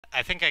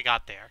I think I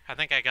got there. I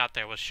think I got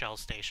there with Shell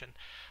Station.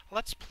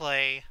 Let's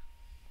play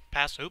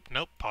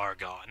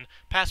Pargon.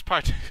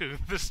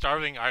 Passpartout, the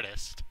Starving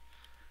Artist.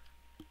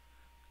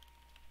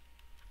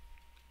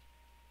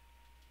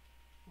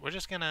 We're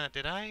just gonna...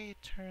 Did I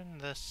turn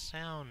the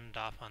sound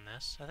off on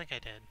this? I think I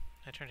did.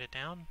 I turned it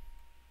down?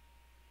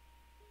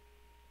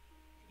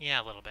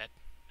 Yeah, a little bit.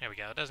 There we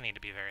go. It doesn't need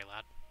to be very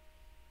loud.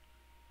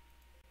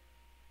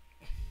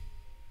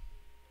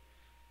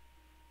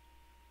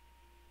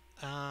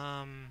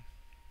 Um...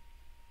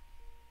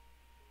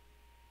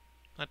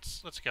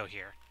 Let's go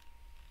here.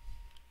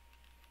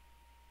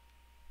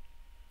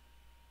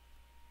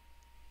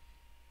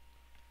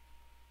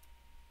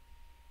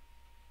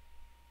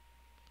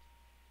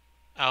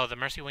 Oh, the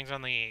Mercy Wing's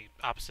on the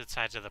opposite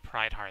sides of the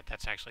Pride Heart.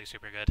 That's actually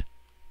super good.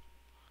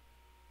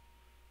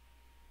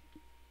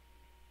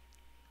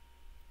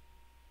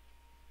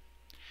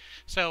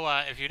 So,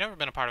 if you've never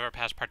been a part of our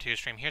Passpartout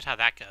stream, here's how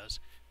that goes.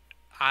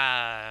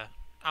 I'm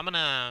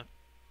gonna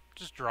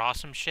just draw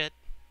some shit.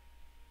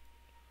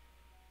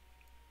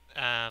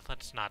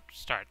 Let's not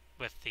start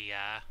with the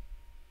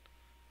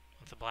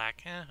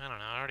black. I don't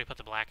know. I already put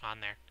the black on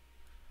there.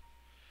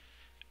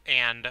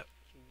 And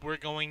we're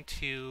going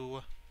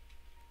to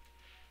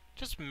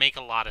just make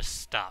a lot of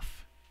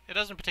stuff. It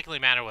doesn't particularly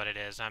matter what it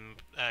is. I'm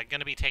going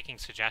to be taking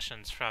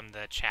suggestions from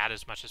the chat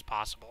as much as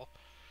possible.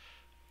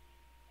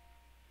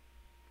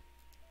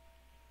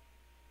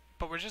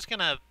 But we're just going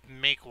to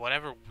make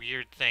whatever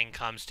weird thing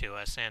comes to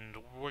us, and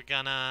we're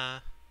going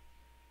to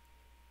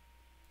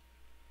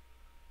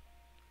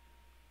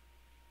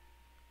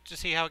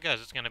just see how it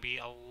goes. It's going to be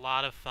a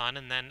lot of fun,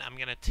 and then I'm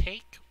going to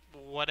take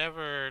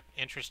whatever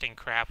interesting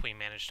crap we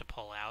manage to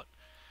pull out,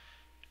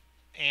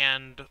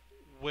 and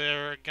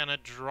we're going to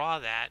draw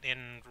that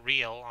in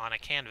real on a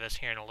canvas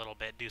here in a little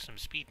bit, do some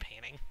speed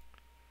painting.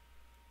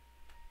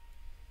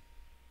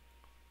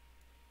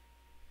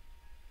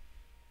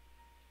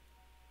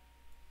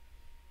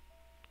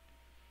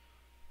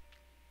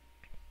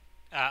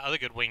 Other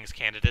good wings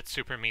candidates: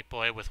 Super Meat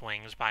Boy with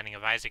wings, Binding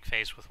of Isaac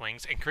Face with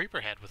wings, and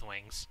Creeperhead with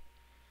wings.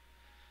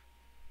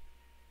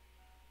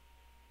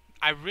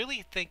 I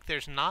really think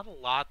there's not a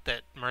lot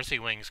that Mercy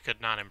Wings could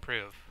not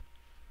improve.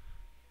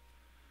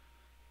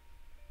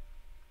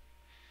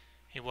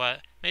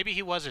 Maybe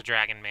he was a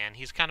dragon man.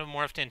 He's kind of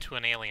morphed into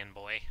an alien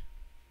boy.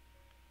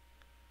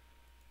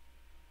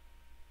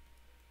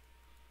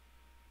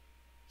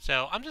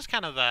 So I'm just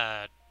kind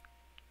of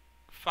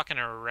fucking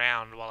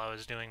around while I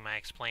was doing my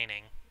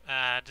explaining.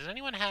 Does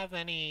anyone have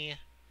any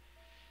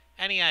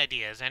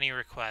ideas, any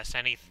requests,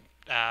 any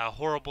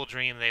horrible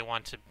dream they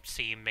want to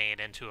see made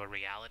into a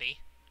reality?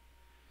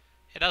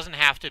 It doesn't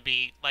have to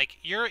be, like,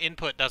 your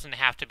input doesn't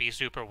have to be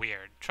super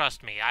weird.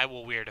 Trust me, I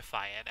will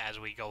weirdify it as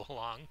we go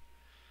along.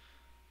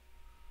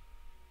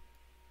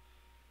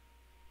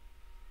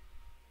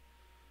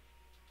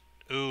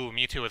 Ooh,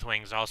 Mewtwo with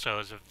wings also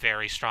is a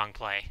very strong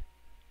play.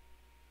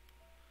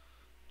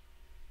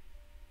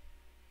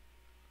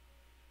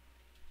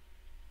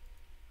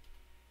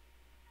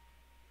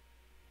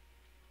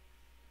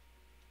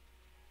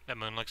 The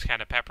moon looks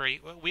kind of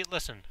peppery.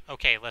 Listen.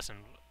 Okay, listen.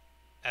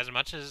 As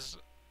much as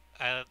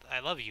I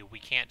love you, we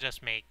can't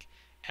just make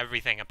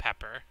everything a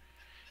pepper.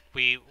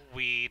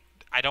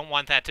 I don't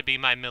want that to be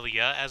my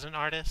milieu as an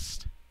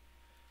artist.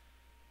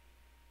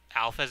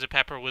 Alpha as a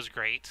pepper was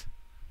great.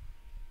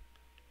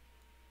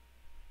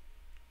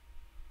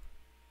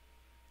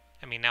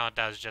 I mean, now it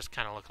does just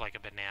kind of look like a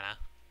banana.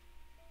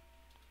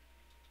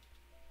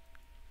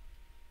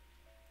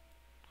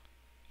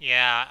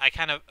 Yeah, I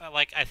kind of,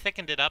 I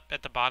thickened it up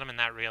at the bottom, and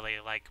that really,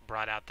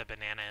 brought out the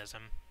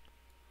bananaism.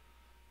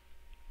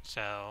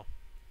 So...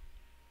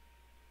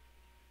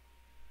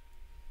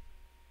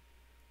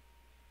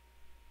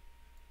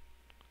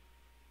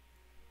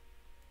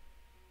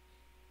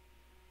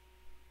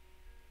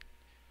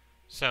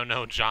 So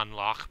no John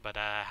Locke, but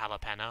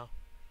jalapeno.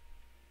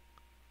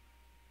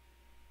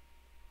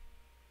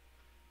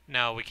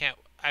 No, we can't.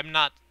 I'm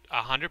not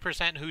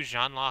 100% who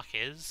John Locke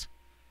is.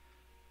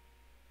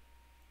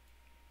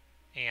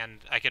 And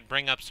I could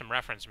bring up some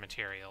reference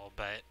material,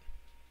 but...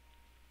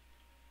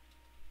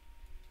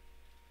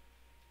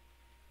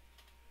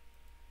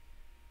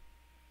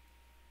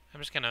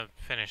 I'm just gonna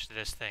finish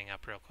this thing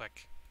up real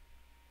quick.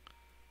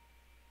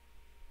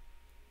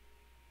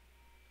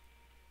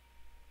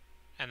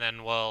 And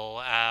then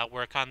we'll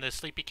work on this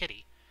sleepy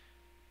kitty.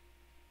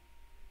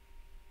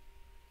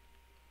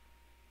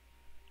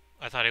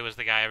 I thought he was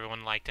the guy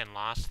everyone liked in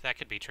Lost. That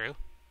could be true.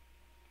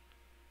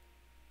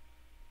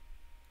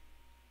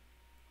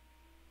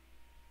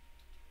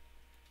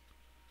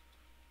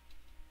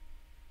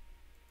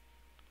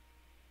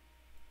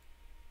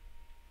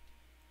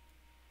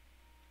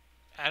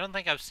 I don't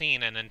think I've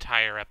seen an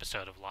entire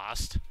episode of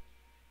Lost.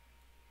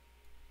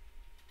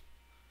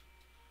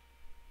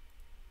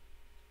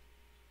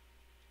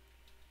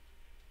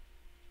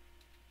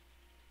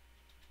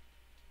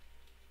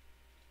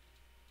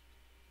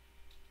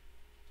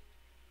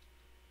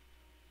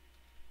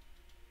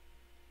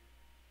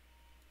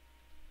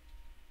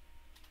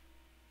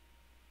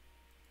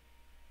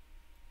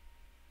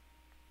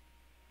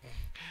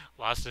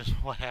 lost is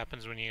what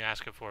happens when you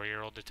ask a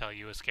 4-year-old to tell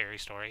you a scary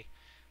story.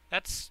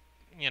 That's,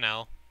 you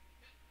know,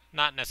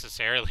 not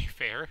necessarily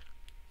fair.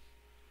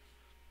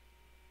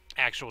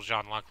 Actual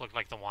John Locke looked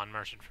like the wand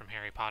merchant from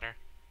Harry Potter.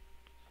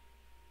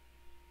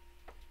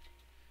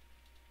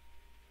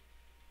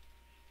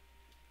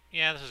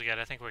 Yeah, this is good.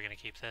 I think we're going to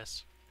keep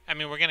this. I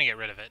mean, we're going to get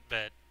rid of it,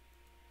 but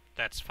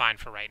that's fine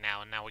for right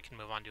now, and now we can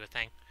move on to a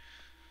thing.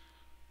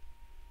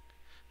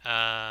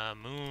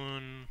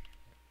 Moon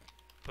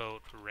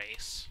boat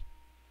race.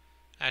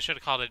 I should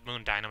have called it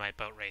Moon Dynamite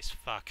boat race.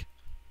 Fuck.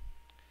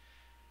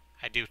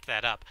 I duped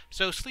that up.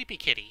 So, Sleepy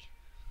Kitty.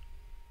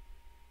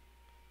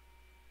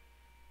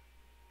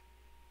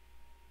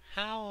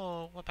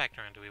 What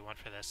background do we want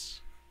for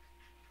this?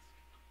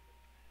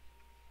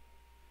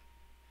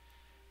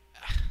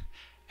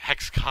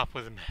 Ex-cop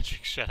with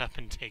magic, shut up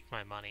and take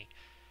my money.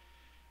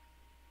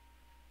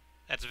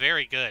 That's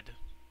very good.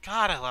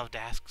 God, I love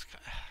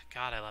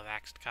God, I love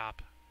Axed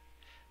Cop.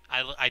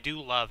 I do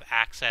love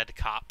Axed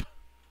Cop.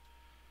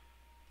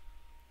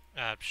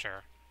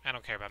 Sure. I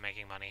don't care about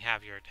making money.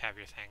 Have your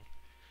thing.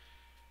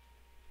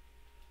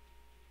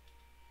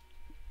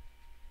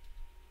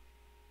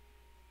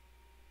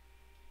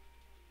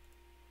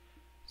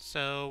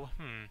 So,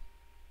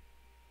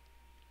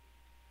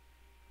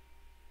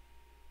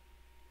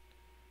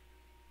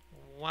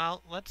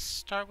 Well, let's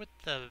start with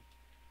the...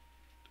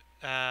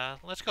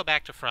 let's go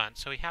back to front.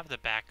 So we have the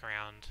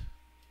background.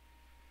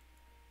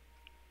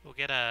 We'll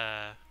get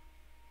a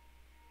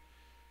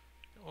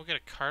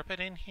carpet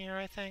in here,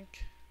 I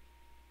think.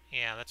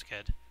 Yeah, that's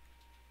good.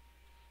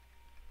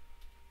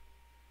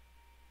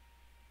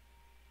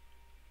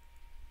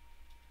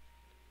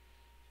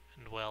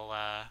 And we'll,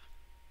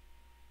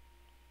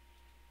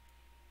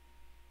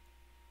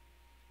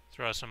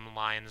 throw some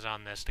lines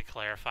on this to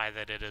clarify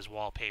that it is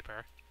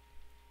wallpaper.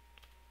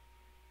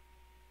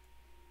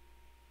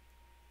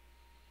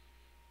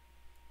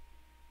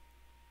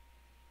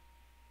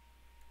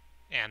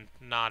 And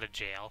not a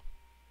jail.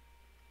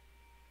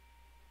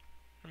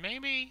 Or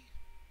maybe...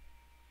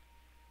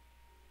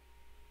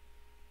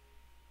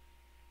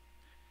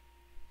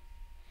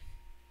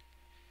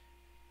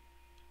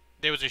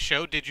 There was a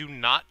show? Did you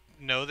not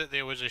know that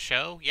there was a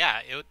show? Yeah,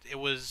 it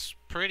was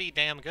pretty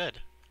damn good.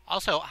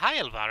 Also, hi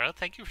Alvaro,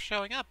 thank you for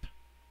showing up.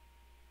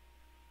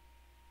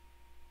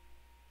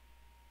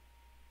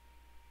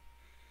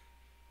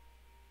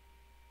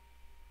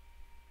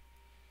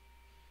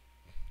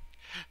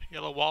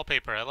 Yellow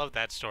wallpaper, I love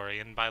that story,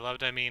 and by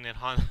loved I mean it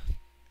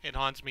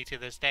haunts me to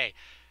this day.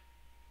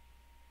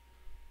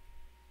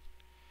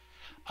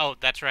 Oh,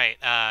 that's right.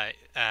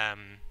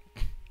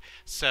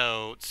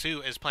 So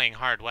Sue is playing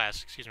Hard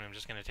West. Excuse me, I'm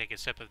just going to take a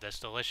sip of this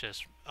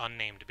delicious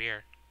unnamed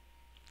beer.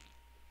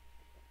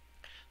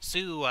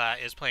 Sue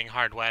is playing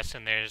Hard West,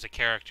 and there's a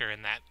character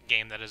in that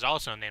game that is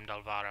also named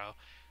Alvaro.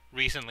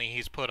 Recently,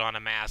 he's put on a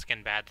mask,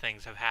 and bad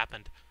things have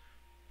happened.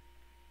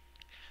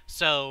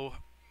 So,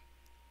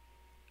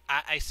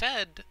 I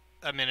said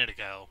a minute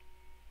ago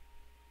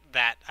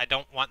that I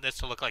don't want this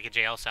to look like a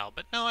jail cell,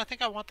 but no, I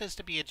think I want this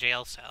to be a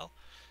jail cell.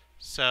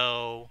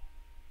 So,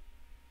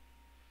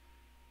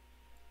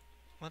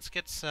 let's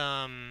get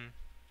some...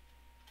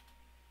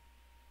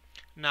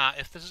 Nah,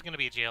 if this is going to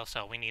be a jail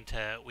cell, we need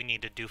to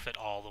doof it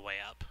all the way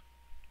up.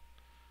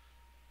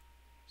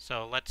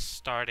 So let's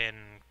start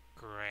in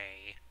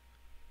gray.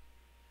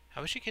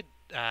 I wish you could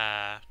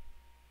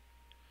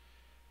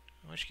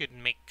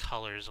make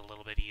colors a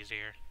little bit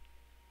easier.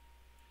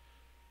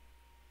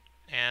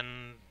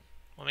 And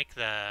we'll make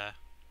the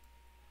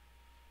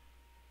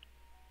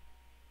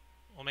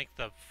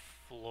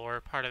floor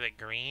part of it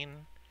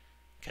green,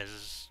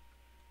 because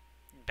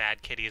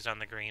Bad Kitty is on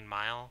the Green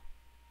Mile.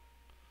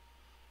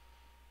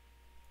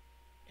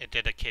 It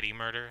did a kitty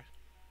murder.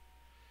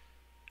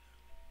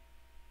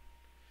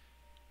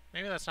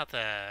 Maybe that's not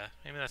the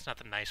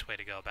nice way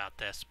to go about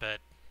this, but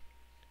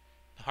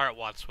the heart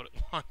wants what it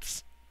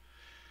wants.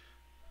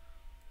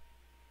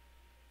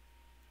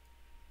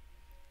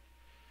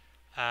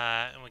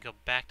 And we go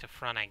back to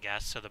front, I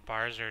guess, so the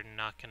bars are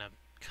not gonna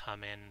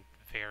come in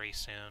very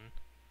soon.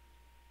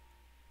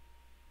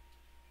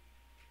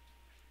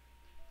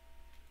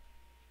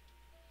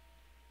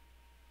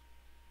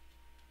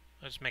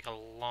 Let's make a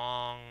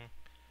long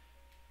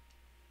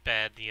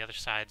bed. The other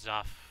side's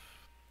off.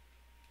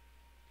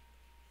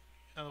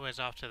 Otherwise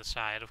off to the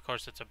side. Of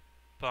course, it's a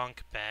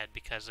bunk bed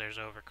because there's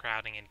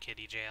overcrowding in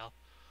kitty jail.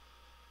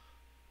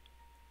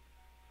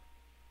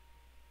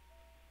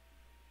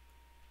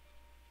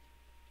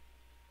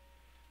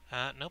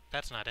 Nope,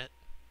 that's not it.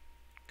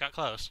 Got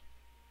close.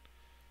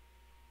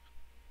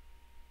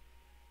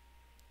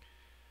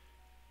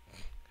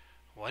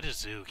 Why does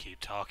Zoo keep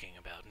talking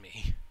about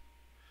me?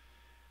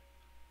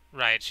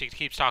 Right, she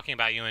keeps talking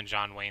about you in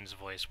John Wayne's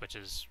voice, which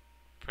is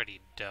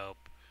pretty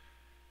dope.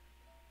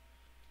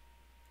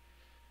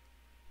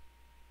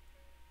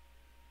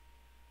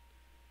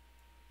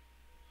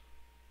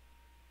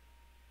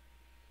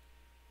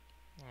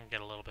 I'll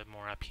get a little bit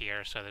more up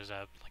here so there's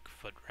a like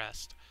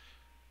footrest.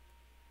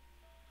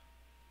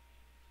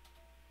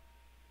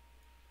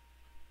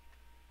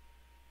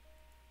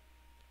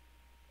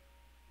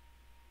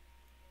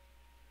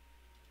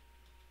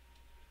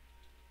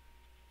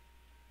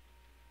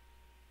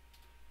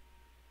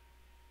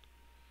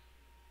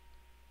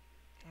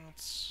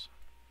 Let's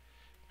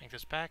make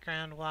this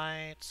background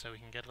white so we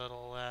can get a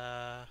little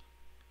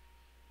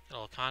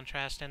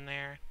contrast in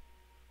there.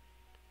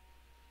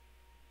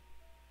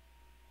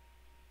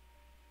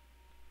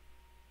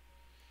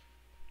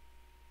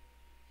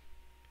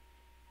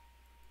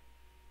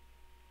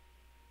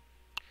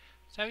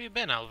 So how have you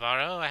been,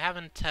 Alvaro?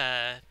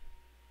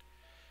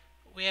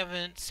 We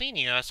haven't seen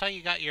you. I saw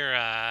you got your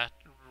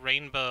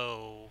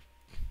rainbow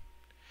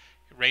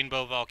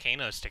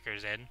volcano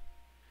stickers in.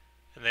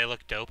 And they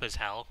look dope as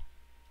hell.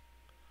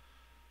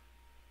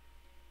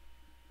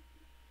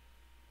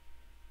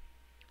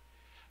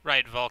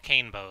 Right,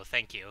 volcano,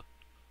 thank you.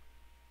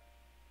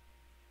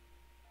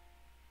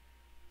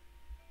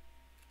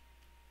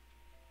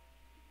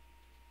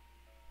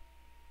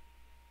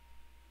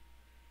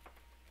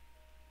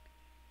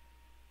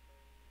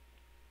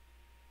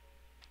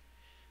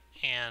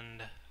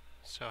 And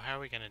so how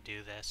are we going to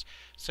do this?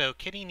 So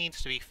Kitty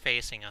needs to be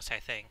facing us, I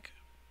think,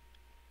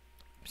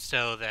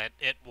 so that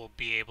it will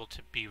be able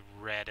to be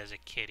read as a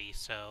kitty.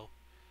 So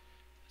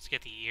let's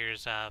get the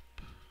ears up.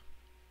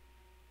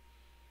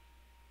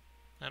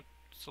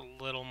 It's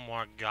a little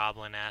more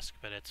goblin-esque,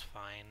 but it's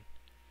fine.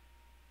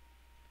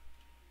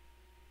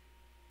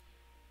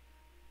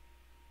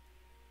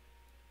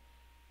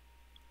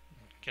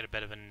 Get a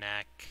bit of a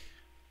neck.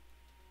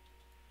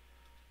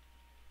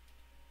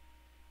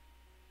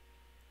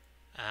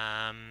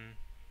 And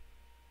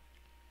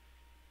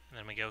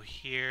then we go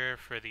here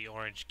for the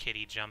orange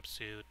kitty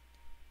jumpsuit.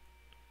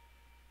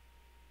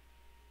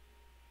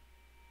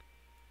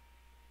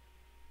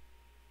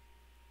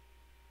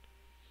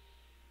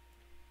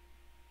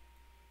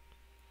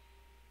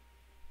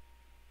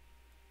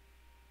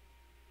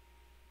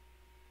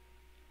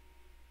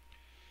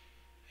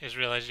 I just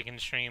realized you can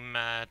stream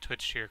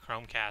Twitch to your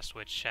Chromecast,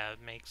 which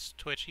makes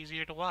Twitch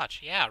easier to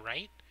watch. Yeah,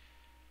 right?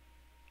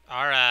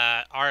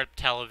 Our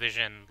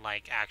television,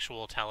 like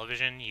actual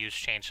television, use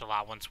changed a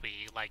lot once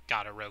we like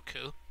got a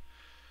Roku.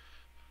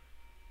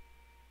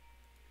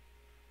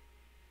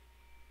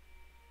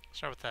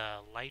 Start with a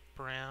light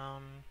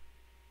brown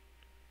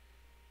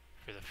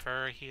for the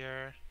fur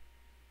here.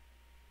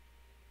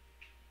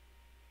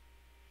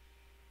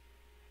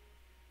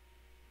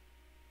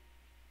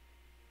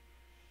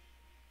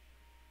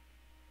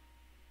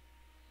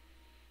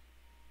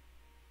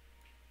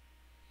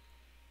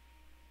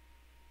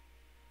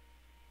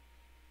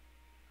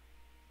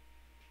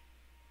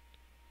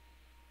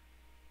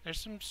 There's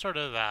some sort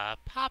of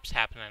pops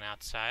happening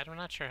outside. I'm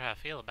not sure how I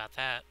feel about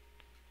that.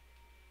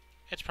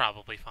 It's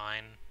probably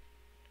fine.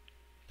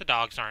 The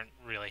dogs aren't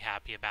really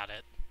happy about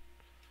it.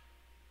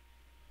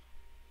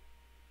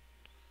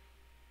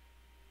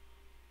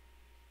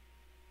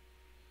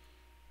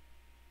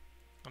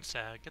 Let's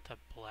get the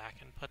black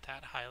and put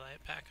that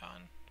highlight back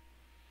on.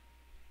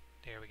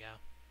 There we go.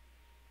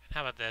 And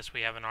how about this?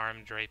 We have an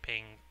arm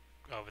draping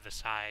over the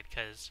side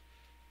because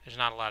there's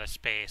not a lot of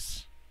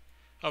space.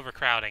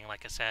 Overcrowding,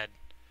 like I said.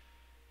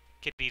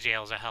 Kitty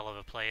jail's a hell of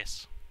a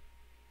place.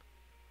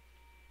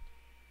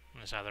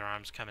 And this other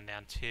arm's coming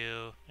down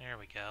too. There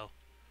we go.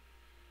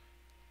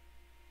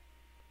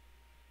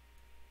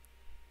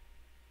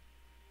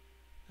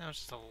 That was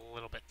just a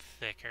little bit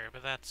thicker,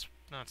 but that's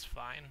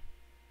fine.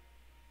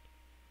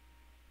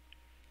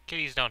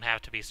 Kitties don't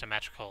have to be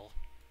symmetrical.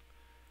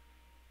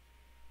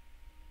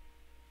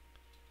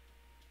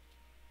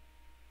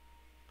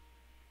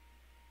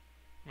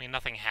 I mean,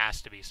 nothing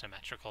has to be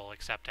symmetrical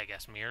except, I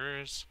guess,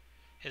 mirrors.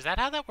 Is that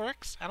how that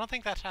works? I don't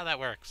think that's how that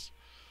works.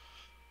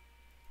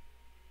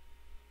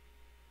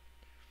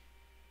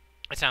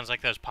 It sounds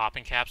like those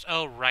popping caps.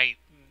 Oh, right.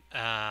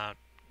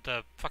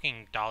 The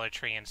fucking Dollar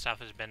Tree and stuff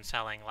has been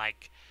selling,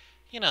 like,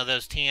 you know,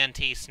 those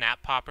TNT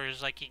snap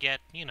poppers like you get.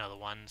 You know the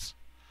ones.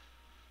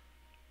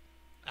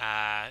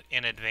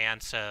 In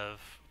advance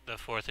of the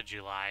 4th of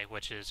July,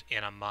 which is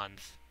in a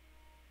month.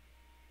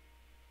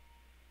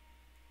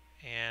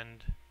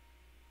 And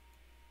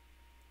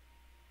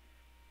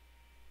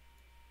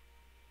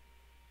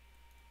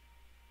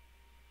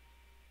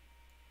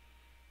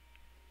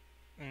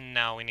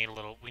no, we need a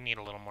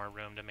little more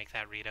room to make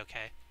that read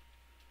okay.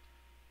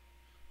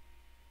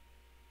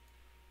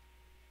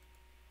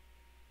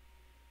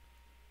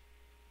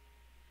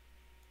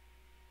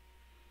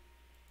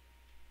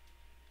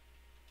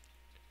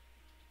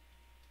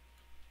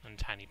 And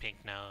tiny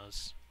pink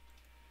nose.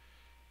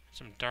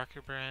 Some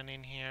darker brown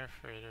in here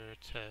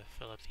to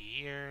fill up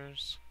the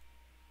ears.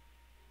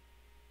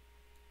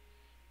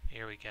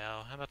 Here we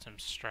go. How about some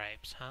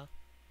stripes, huh?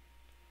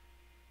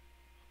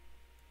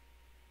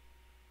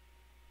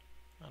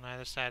 On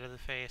either side of the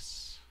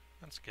face.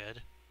 That's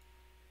good.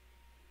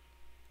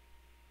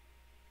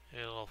 A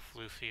little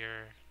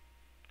floofier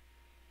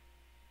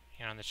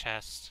here on the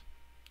chest.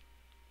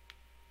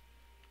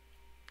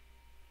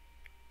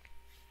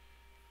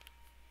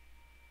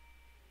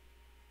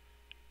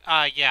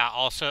 Yeah,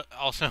 also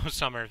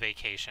summer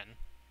vacation.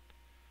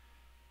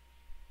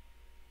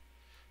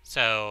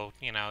 So,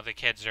 you know, the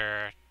kids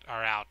are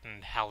out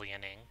and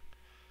hellioning.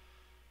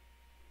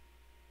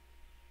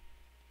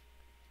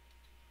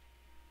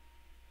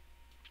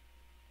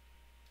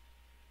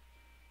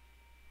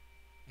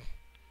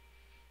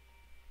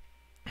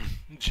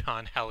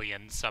 John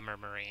Hellion, Summer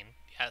Marine.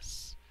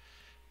 Yes,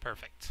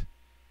 perfect.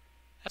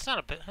 That's not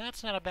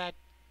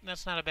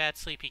a bad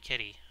sleepy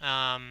kitty.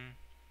 I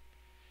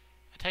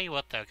tell you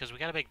what though, because we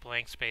got a big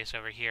blank space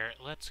over here.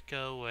 Let's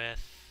go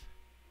with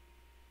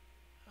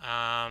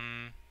how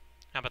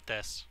about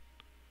this?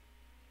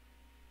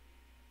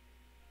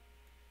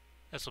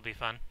 This will be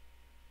fun.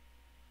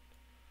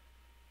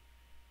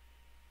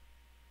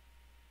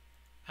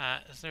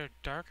 Is there a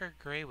darker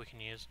gray we can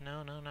use?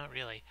 No, not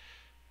really.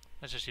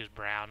 Let's just use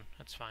brown.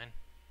 That's fine.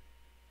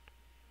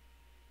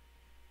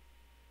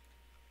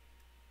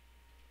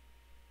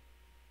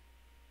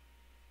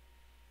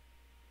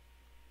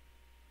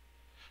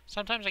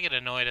 Sometimes I get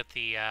annoyed at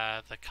the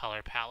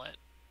color palette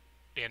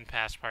in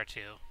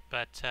Passpartout,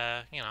 but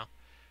you know,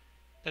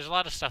 there's a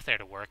lot of stuff there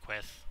to work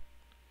with.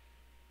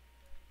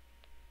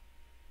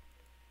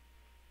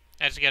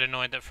 I just get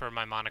annoyed that for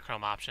my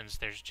monochrome options,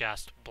 there's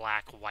just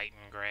black, white,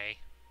 and gray,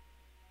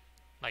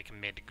 like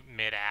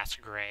mid-ass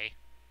gray.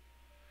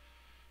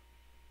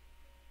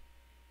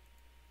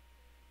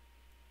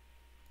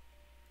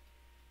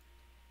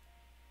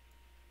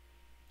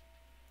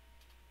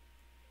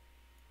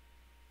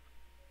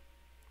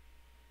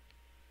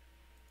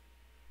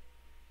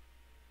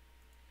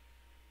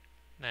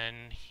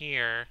 Then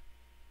here,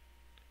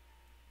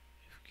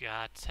 we've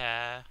got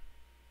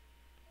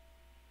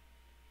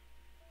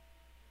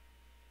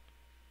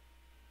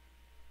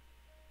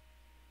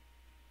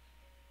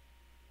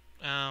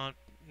oh,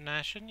 nah,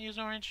 I shouldn't use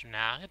orange?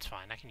 Nah, it's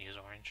fine, I can use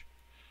orange.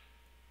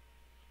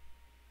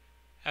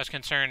 I was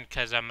concerned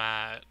because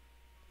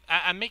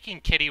I'm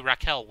making Kitty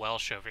Raquel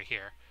Welsh over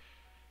here.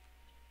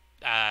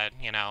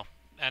 You know,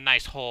 a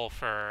nice hole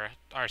for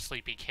our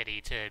sleepy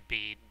kitty to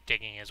be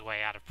digging his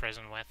way out of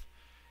prison with.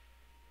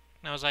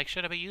 And I was like,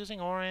 should I be using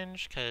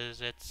orange?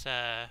 Because it's,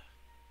 because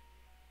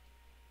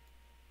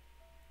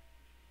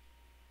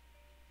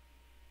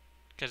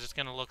it's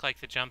going to look like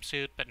the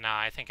jumpsuit, but nah,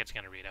 I think it's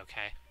going to read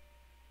okay.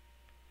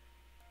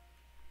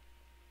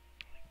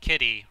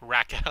 Kitty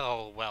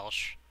Raquel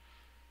Welsh.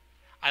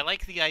 I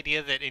like the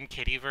idea that in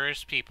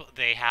Kittyverse,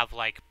 they have,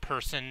 like,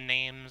 person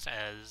names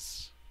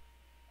as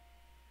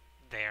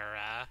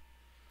their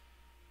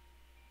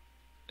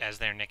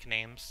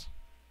nicknames.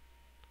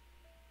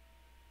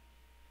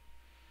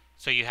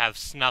 So you have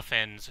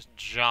Snuffin's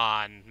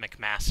John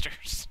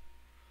McMasters.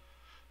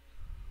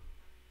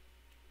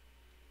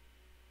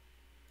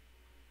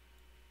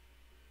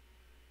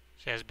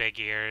 She has big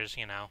ears,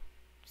 you know.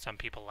 Some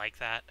people like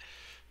that.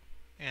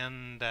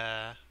 And,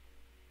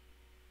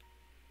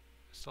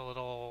 just a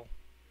little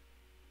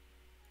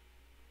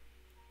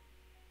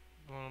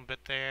bit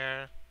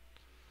there.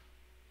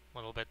 A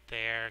little bit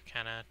there,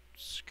 kind of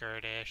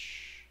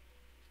skirtish.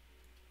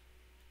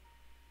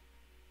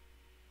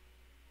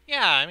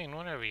 Yeah, I mean,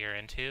 whatever you're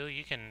into,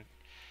 you can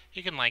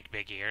like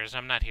big ears.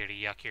 I'm not here to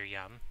yuck your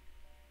yum.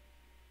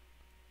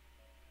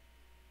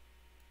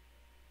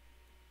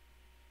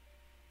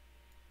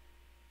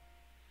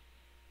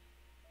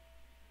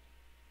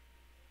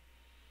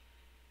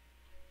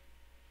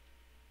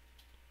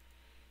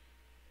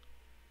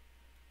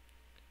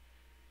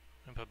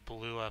 I'm gonna put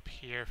blue up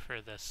here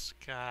for the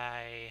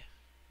sky.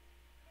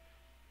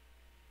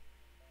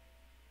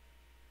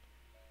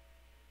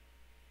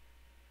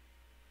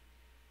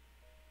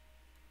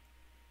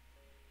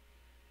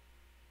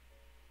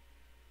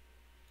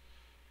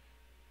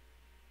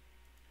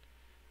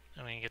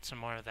 I'm gonna get some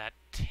more of that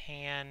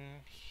tan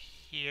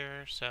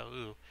here. So,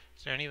 ooh,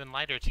 is there an even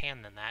lighter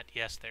tan than that?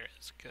 Yes, there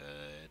is.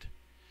 Good.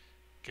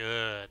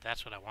 Good.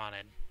 That's what I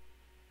wanted.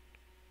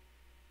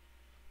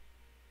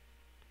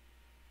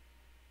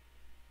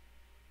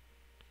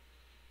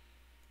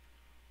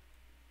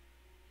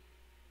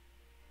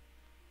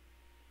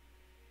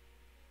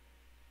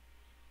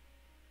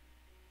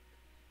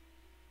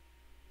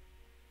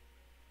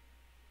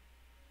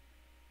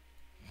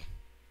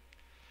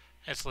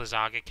 It's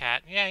Lizaga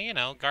Cat. Yeah, you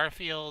know,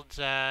 Garfield's,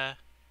 I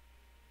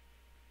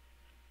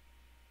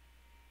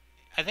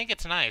think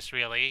it's nice,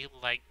 really.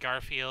 Like,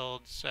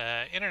 Garfield's,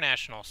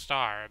 international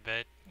star,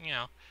 but, you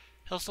know,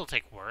 he'll still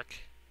take work.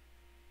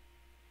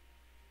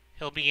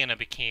 He'll be in a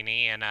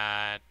bikini and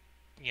a,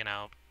 you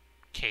know,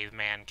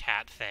 caveman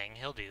cat thing.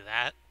 He'll do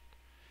that.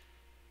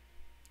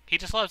 He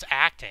just loves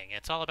acting.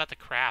 It's all about the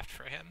craft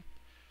for him.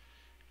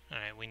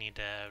 Alright, we need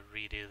to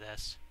redo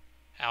this.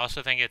 I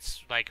also think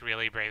it's, like,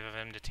 really brave of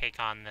him to take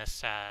on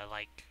this,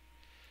 like,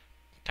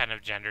 kind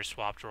of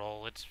gender-swapped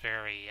role. It's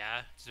very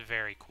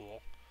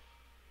cool.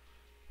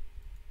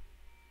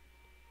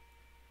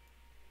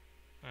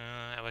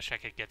 I wish I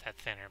could get that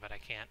thinner, but I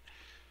can't.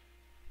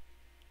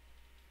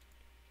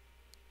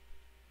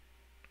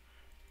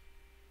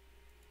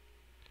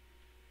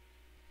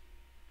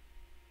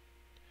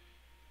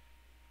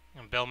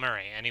 And Bill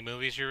Murray, any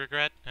movies you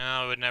regret? No,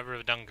 I would never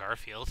have done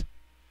Garfield.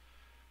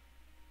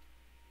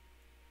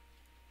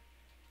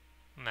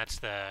 And that's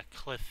the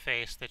cliff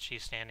face that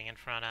she's standing in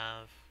front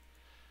of.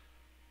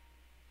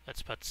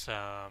 Let's put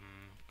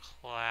some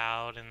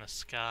cloud in the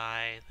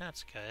sky.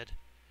 That's good.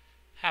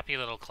 Happy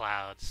little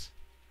clouds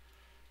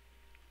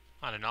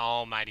on an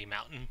almighty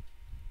mountain.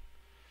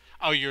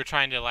 Oh, you were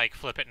trying to like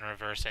flip it and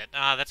reverse it.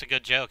 Ah, that's a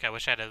good joke. I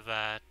wish I'd have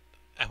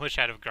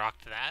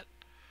grokked that.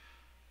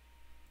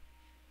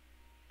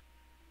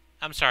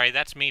 I'm sorry,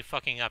 that's me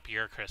fucking up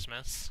your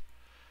Christmas.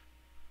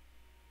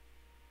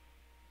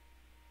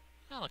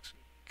 That looks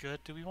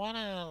good. Do we want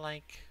to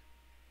like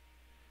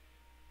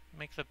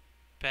make the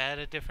bed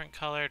a different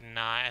color?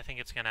 Nah, I think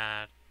it's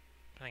gonna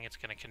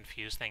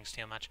confuse things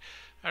too much.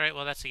 All right,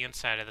 well that's the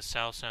inside of the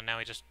cell. So now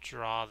we just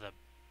draw the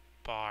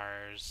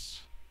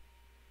bars.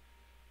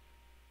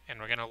 And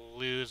we're going to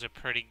lose a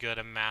pretty good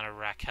amount of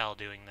Raquel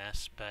doing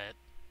this, but...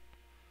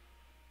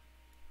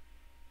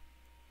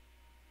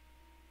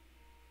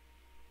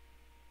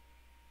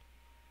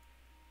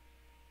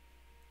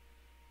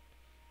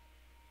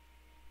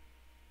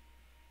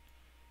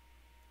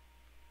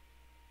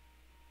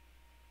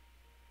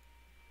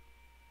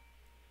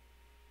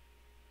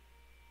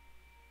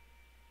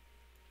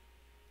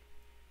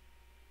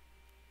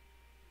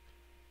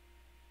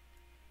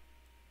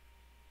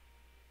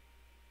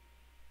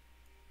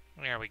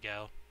 There we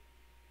go.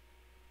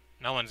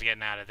 No one's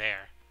getting out of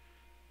there.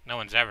 No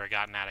one's ever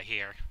gotten out of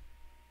here.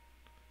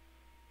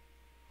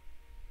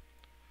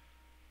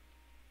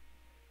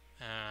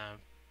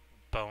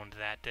 Boned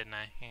that, didn't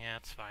I? Yeah,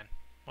 that's fine.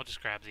 We'll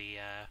just grab the,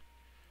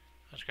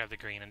 I'll just grab the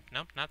green and...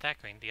 Nope, not that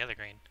green. The other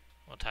green.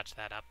 We'll touch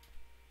that up.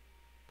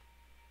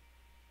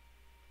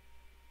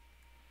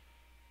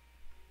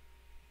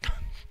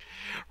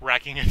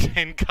 Racking a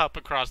tin cup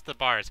across the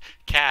bars.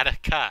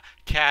 CATTACA.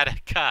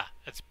 CATTACA.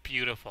 That's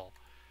beautiful.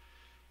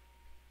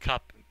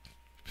 Cup.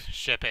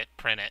 Ship it.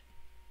 Print it.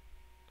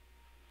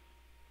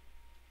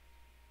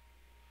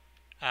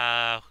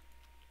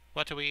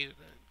 What do we...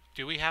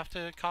 Do we have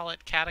to call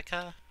it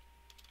CATTACA?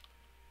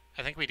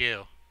 I think we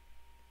do.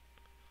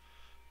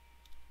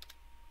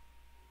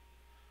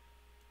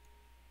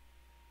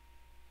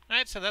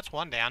 Alright, so that's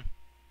one down.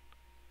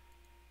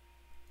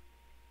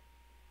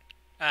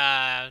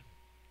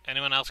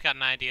 Anyone else got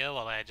an idea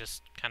while I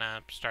just kind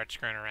of start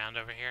screwing around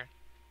over here?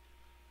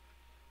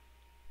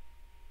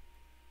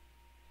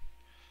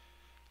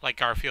 Like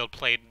Garfield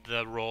played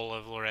the role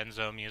of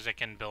Lorenzo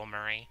Music in Bill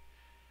Murray.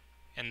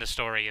 In the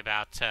story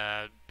about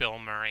Bill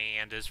Murray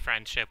and his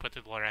friendship with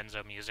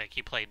Lorenzo Music,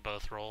 he played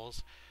both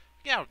roles.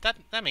 Yeah,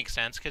 that makes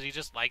sense because he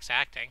just likes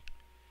acting.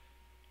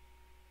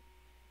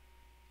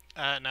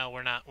 No,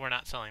 we're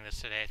not selling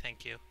this today.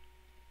 Thank you.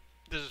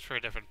 This is for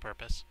a different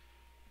purpose.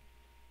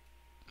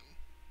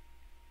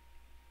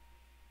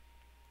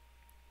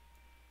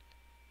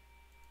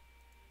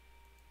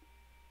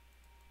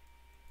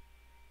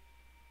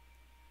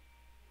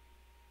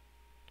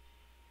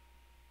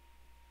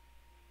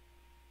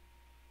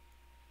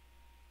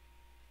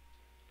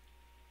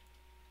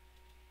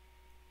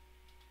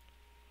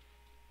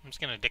 I'm just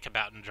gonna dick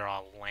about and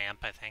draw a lamp,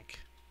 I think.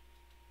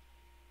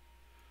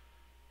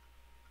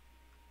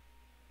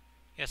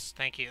 Yes,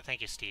 thank you,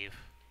 Steve.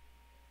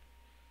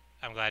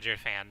 I'm glad you're a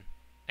fan.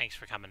 Thanks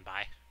for coming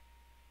by.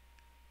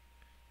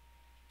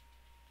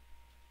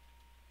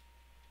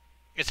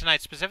 Is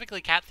tonight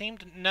specifically cat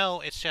themed? No,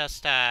 it's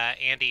just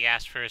Andy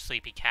asked for a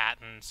sleepy cat,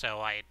 and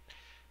so I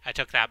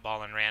took that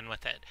ball and ran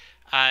with it.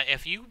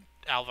 If you,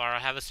 Alvaro,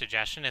 have a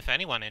suggestion, if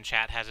anyone in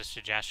chat has a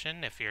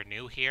suggestion, if you're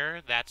new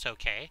here, that's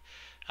okay.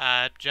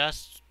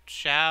 Just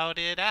shout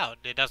it out.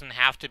 It doesn't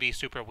have to be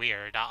super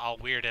weird. I'll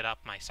weird it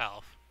up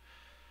myself.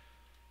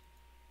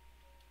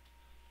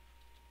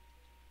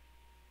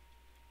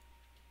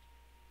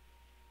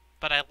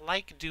 But I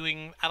like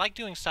doing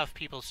stuff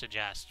people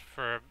suggest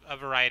for a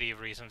variety of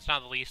reasons,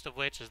 not the least of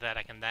which is that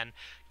I can then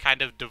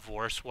kind of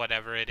divorce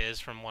whatever it is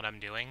from what I'm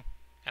doing,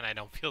 and I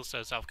don't feel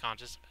so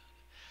self-conscious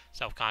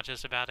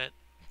about it.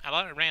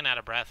 I ran out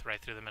of breath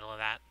right through the middle of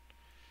that.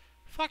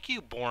 Fuck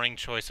you, boring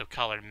choice of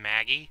color,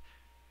 Maggie.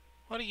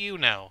 What do you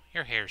know?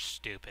 Your hair's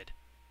stupid.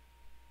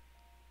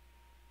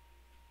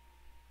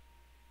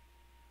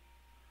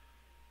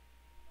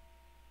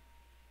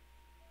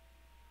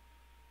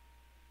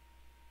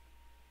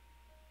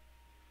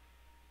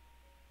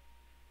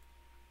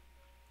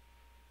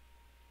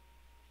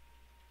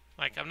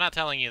 Like, I'm not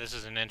telling you this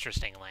is an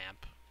interesting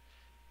lamp,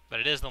 but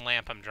it is the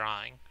lamp I'm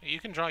drawing. You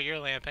can draw your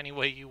lamp any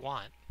way you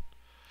want.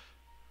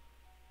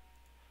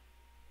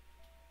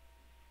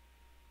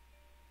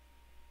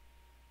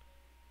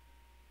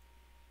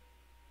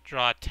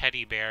 Draw a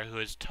teddy bear who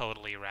is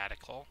totally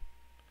radical.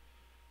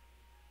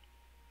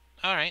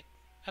 Alright,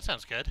 that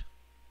sounds good.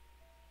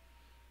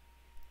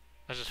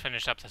 Let's just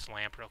finish up this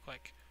lamp real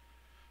quick.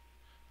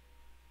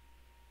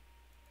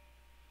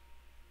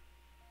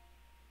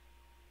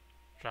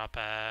 Drop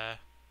a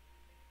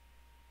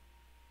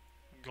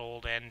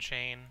gold end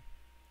chain.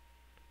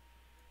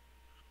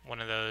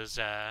 One of those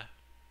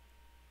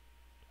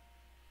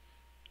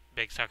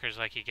big suckers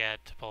like you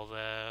get to pull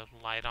the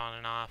light on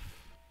and off.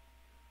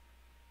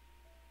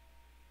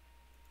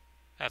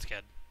 That's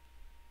good.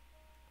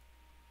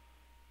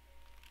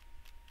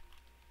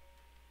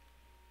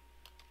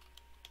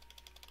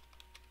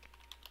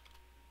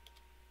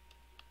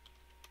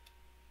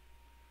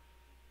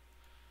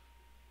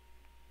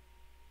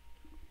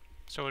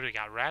 So what do we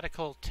got?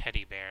 Radical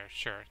teddy bear.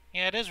 Sure.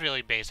 Yeah, it is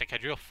really basic. I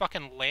drew a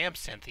fucking lamp,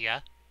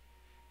 Cynthia.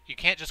 You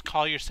can't just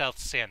call yourself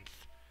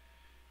Synth.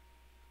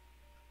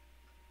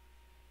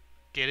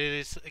 Get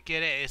it?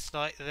 Get it? It's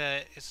like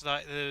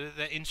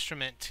the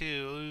instrument too.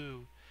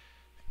 Ooh.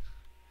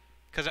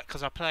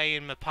 Cause I play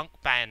in the punk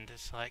band.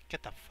 It's like,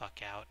 get the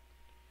fuck out.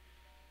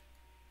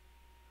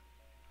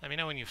 Let me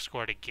know when you've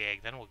scored a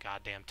gig. Then we'll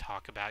goddamn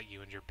talk about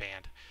you and your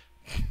band.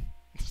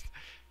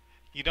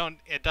 You don't.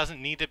 It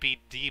doesn't need to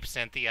be deep,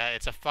 Cynthia.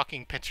 It's a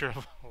fucking picture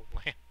of a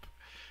lamp.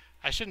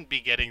 I shouldn't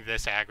be getting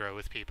this aggro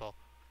with people.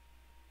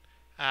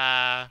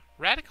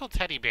 Radical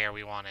teddy bear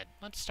we wanted.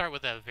 Let's start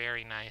with a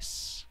very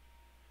nice...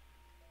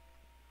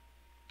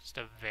 Just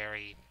a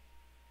very...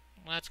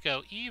 Let's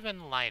go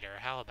even lighter.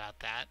 How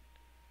about that?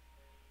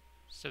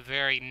 It's a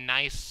very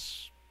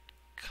nice,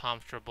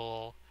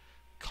 comfortable,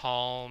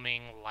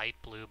 calming light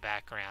blue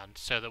background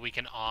so that we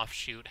can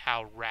offshoot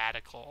how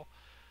radical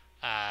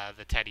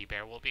the teddy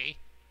bear will be.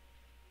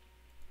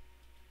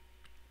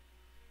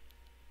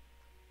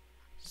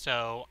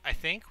 So, I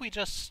think we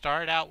just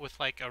start out with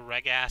like a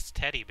reg-ass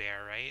teddy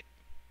bear, right?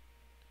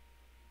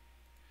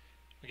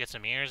 We get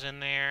some ears in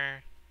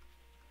there.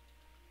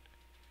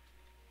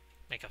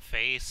 Make a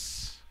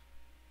face.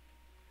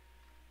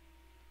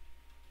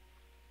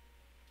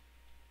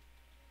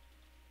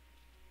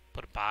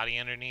 Put a body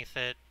underneath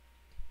it.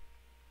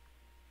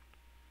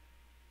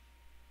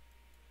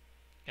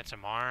 Get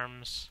some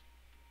arms.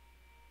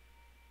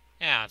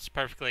 Yeah, it's a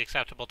perfectly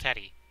acceptable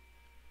teddy.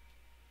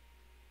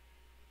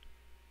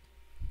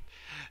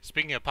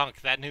 Speaking of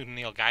punk, that new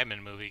Neil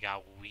Gaiman movie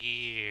got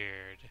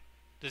weird.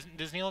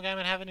 Does Neil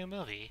Gaiman have a new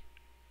movie?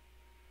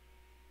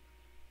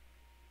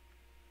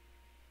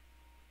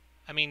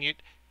 I mean,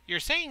 you're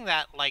saying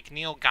that, like,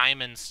 Neil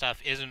Gaiman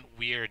stuff isn't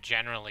weird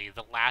generally.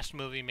 The last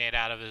movie made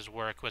out of his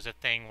work was a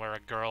thing where a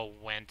girl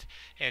went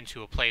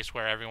into a place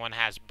where everyone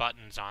has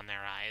buttons on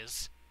their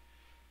eyes.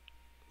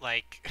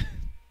 Like,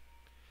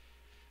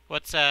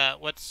 what's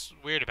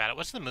weird about it?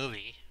 What's the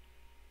movie?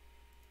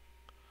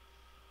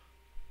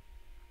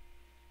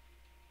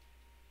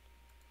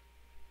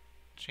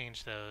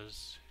 Change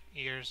those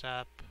ears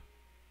up.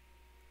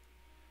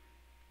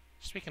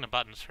 Speaking of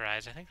buttons for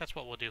eyes, I think that's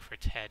what we'll do for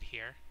Ted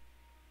here.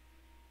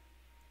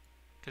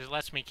 Because it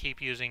lets me keep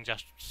using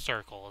just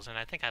circles, and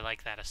I think I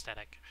like that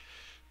aesthetic.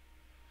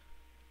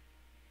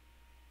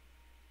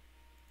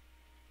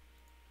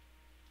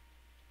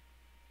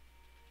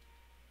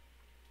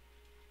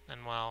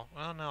 And well,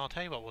 no, I'll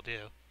tell you what we'll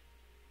do.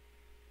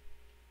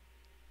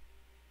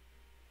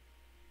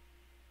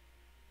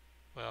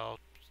 We'll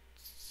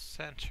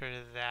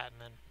center that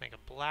and then make a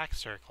black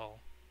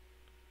circle.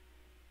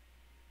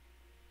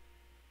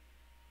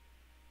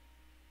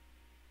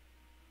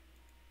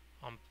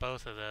 On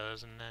both of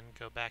those, and then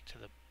go back to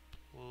the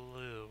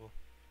blue.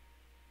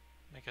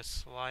 Make a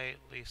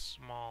slightly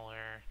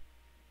smaller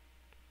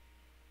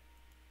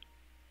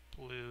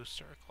blue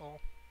circle.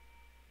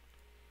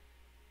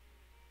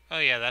 Oh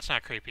yeah, that's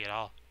not creepy at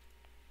all.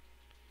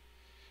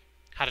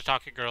 How to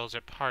Talk to Girls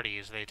at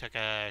Parties. They took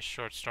a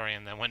short story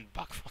and then went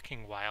buck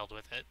fucking wild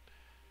with it.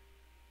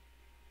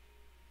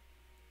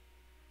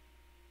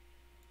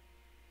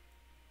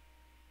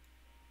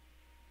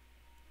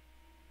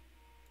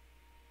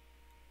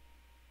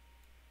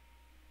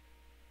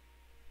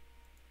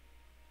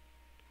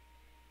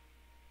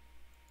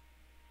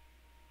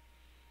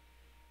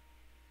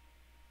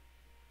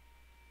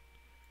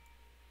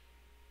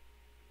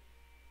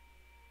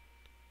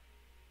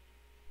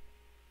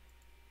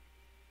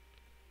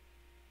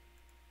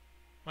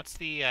 What's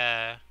the,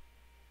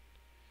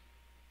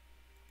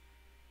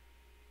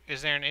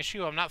 is there an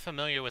issue? I'm not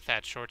familiar with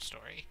that short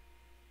story.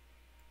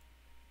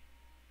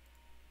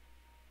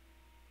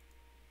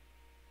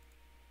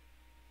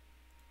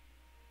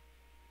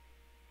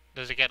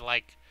 Does it get,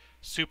 like,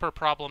 super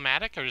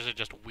problematic, or is it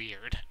just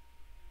weird?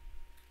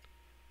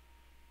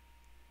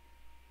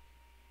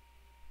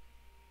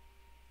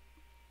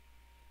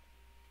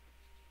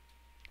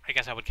 I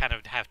guess I would kind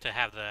of have to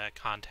have the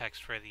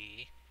context for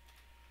the...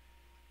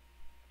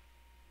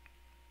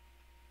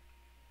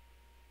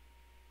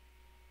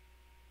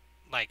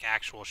 like,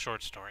 actual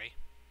short story.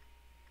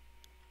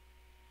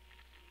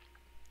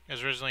 It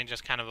was originally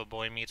just kind of a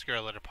boy meets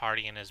girl at a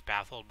party and is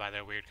baffled by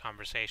their weird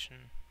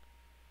conversation.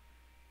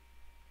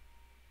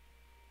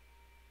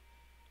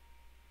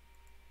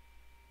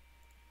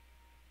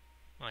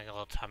 Like a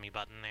little tummy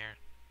button there.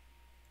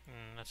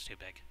 That's too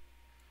big.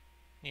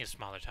 Need a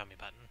smaller tummy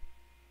button.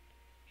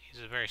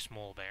 He's a very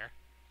small bear.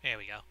 There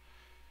we go.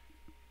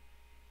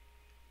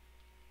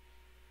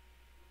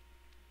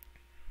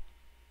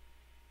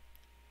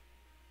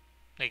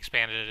 They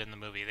expanded it in the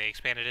movie. They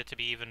expanded it to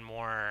be even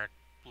more,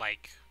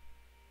 like,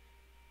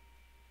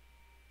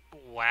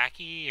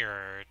 wacky,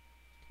 or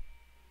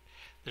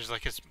there's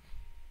like a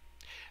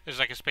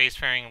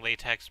spacefaring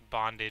latex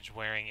bondage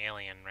wearing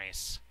alien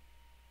race.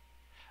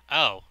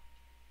 Oh,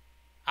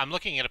 I'm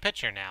looking at a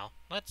picture now.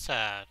 Let's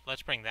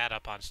bring that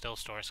up on Still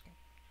Stores.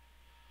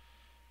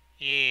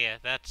 Yeah,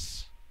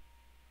 that's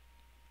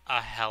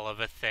a hell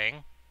of a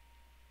thing.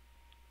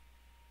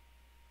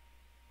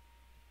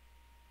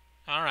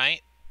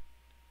 Alright.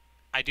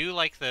 I do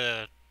like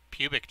the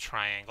pubic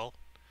triangle.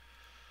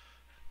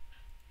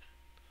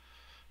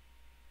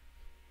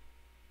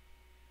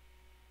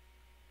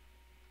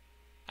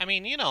 I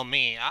mean, you know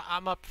me.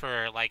 I'm up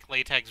for, like,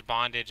 latex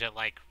bondage at,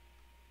 like,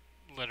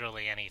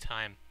 literally any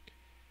time.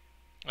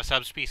 A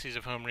subspecies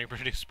of whom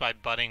reproduce by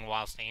budding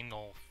whilst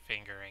anal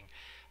fingering.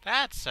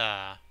 That's,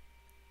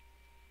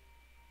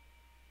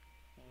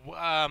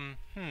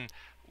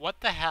 what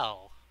the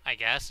hell, I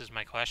guess, is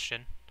my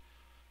question.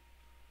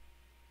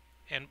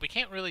 And we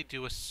can't really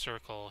do a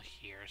circle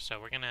here, so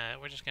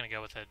we're just gonna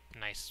go with a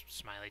nice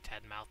smiley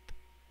Ted mouth.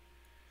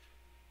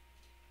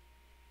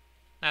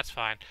 That's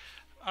fine.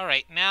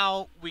 Alright,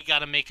 now we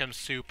gotta make them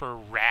super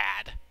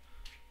rad.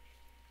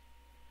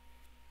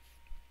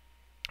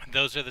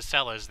 Those are the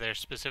cellas. They're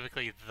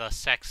specifically the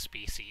sex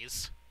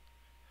species.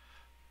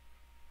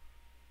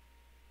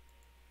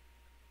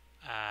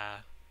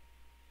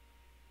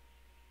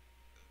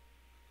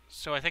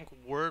 So I think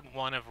word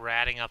one of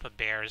ratting up a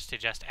bear is to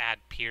just add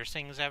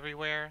piercings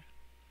everywhere.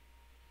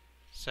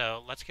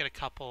 So let's get a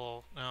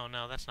couple... Oh,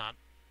 no, that's not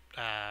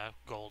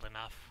gold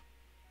enough.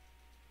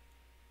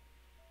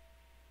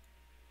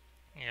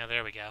 Yeah,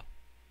 there we go.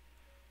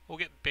 We'll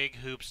get big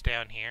hoops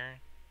down here.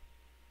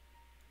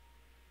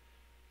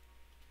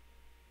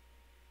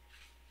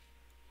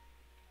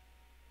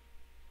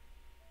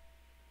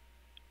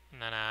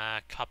 And then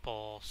a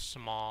couple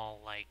small,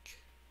 like...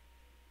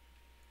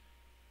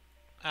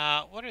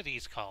 what are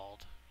these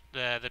called?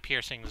 The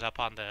piercings up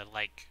on the,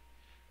 like,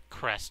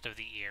 crest of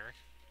the ear.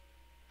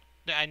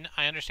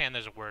 I understand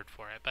there's a word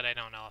for it, but I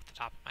don't know off the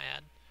top of my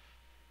head.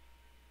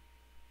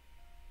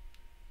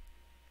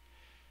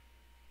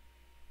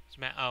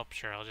 Oh,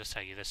 sure, I'll just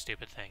tell you this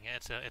stupid thing.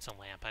 It's a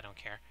lamp, I don't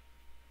care.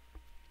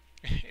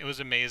 It was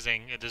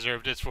amazing. It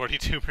deserved its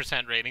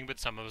 42% rating, but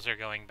some of us are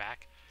going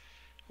back.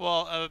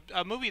 Well,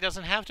 a movie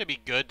doesn't have to be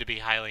good to be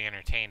highly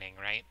entertaining,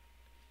 right?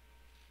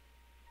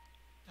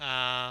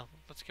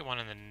 Let's get one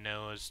in the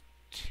nose,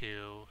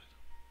 too.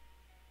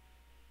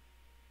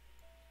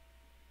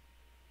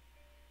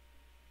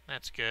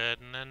 That's good.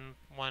 And then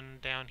one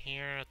down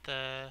here at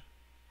the...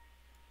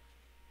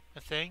 I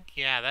think?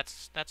 Yeah,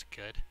 that's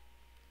good.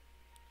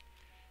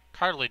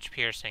 Cartilage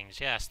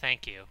piercings, yes,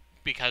 thank you.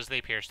 Because they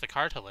pierce the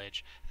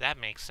cartilage. That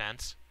makes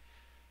sense.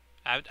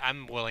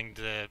 I'm willing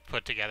to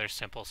put together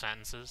simple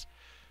sentences.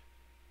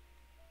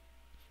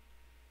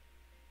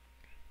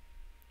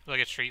 Look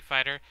at Street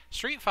Fighter.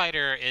 Street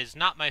Fighter is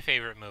not my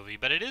favorite movie,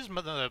 but it is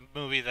the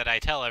movie that I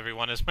tell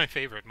everyone is my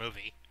favorite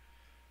movie.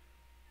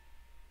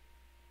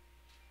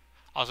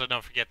 Also,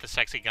 don't forget the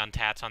sexy gun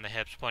tats on the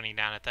hips pointing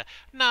down at the...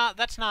 Nah,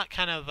 that's not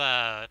kind of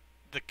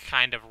the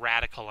kind of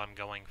radical I'm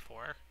going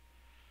for.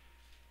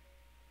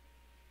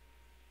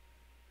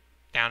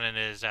 Down in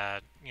his,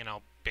 you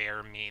know,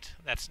 bear meat.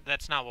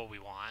 That's not what we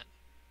want.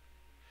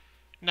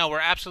 No, we're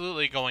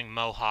absolutely going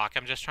mohawk.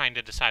 I'm just trying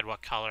to decide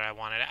what color I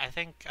wanted. I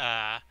think,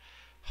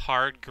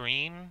 hard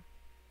green.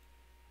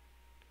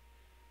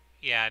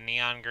 Yeah,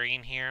 neon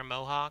green here,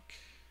 mohawk.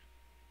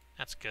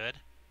 That's good.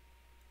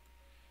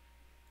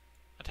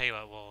 I'll tell you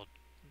what, we'll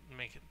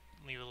make it,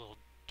 leave it a little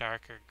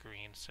darker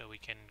green so we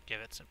can give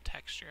it some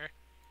texture.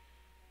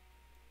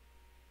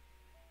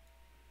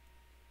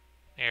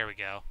 There we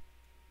go.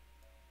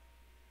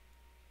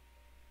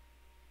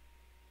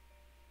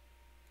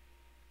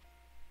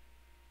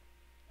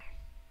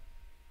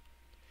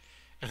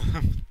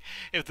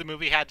 If the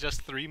movie had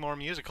just 3 more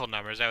musical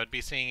numbers, I would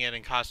be seeing it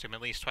in costume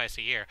at least twice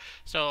a year.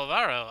 So,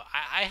 Alvaro,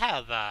 I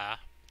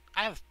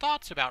have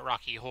thoughts about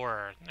Rocky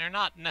Horror. They're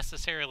not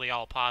necessarily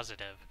all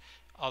positive,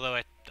 although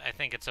I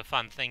think it's a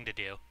fun thing to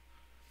do.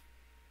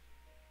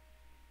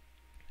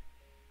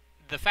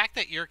 The fact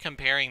that you're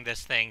comparing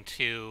this thing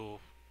to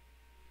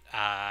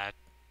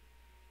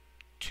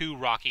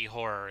Rocky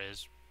Horror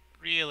is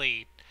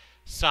really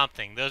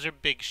something. Those are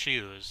big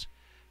shoes.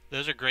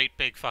 Those are great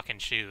big fucking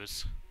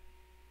shoes.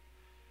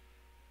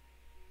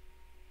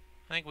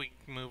 I think we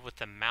move with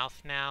the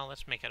mouth now.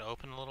 Let's make it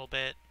open a little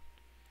bit.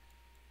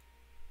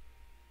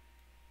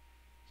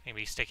 He's gonna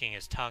be sticking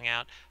his tongue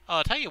out. Oh,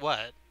 I'll tell you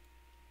what.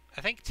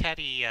 I think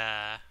Teddy,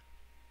 how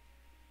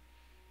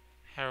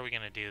are we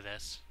gonna do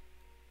this?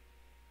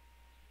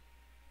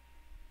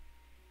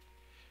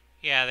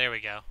 Yeah, there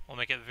we go. We'll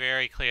make it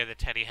very clear that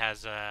Teddy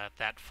has,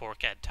 that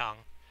forked tongue.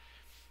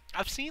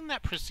 I've seen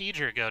that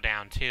procedure go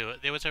down, too.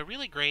 There was a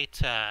really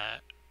great,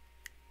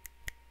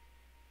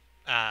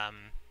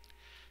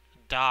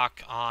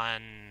 doc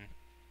on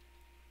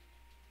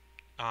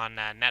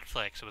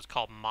Netflix. It was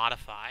called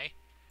Modify,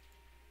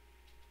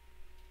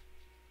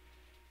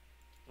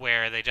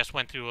 where they just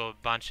went through a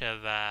bunch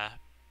of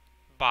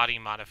body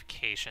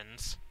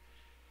modifications,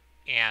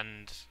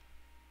 and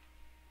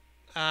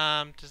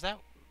does that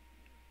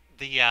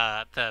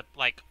the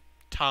like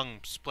tongue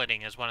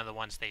splitting is one of the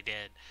ones they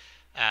did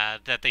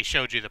that they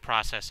showed you the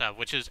process of,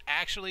 which is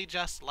actually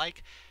just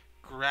like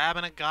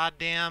grabbing a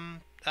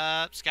goddamn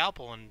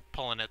scalpel and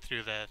pulling it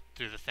through the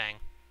thing.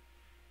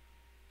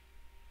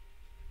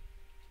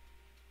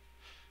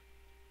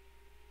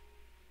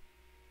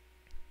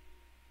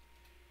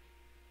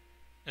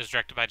 It was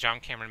directed by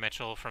John Cameron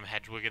Mitchell from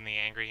Hedwig and the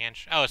Angry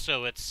Inch. Oh,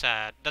 so it's,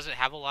 does it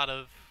have a lot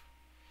of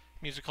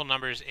musical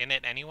numbers in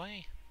it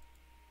anyway?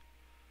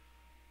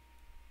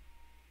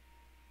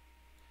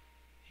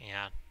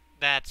 Yeah,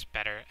 that's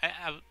better.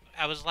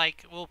 I was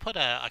like, we'll put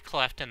a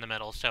cleft in the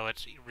middle so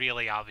it's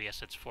really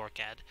obvious it's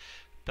Forked.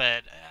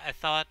 But I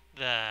thought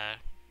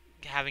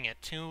having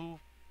it too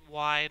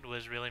wide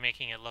was really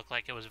making it look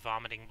like it was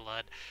vomiting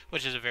blood,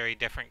 which is a very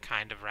different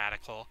kind of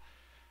radical.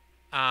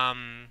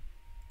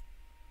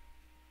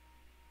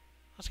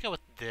 Let's go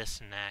with this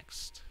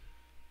next.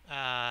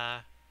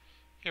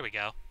 Here we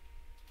go.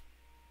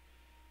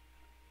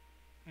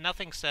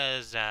 Nothing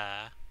says,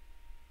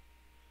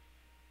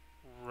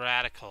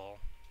 radical.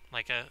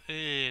 Like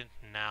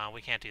no,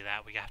 we can't do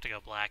that. We have to go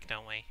black,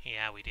 don't we?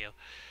 Yeah, we do.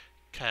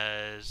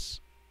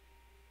 Because...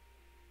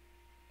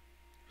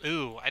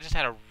 Ooh, I just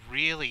had a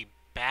really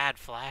bad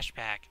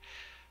flashback.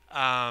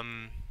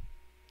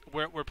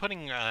 We're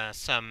putting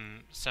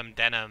some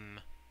denim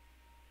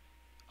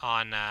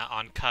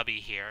on Cubby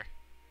here.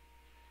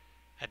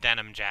 A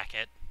denim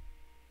jacket.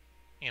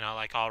 You know,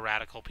 like all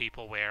radical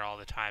people wear all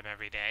the time,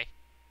 every day.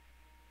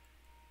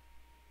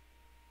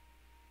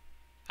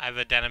 I have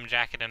a denim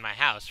jacket in my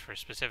house for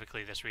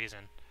specifically this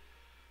reason.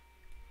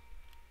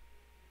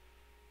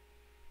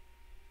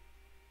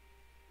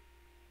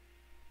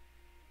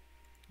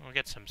 We'll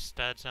get some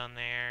studs on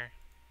there.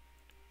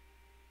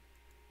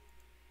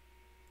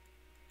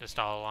 Just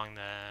all along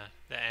the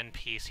end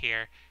piece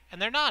here.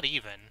 And they're not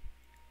even.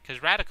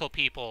 Because radical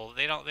people,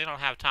 they don't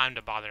have time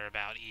to bother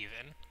about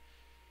even.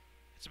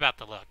 It's about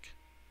the look.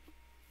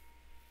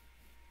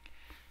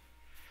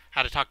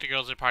 How to Talk to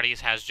Girls at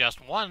Parties has just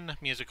one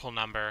musical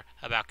number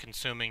about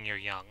consuming your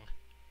young.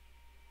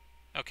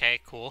 Okay,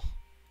 cool.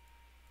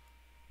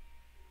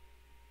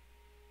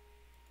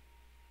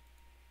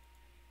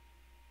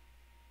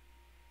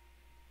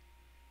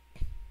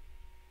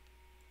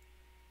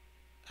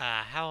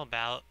 How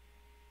about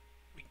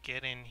we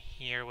get in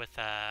here with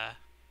a...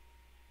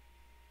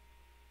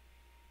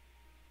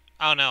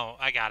 Oh no,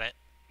 I got it.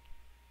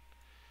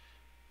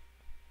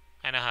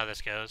 I know how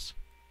this goes.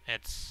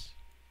 There's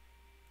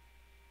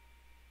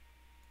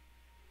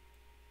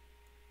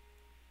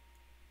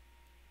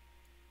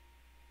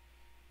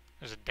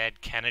a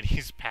dead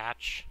Kennedy's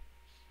patch.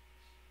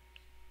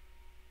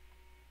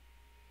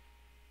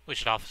 We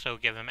should also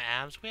give him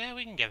abs. Yeah,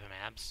 we can give him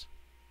abs.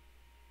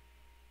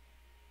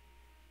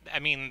 I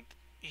mean,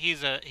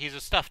 he's a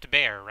stuffed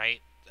bear,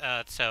 right?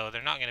 So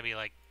they're not gonna be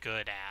like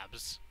good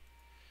abs.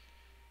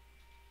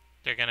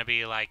 They're gonna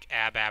be like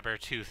Abber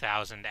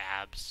 2000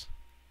 abs.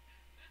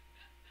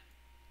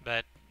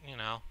 But you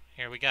know,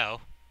 here we go.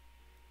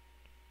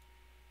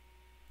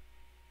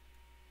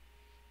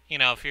 You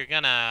know, if you're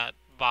gonna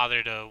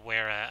bother to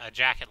wear a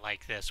jacket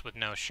like this with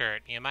no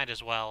shirt, you might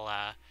as well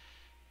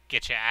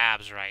get your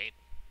abs right.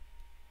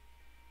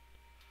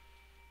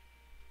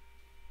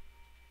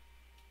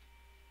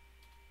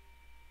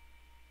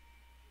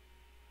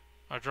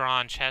 Or draw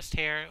on chest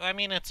hair. I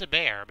mean, it's a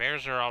bear.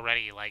 Bears are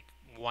already like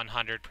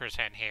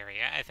 100% hairy.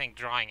 I think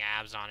drawing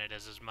abs on it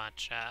is as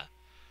much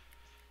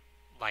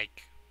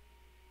like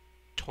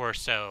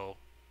torso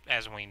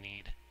as we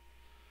need.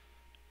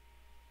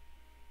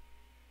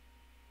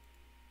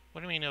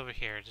 What do we mean over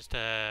here? Just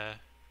I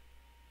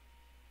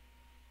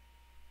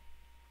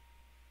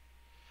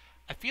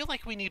feel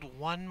like we need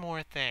one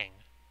more thing.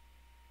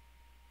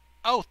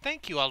 Oh,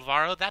 thank you,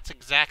 Alvaro. That's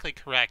exactly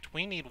correct.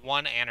 We need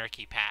one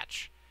anarchy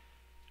patch.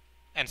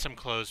 And some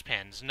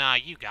clothespins. Nah,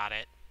 you got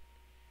it.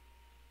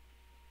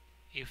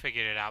 You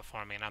figured it out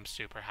for me, and I'm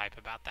super hype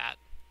about that.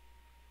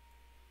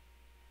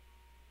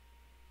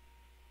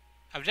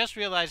 I've just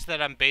realized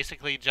that I'm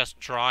basically just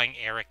drawing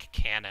Arik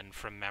Cannon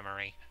from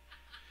memory.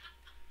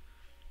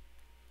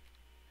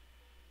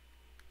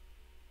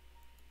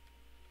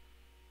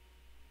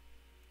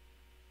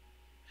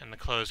 And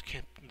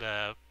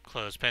the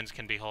clothespins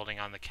can be holding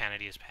on the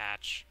Kennedy's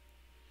patch.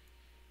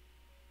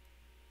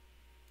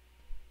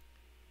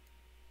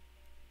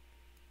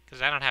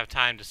 Because I don't have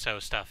time to sew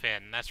stuff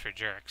in. That's for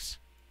jerks.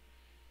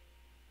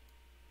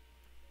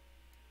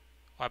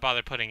 Why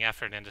bother putting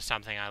effort into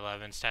something I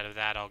love? Instead of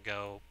that, I'll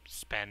go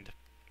spend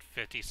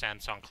 50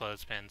 cents on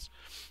clothespins.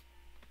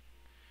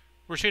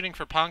 We're shooting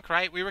for punk,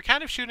 right? We were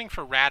kind of shooting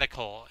for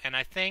radical, and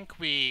I think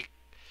we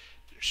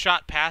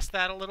shot past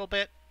that a little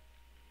bit.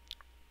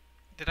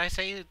 Did I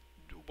say...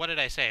 What did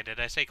I say? Did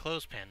I say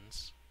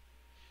clothespins?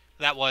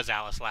 That was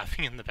Alice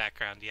laughing in the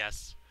background,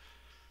 yes.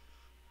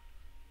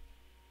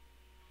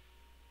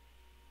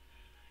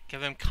 Give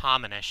them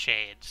commonest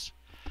shades.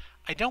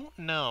 I don't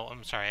know.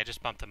 I'm sorry, I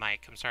just bumped the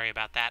mic. I'm sorry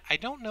about that. I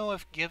don't know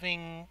if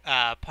giving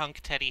Punk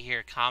Teddy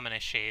here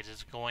commonest shades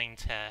is going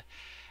to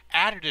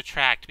add or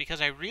detract, because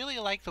I really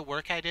like the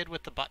work I did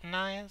with the button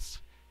eyes,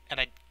 and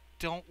I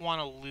don't want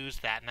to lose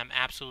that, and I'm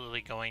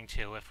absolutely going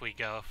to if we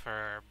go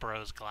for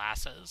Bro's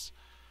glasses.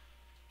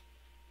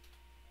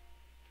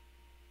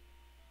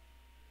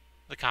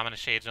 The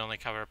commonest shades only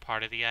cover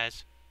part of the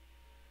eyes.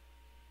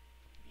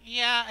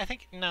 Yeah, I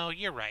think... No,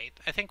 you're right.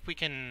 I think we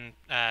can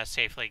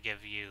safely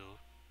give you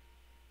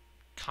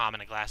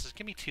common glasses.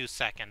 Give me 2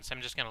 seconds.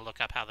 I'm just going to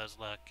look up how those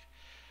look.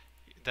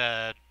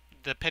 The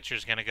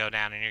picture's going to go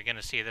down, and you're going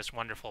to see this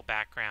wonderful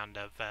background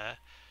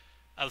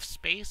of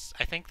space.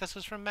 I think this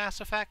is from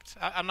Mass Effect.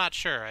 I'm not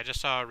sure. I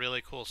just saw a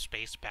really cool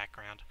space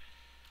background.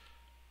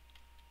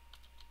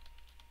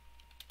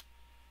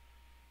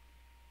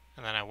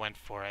 And then I went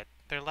for it.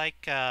 They're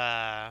like,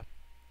 they're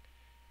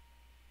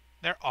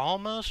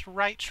almost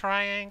right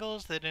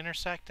triangles that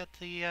intersect at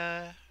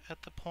the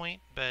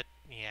point, but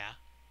yeah.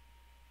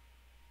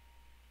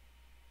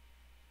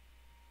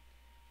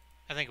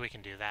 I think we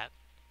can do that.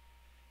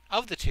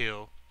 Of the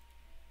two,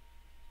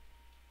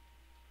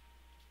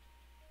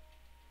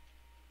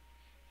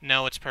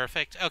 no, it's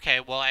perfect. Okay,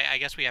 well, I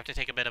guess we have to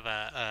take a bit of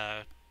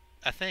a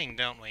thing,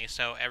 don't we?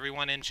 So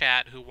everyone in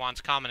chat who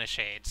wants common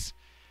shades,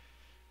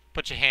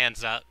 put your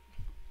hands up.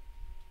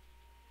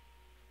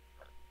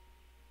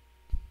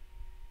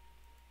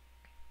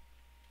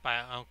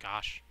 Oh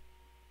gosh.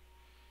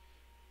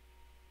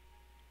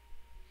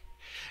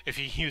 If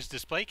you use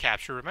display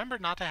capture, remember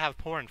not to have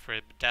porn for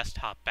a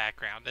desktop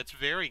background. That's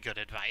very good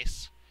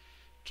advice.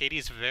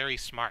 Katie's very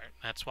smart.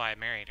 That's why I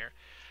married her.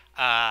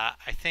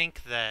 I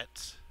think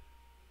that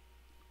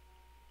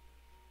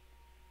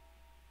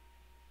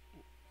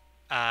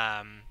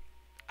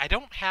I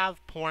don't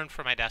have porn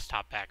for my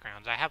desktop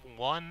backgrounds. I have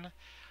one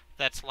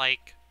that's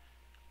like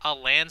a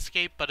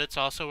landscape, but it's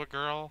also a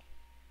girl.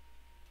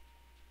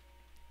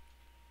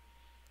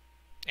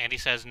 Andy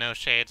says no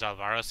shades.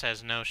 Alvaro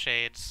says no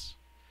shades.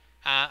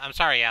 I'm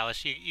sorry,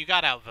 Alice. You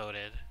got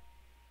outvoted.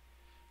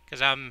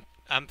 Because I'm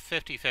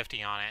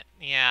 50-50 on it.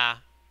 Yeah.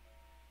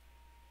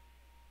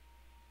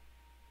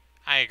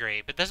 I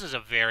agree. But this is a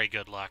very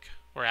good look.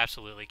 We're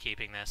absolutely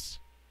keeping this.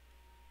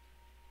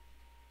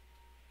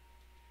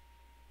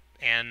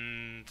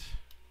 And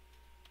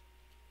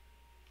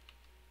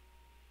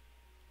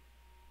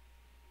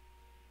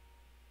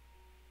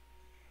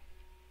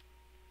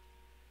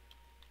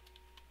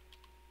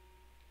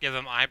give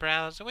him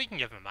eyebrows? We can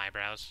give him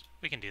eyebrows.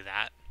 We can do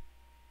that.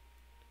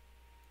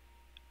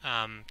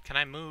 Can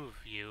I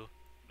move you?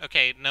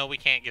 Okay, no, we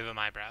can't give him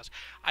eyebrows.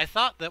 I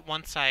thought that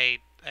once I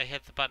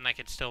hit the button, I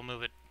could still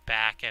move it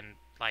back and,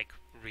 like,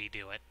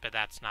 redo it, but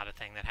that's not a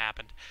thing that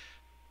happened.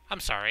 I'm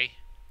sorry.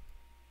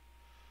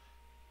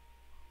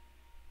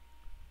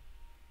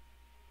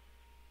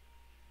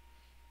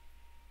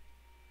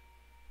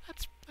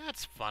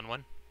 That's a fun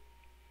one.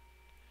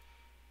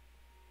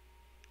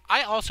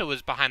 I also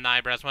was behind the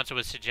eyebrows once it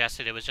was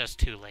suggested. It was just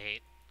too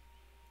late.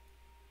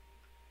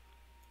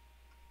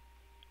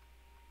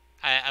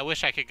 I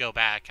wish I could go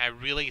back. I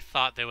really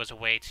thought there was a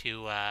way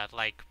to,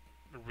 like,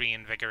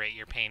 reinvigorate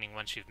your painting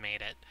once you've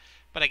made it.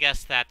 But I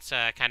guess that's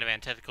kind of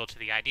antithetical to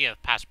the idea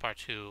of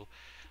Passpartout,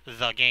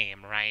 the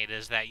game, right?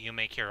 Is that you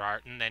make your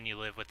art and then you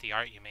live with the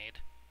art you made.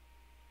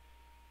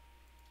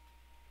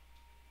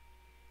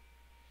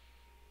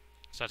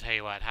 So I'll tell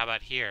you what, how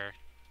about here?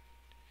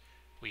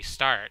 We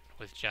start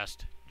with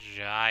just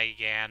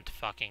giant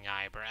fucking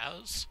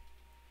eyebrows.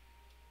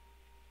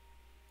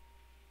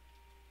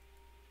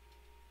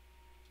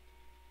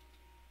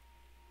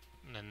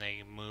 And then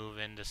they move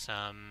into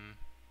some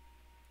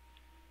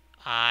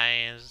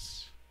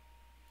eyes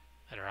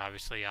that are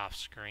obviously off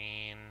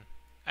screen.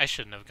 I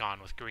shouldn't have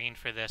gone with green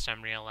for this,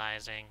 I'm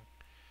realizing.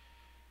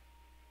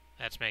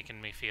 That's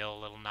making me feel a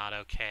little not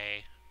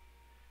okay.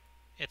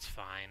 It's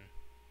fine.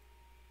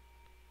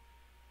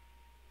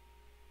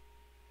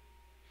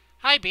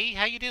 Hi B,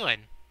 how you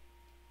doing?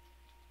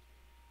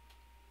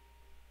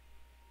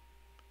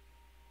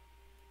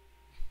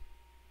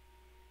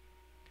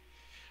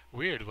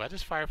 Weird, why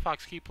does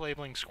Firefox keep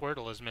labeling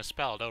Squirtle as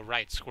misspelled? Oh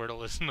right,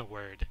 Squirtle isn't a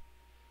word.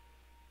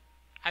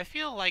 I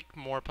feel like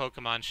more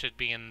Pokemon should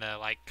be in the,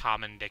 like,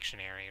 common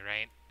dictionary,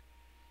 right?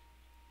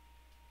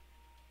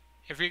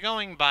 If you're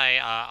going by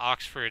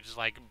Oxford's,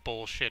 like,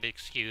 bullshit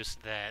excuse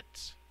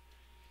that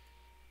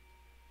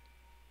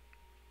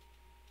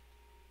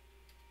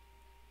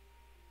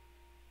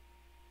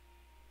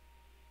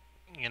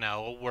you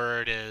know, a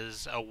word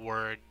is a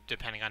word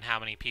depending on how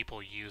many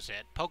people use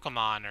it.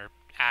 Pokemon are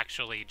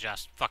actually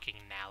just fucking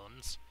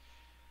nouns.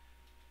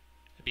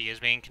 B is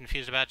being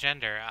confused about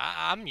gender.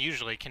 I'm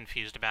usually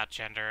confused about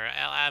gender.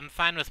 I'm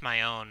fine with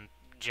my own,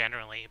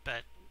 generally,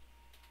 but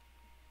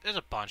there's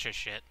a bunch of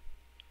shit.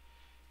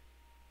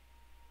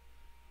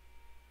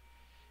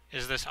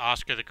 Is this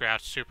Oscar the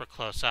Grouch super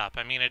close up?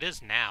 I mean, it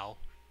is now.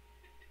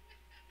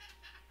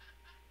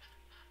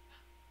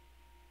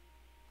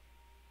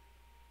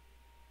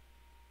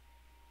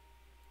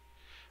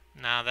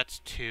 No, that's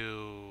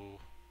too...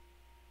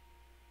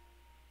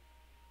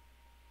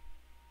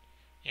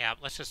 Yeah,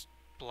 let's just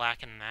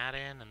blacken that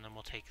in, and then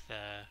we'll take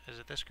the... Is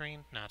it this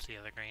green? No, it's the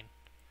other green.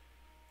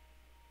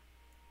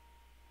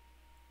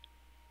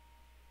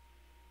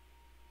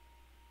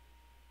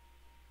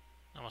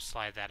 And we'll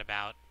slide that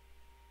about.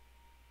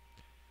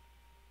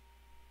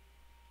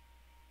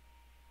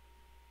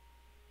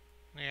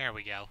 There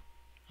we go.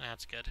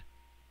 That's good.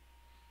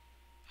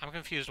 I'm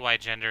confused why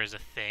gender is a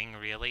thing,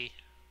 really.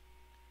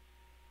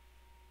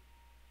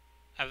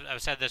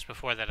 I've said this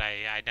before that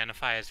I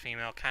identify as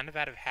female kind of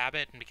out of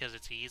habit and because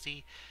it's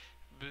easy.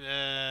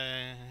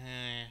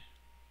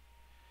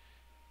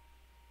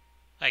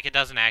 Like, it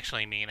doesn't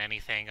actually mean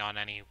anything on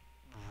any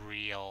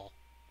real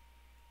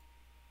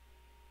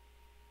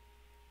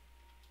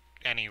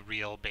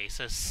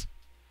basis.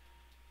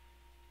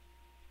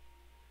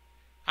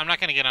 I'm not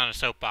going to get on a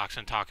soapbox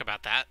and talk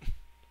about that.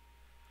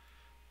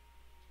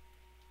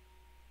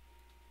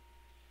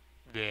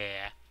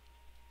 Yeah.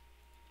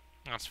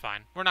 That's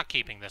fine. We're not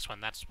keeping this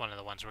one. That's one of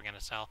the ones we're going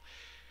to sell.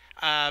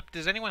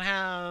 Does anyone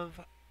have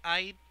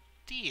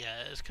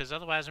ideas? Because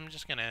otherwise I'm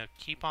just going to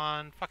keep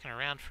on fucking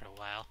around for a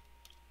while.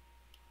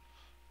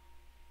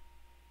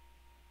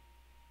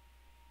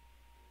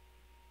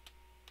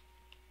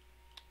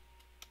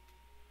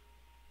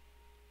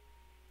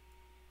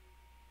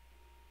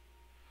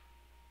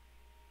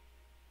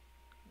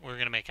 We're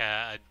going to make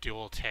a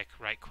dual tick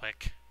right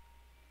quick.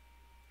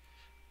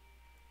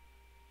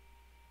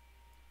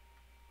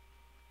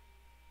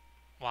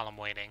 While I'm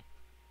waiting.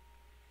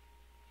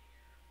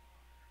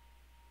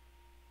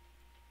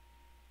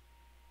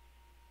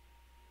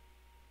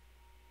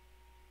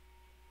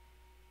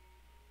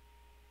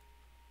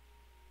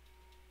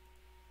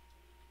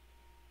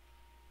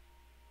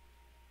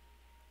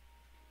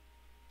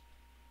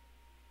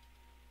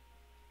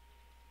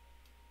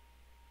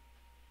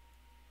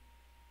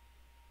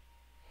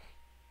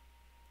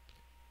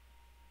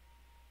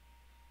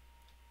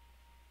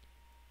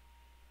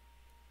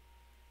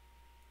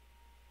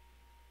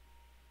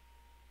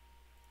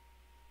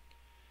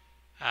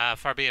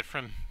 Far be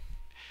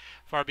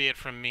it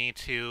from me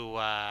to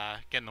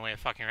get in the way of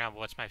fucking around. But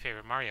what's my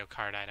favorite Mario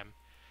Kart item?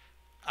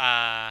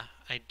 I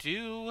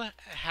do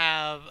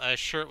have a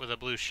shirt with a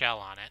blue shell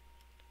on it.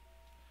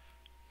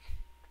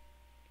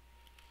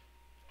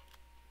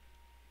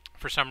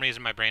 For some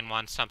reason, my brain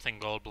wants something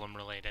Goldblum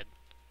related.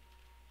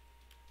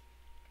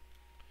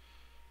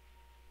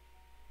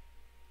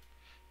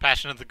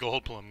 Passion of the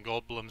Goldblum,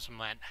 Goldblum's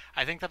land.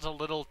 I think that's a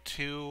little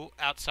too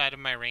outside of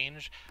my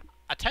range.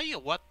 I'll tell you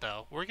what,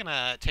 though, we're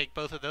gonna take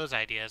both of those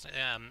ideas.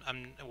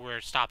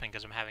 We're stopping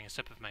because I'm having a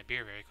sip of my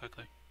beer very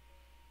quickly.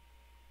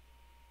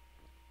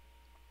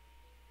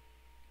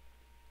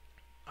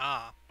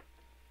 Ah,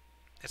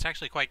 it's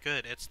actually quite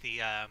good. It's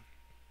the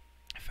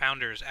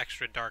Founder's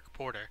Extra Dark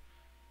Porter,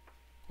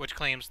 which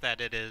claims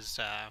that it is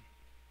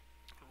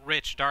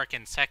rich, dark,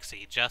 and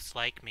sexy, just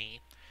like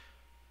me.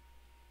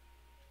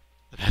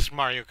 The best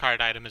Mario Kart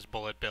item is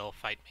Bullet Bill.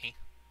 Fight me.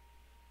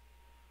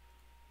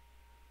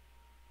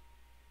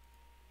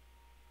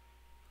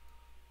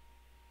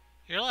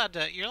 You're allowed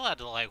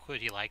to like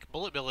what you like.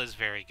 Bullet Bill is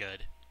very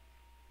good.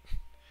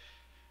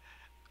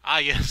 Ah,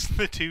 yes,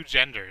 the two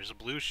genders,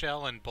 Blue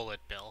Shell and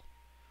Bullet Bill.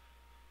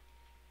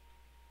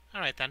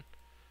 Alright then.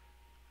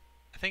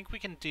 I think we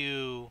can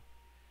do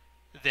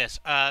this.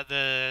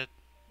 The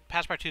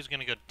Passpartout is going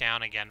to go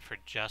down again for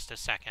just a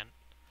second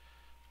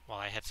while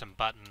I hit some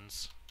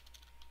buttons.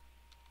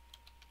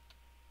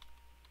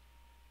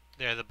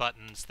 They're the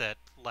buttons that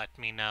let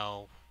me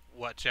know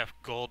what Jeff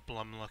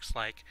Goldblum looks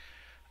like.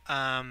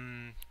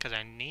 Because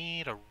I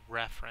need a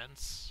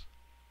reference.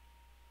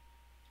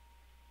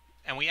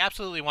 And we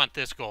absolutely want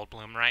this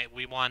Goldblum, right?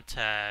 We want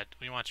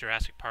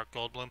Jurassic Park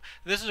Goldblum.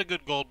 This is a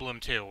good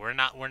Goldblum too. We're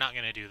not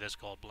going to do this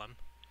Goldblum.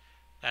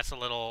 That's a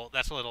little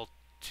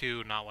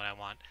too not what I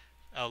want.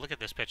 Oh, look at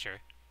this picture.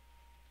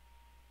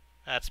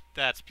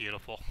 That's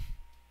beautiful.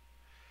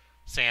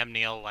 Sam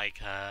Neill, like,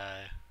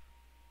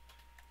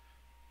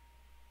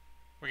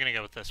 we're gonna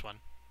go with this one.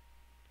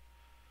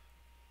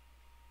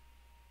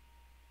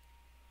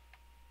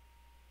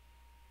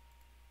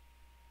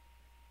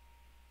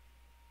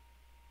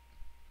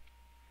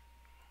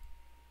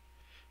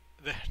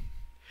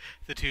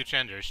 The two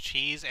genders,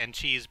 cheese and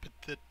cheese, but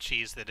the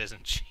cheese that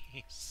isn't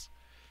cheese.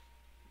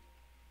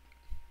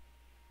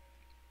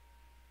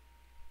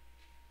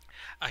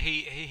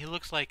 He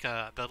looks like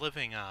the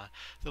living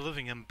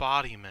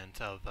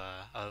embodiment of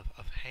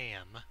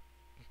ham.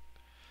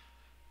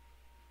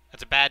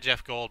 That's a bad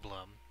Jeff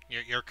Goldblum.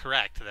 You're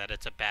correct that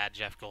it's a bad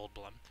Jeff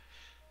Goldblum.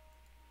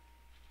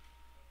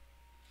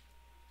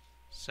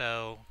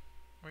 So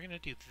we're gonna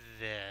do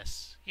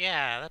this.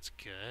 Yeah, that's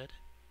good.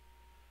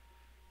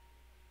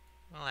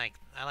 I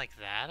like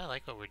that. I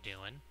like what we're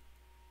doing.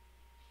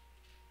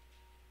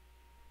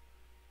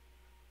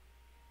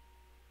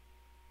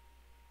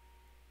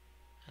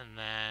 And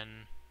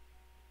then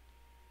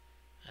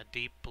a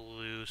deep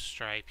blue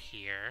stripe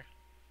here.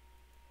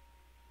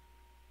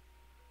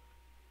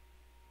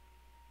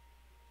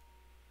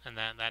 And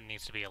that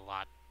needs to be a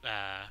lot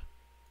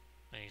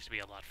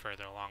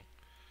further along.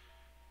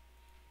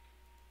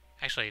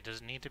 Actually, does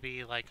it need to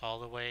be like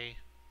all the way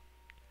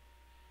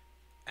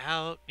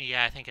out?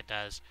 Yeah, I think it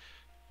does.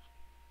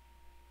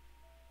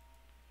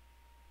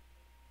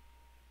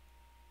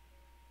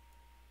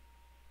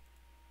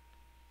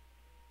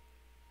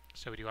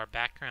 So we do our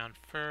background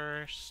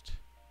first,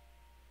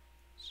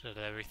 so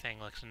that everything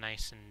looks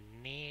nice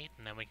and neat,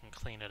 and then we can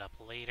clean it up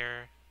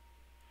later.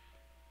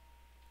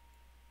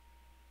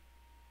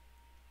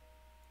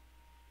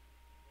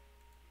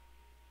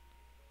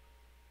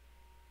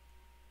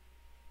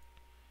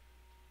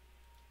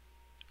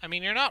 I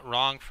mean, you're not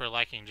wrong for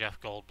liking Jeff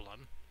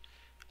Goldblum.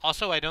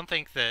 Also, I don't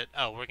think that...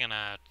 Oh, we're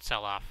gonna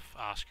sell off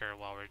Oscar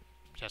while we're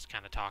just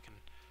kind of talking.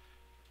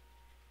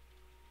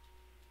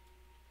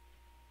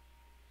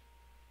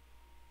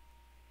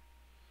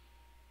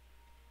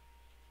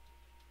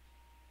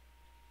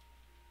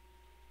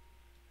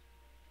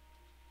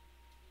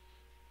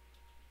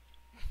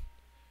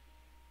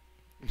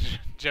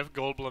 Jeff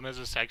Goldblum is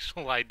a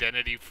sexual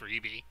identity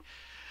freebie.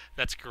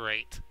 That's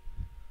great.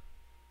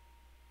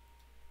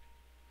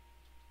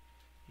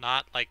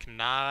 Not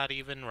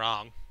even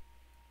wrong.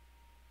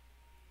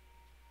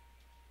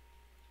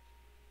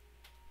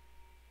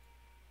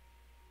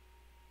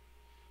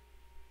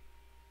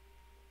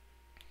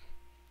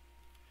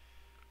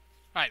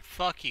 Alright,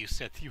 fuck you,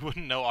 Sith. You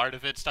wouldn't know art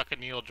if it stuck a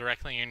needle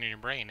directly in your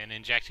brain and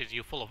injected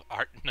you full of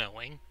art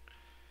knowing.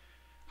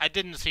 I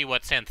didn't see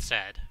what Synth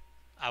said.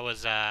 I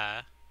was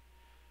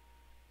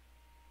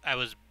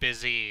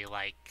busy,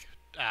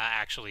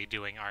 actually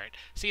doing art.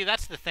 See,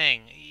 that's the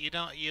thing.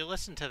 You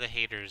listen to the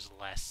haters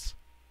less.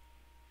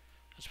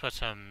 Let's put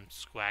some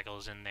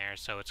squiggles in there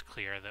so it's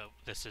clear that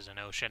this is an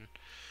ocean.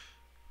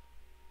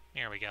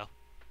 There we go.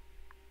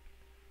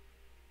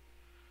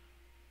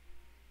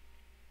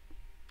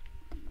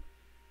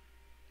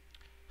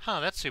 Huh,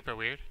 that's super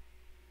weird.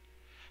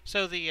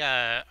 So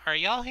are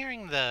y'all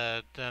hearing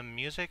the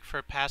music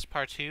for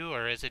Passpartout,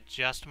 or is it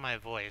just my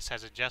voice?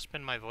 Has it just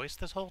been my voice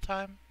this whole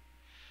time?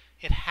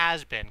 It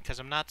has been, because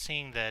I'm not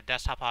seeing the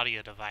desktop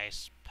audio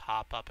device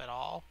pop up at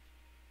all.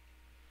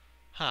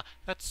 Huh,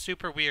 that's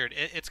super weird.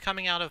 It's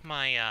coming out of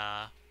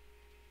my,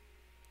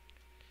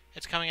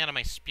 it's coming out of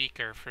my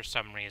speaker for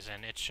some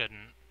reason. It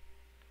shouldn't.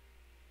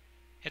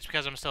 It's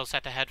because I'm still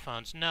set to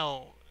headphones.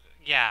 No,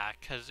 yeah,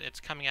 because it's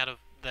coming out of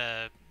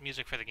the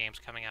music for the game's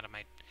coming out of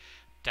my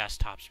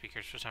desktop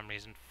speakers for some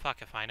reason.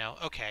 Fuck if I know.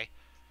 Okay.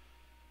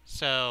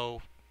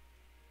 So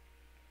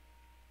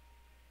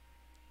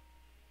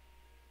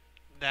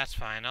that's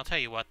fine. I'll tell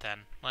you what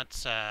then.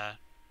 Let's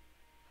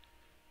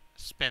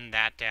spin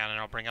that down and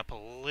I'll bring up a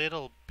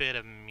little bit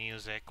of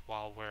music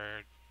while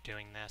we're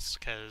doing this,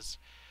 because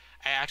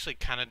I actually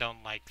kind of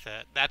don't like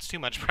that's too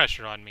much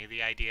pressure on me,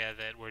 the idea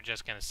that we're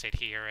just going to sit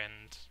here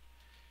and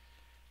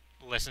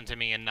listen to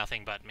me and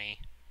nothing but me.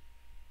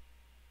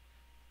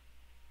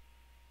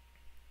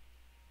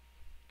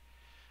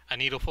 A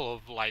needle full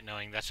of light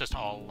knowing, that's just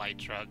all light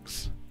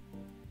drugs.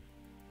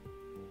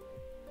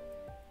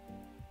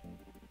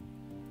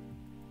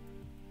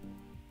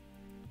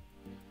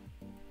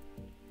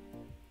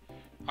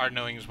 Art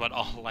knowing is what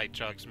all light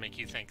drugs make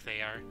you think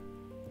they are.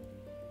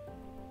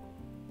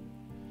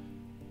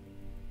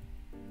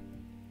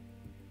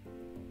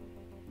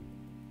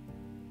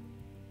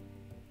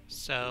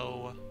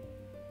 So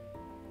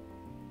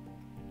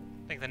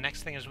I think the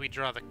next thing is we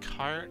draw the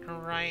cart,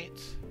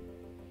 right?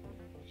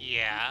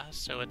 Yeah,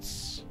 so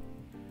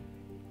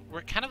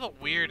we're kind of a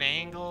weird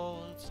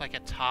angle. It's like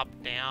a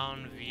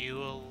top-down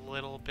view a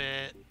little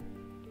bit.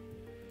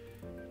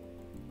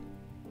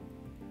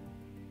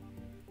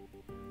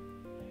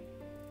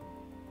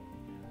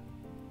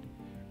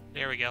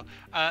 There we go.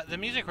 The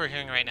music we're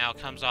hearing right now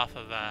comes off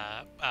of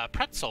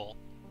Pretzel,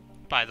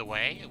 by the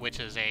way,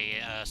 which is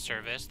a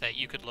service that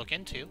you could look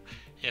into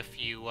if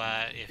you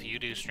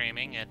do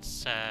streaming.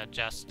 It's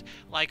just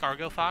like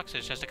Argo Fox.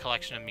 It's just a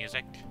collection of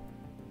music.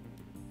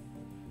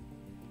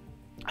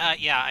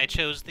 Yeah, I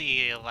chose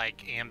the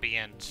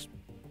ambient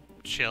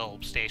chill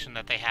station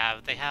that they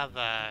have. They have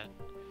a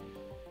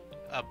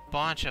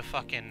bunch of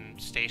fucking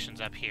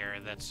stations up here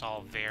that's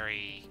all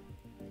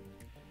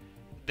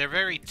they're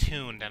very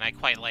tuned, and I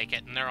quite like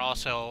it. And they're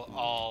also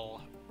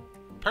all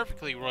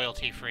perfectly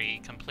royalty-free,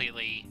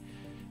 completely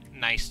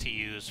nice to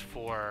use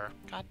for...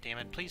 God damn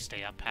it, please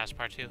stay up,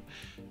 Passpartout.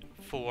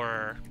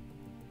 For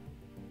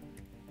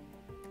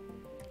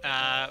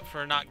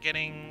not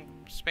getting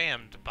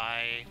spammed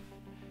by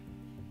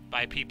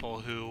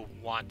people who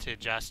want to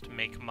just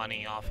make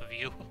money off of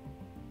you.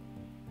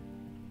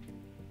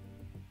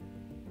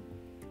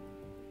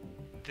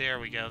 There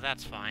we go,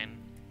 that's fine.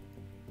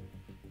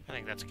 I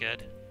think that's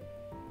good.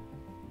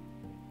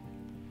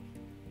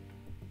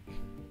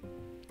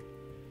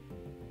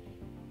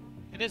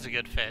 It is a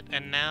good fit.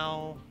 And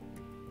now,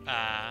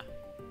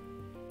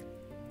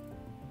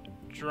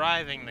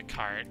 driving the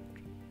cart.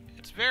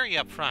 It's very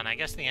up front. I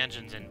guess the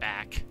engine's in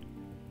back.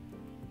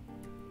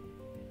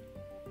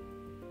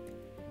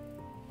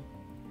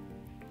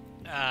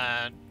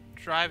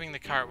 Driving the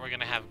cart, we're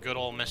gonna have good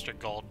old Mr.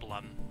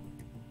 Goldblum.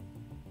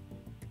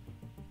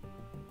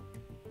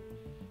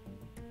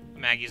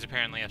 Maggie's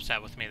apparently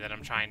upset with me that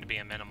I'm trying to be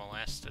a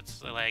minimalist.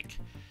 It's like,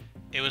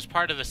 it was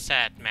part of the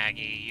set,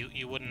 Maggie.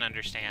 You wouldn't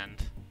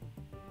understand.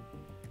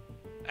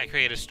 I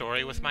create a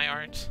story with my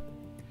art,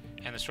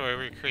 and the story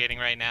we're creating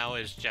right now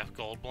is Jeff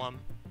Goldblum.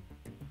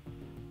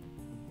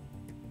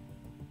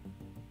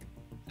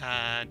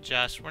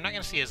 We're not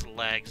gonna see his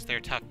legs. They're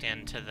tucked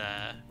into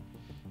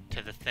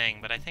the thing,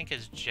 but I think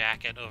his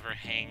jacket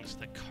overhangs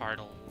the cart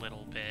a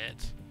little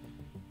bit.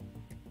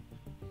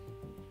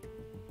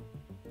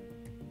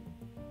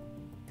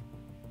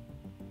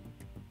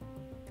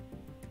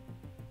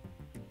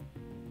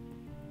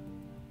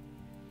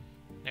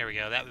 There we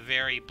go. That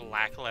very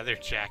black leather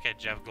jacket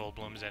Jeff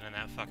Goldblum's in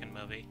that fucking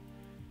movie.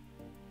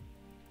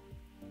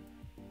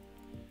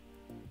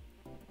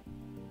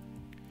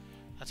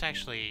 Let's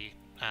actually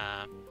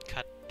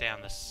cut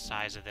down the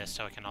size of this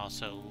so I can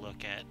also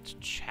look at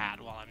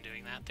chat while I'm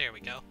doing that. There we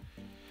go.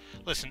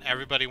 Listen,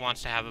 everybody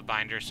wants to have a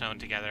binder sewn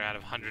together out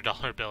of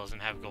 $100 bills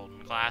and have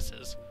golden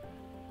glasses.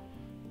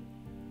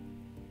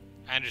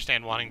 I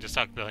understand wanting to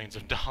suck billions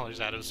of dollars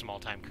out of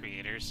small-time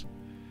creators.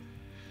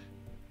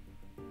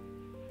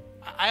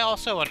 I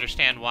also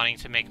understand wanting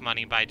to make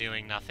money by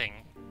doing nothing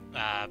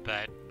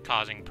but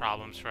causing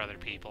problems for other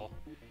people.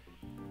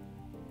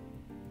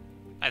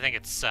 I think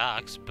it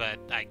sucks, but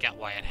I get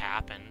why it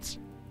happens.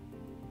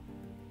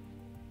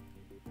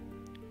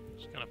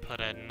 Just gonna put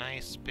a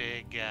nice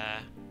big...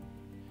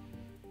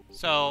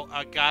 So,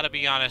 I gotta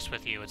be honest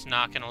with you, it's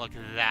not gonna look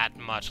that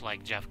much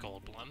like Jeff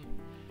Goldblum.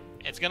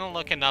 It's gonna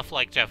look enough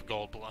like Jeff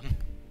Goldblum.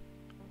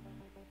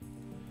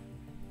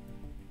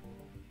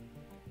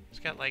 It's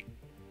got, like,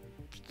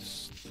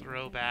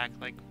 throwback,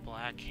 like,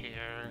 black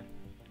hair.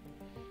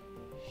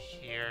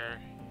 Here.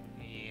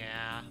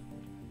 Yeah.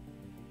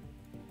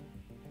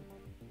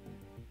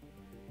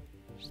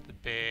 Just the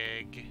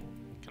big...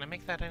 Can I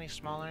make that any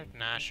smaller?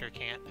 Nah, sure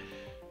can't.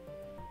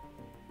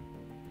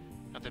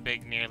 Got the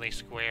big, nearly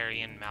square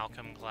Ian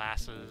Malcolm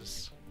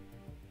glasses.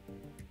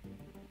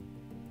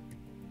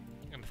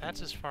 And if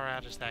that's as far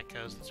out as that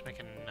goes, let's make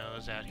a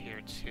nose out here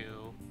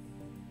too.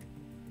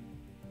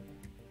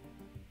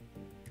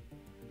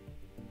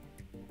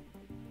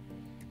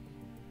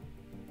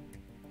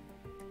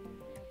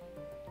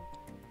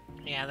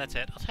 Yeah, that's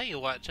it. I'll tell you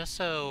what, just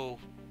so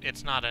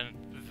it's not a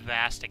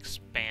vast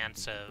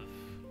expanse of...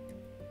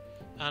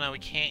 Oh no, we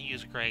can't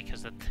use gray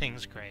because the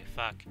thing's gray.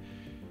 Fuck.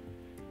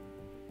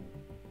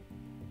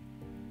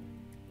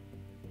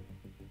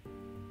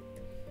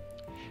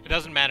 It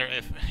doesn't matter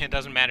if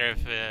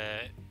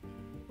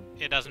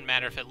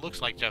it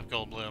looks like Jeff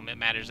Goldblum. It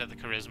matters that the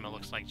charisma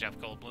looks like Jeff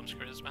Goldblum's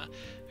charisma.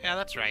 Yeah,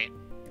 that's right.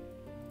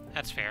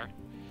 That's fair.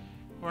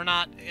 We're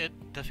not...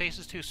 the face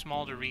is too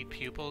small to read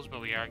pupils,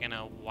 but we are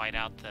gonna white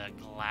out the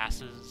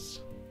glasses.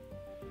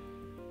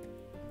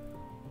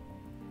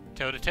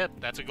 Toe to tip,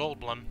 that's a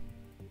Goldblum.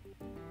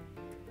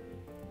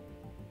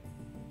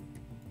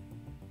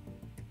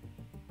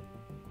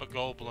 But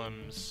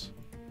Goldblum's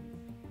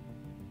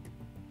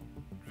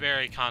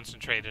very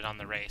concentrated on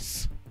the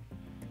race.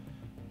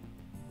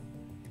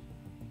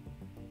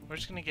 We're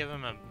just gonna give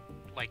him a,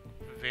 like,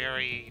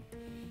 very...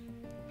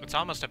 It's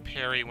almost a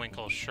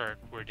periwinkle shirt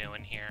we're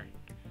doing here.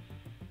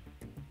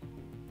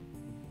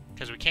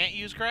 Because we can't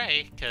use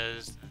gray,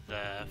 because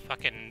the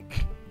fucking...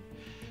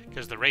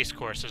 Because the race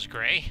course is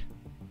gray.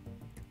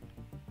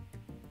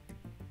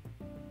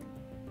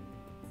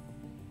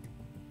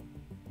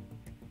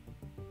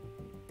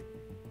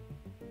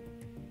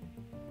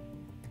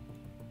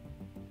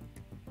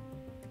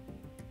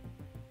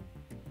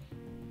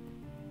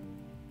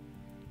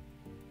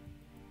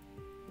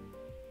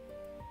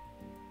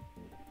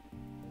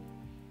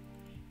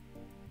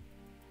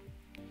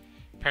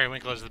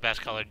 Periwinkle is the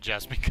best color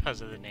just because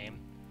of the name.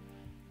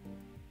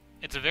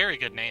 It's a very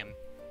good name.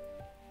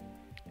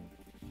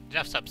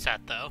 Jeff's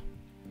upset, though.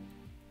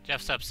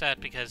 Jeff's upset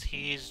because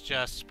he's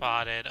just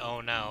spotted... Oh,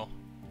 no.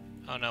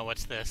 Oh, no,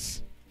 what's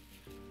this?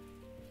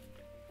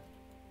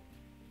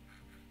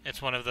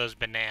 It's one of those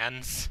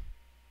bananas.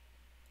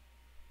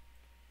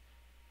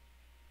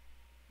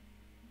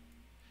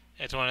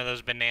 It's one of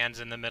those bananas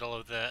in the middle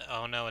of the...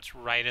 Oh, no, it's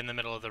right in the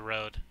middle of the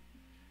road.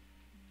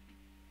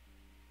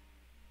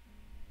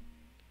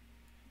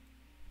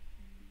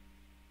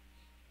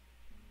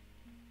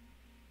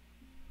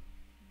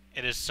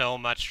 It is so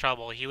much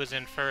trouble. He was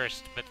in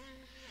first, but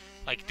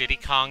like Diddy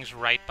Kong's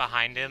right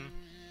behind him.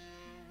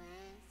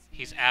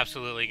 He's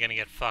absolutely gonna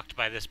get fucked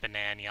by this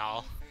banana,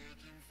 y'all.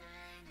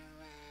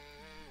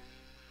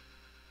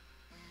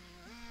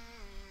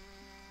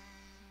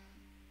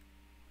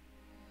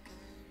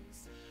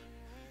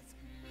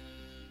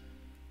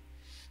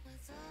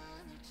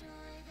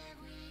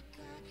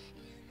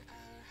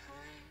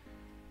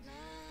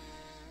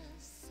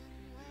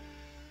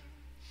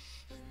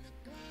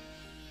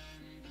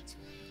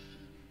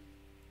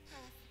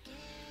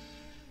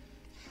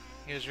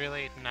 He was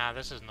really... Nah,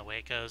 this isn't the way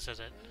it goes,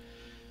 is it?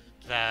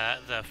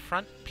 The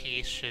front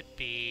piece should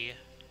be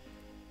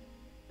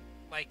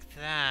like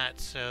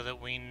that, so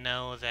that we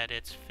know that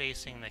it's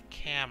facing the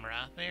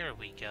camera. There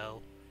we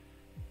go.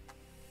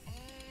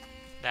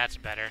 That's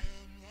better.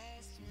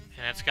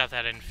 And it's got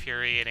that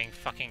infuriating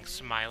fucking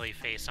smiley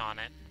face on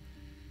it.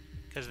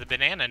 Because the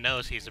banana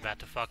knows he's about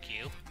to fuck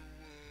you.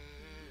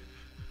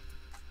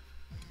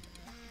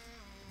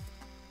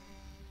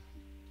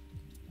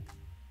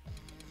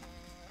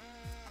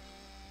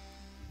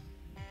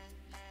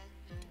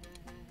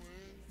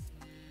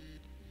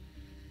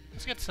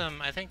 Let's get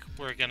some... I think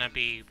we're gonna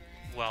be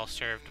well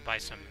served by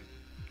some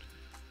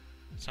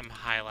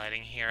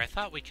highlighting here. I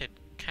thought we could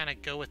kind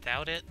of go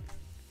without it.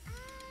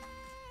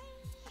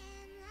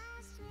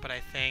 But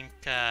I think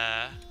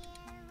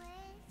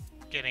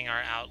getting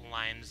our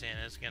outlines in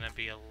is gonna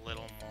be a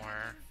little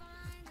more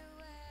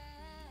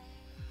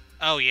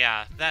Oh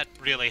yeah, that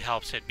really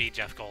helps it be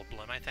Jeff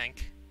Goldblum, I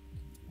think.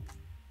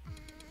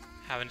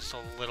 Having just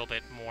a little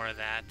bit more of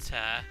that,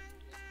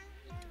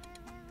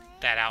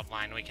 that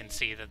outline, we can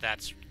see that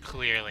that's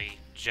clearly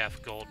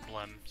Jeff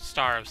Goldblum,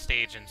 star of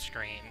stage and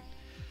screen.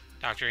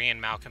 Dr.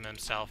 Ian Malcolm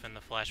himself in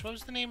the flesh. What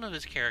was the name of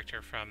his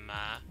character from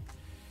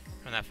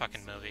that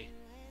fucking movie?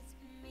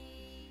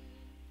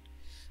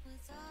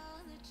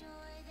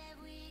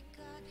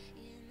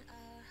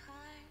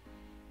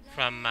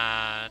 From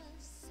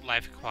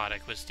Life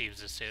Aquatic with Steve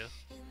Zissou.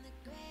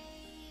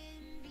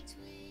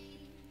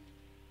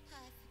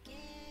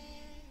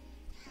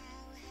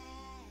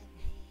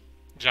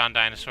 John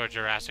Dinosaur,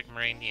 Jurassic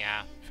Marine?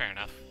 Yeah, fair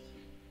enough.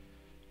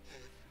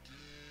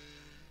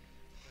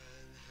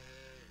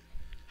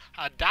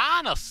 A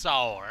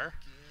dinosaur?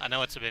 I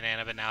know it's a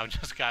banana, but now I've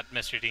just got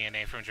Mr.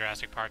 DNA from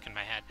Jurassic Park in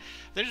my head.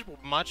 There's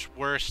much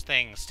worse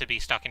things to be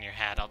stuck in your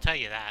head, I'll tell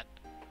you that.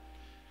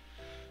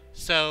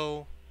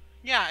 So,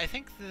 yeah, I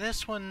think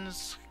this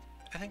one's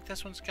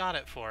got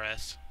it for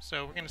us.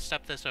 So we're gonna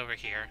step this over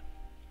here.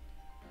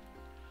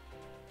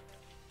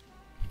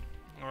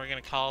 And we're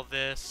gonna call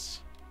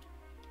this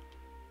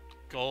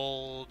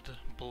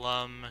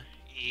Goldblum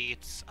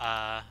Eats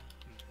a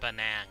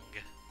Banang.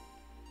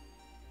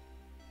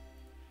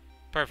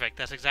 Perfect,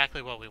 that's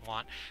exactly what we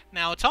want.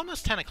 Now, it's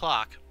almost 10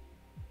 o'clock.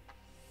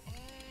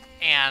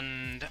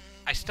 And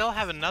I still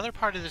have another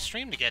part of the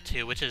stream to get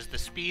to, which is the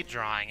speed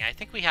drawing. I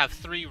think we have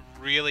 3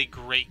 really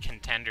great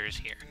contenders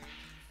here.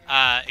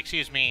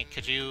 Excuse me,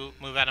 could you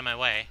move out of my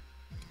way?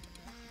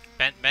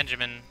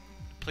 Benjamin,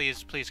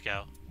 please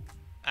go.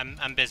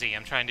 I'm busy,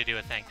 I'm trying to do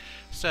a thing.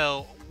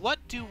 So,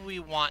 what do we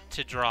want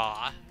to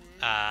draw?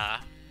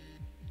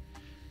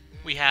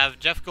 We have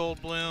Jeff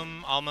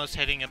Goldblum almost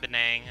hitting a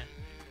Banang.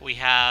 We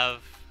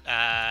have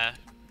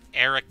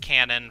Arik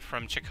Cannon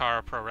from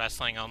Chikara Pro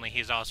Wrestling, only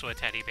he's also a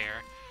teddy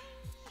bear.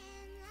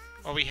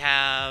 Or we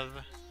have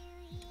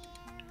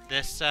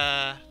this,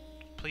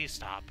 please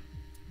stop.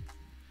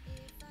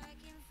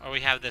 Or we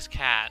have this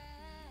cat.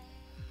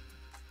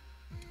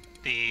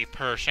 The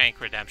Per Shank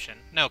Redemption.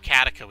 No,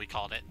 CATTACA we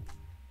called it.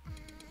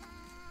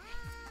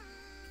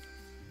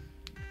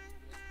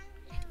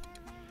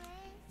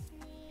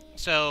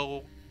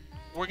 So,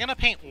 we're gonna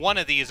paint one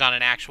of these on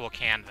an actual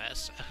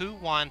canvas. Who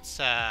wants,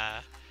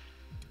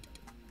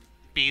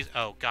 bees?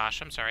 Oh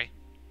gosh, I'm sorry.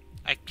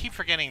 I keep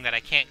forgetting that I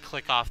can't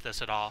click off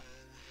this at all.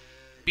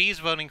 Bees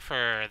voting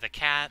for the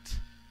cat,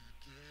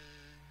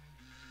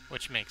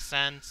 which makes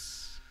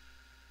sense.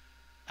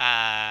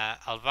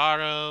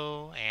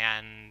 Alvaro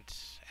and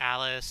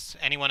Alice.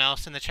 Anyone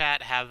else in the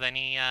chat have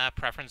any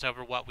preference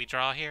over what we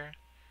draw here?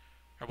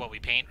 Or what we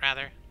paint,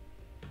 rather?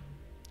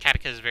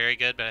 CATTACA is very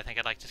good, but I think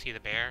I'd like to see the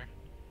bear.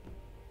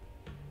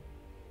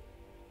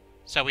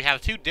 So we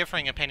have 2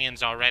 differing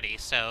opinions already,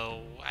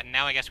 so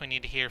now I guess we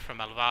need to hear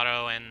from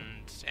Alvaro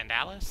and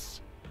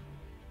Alice?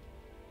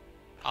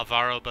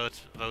 Alvaro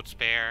votes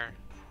bear.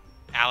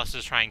 Alice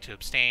is trying to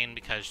abstain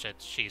because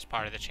she's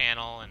part of the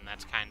channel, and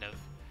that's kind of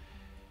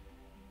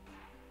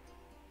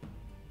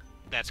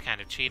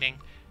cheating.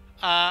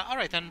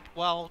 Alright then,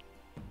 well,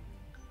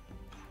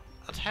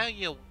 I'll tell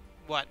you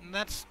what,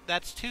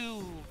 that's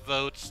 2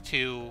 votes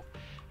to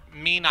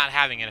me not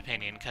having an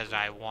opinion, because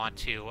I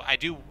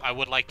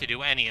would like to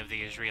do any of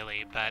these,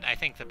 really, but I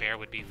think the bear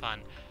would be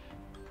fun.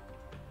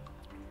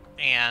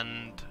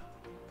 And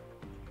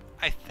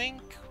I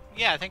think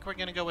we're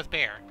gonna go with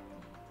bear.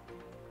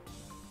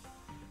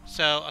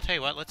 So, I'll tell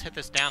you what, let's hit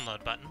this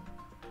download button.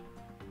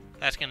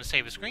 That's gonna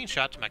save a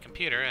screenshot to my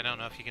computer. I don't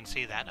know if you can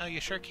see that. Oh, you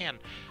sure can.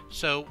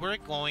 So, we're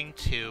going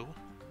to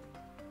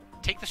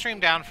take the stream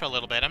down for a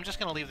little bit. I'm just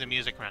gonna leave the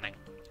music running.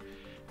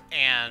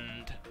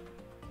 And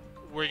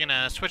we're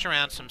gonna switch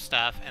around some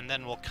stuff, and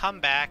then we'll come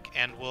back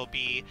and we'll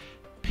be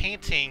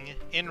painting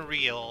in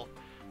real,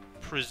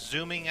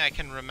 presuming I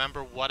can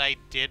remember what I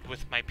did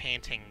with my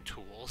painting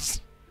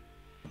tools.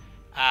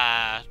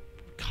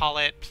 Call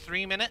it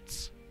 3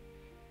 minutes?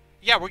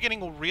 Yeah, we're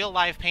getting a real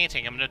live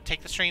painting. I'm gonna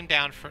take the stream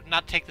down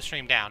not take the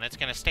stream down, it's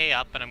gonna stay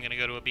up, but I'm gonna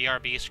go to a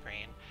BRB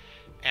screen.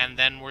 And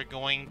then we're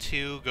going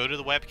to go to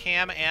the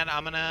webcam, and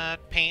I'm gonna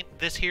paint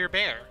this here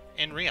bear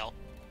in real.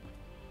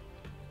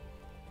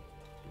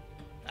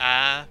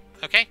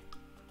 Okay.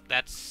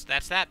 That's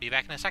that. Be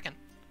back in a second.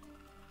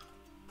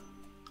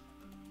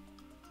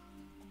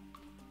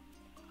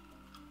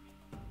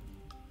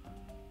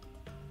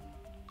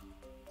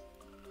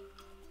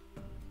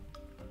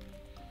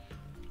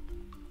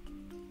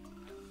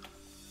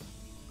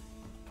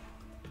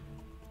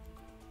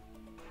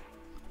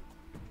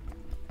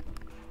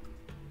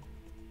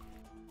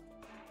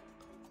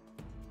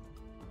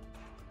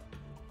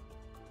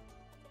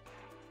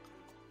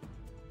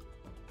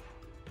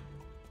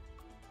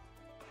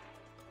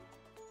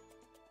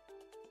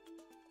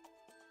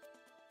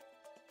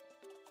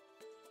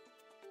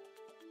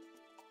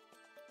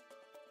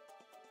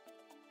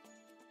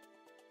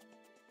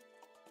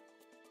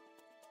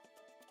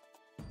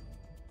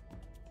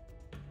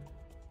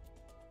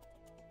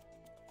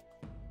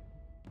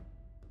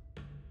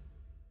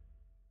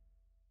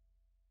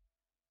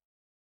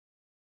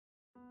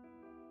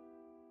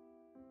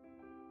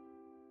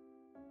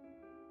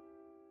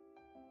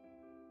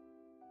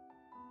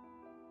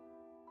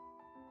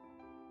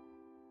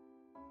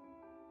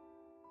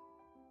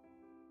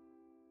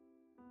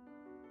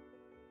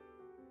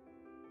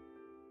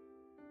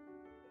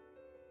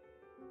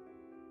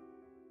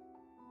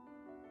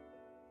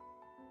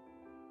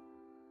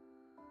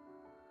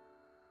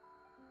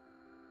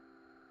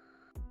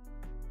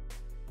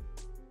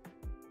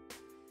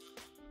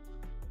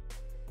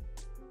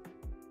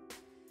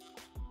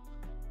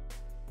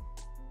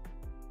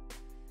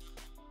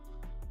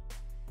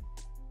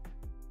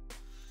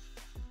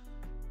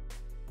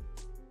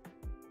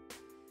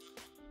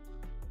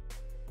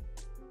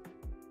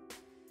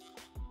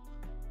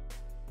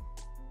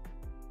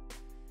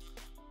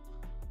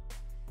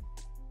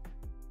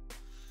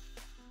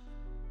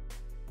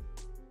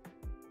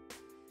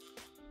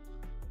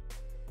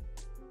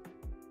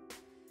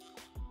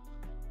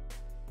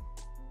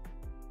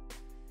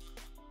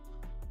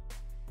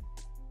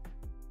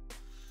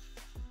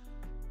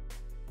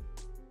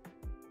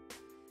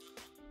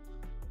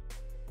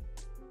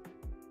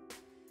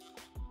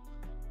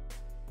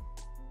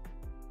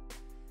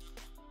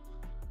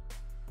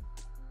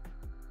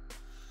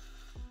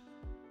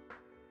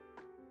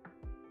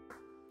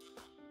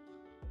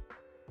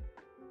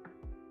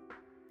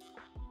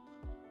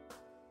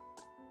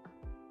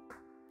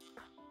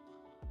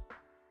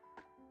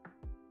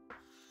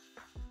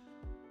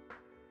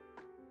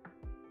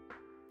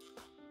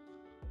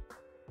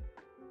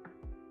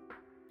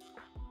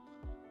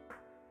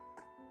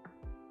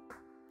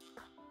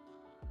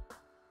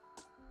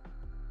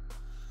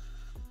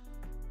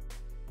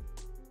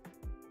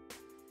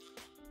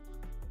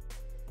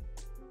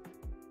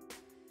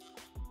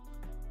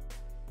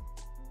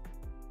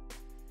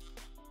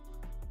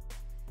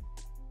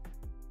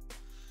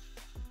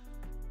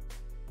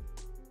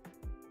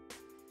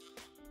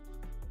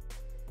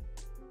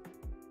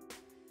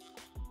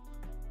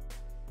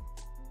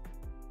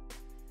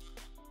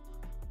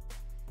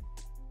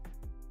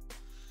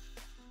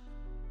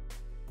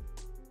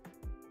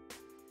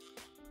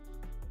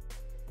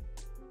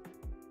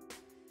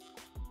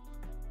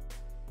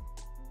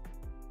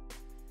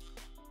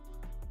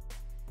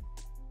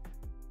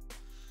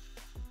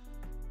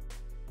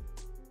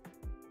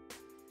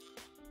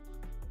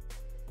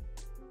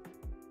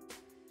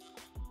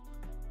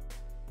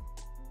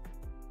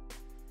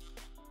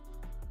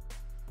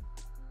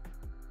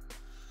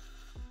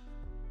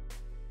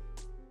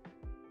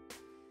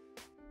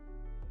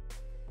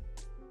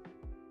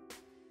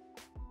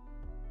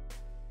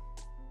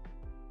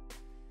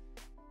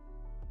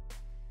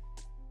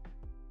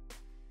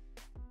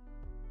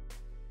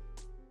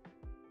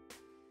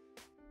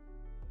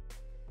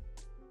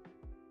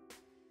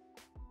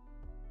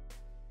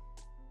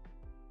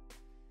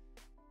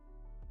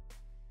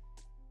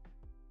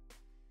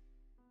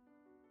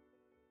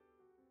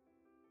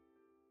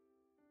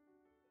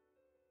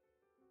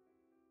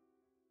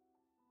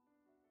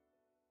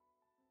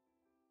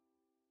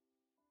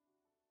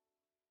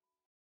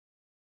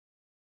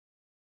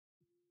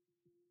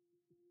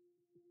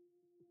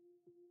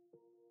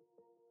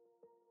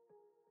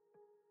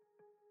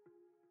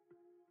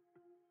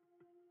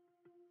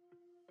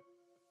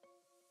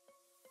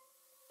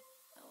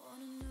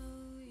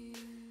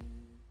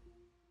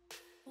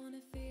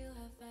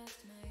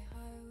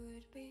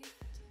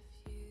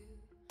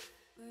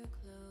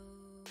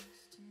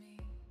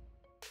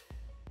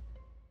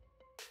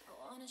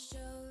 wanna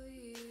show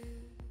you,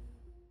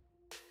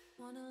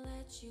 wanna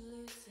let you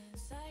loose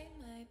inside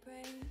my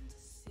brain to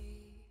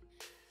see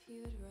if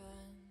you'd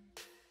run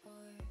or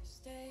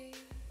stay.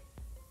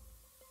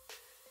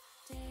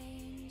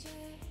 Danger's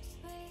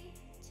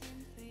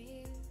waiting for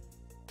you.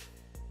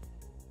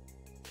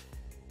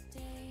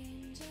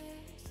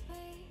 Danger's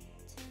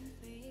waiting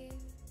for you,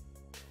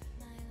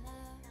 my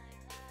love.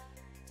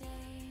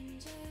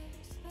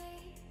 Danger's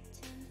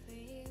waiting for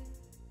you.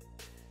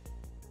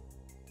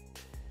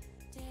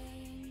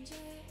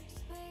 Danger's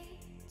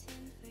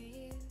waiting for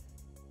you,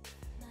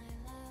 my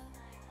love.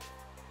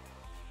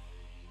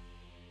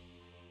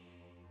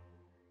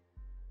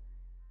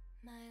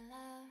 My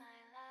love.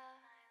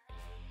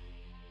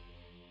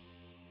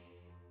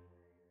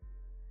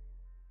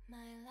 My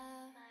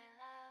love. My love.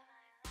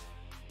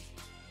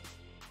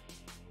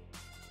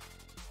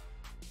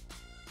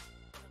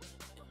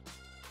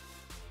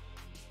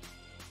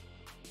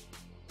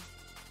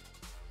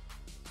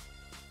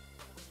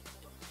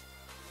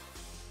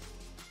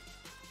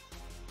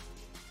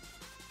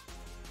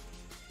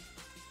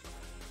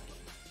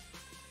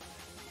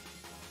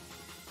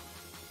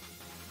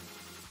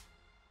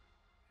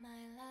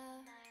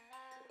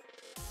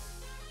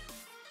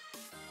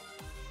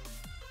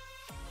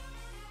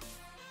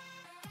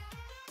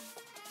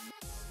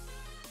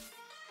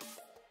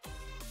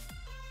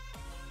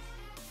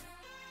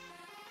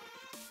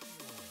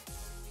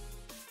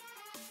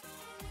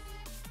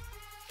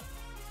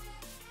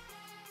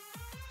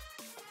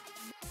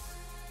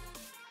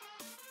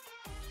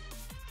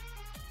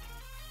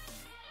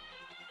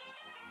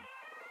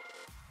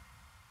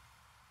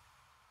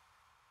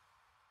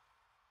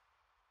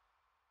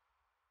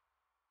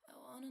 I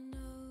wanna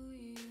know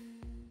you,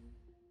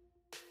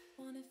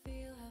 wanna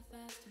feel how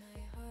fast my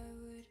heart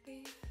would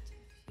beat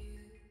if you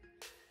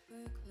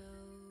were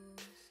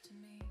close to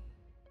me.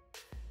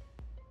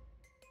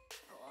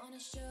 I wanna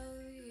show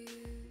you,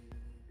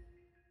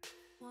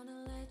 wanna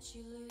let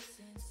you loose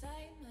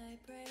inside my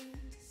brain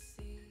to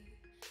see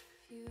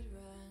if you'd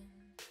run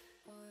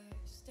or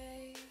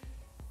stay.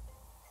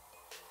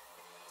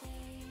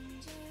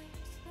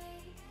 Danger's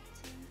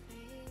waiting for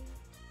you.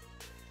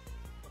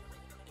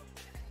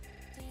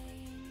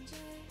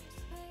 Danger's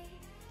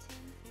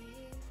waiting for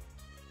you,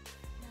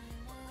 my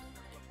love.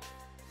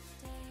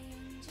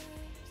 Danger's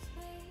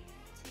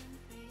waiting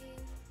for you.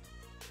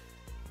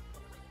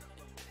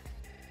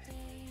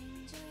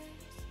 Danger's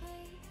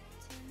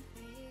waiting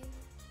for you,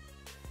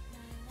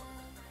 my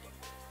love.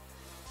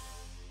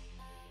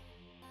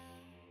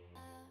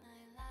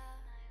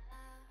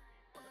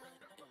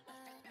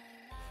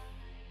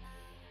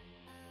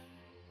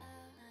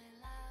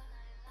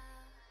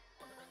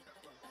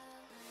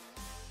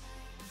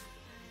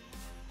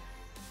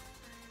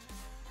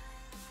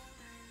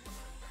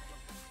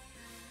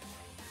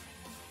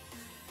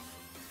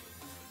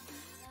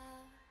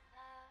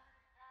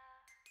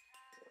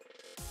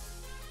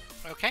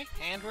 Okay,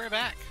 and we're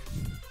back.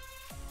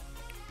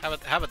 How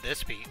about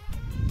this beat?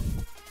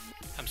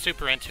 I'm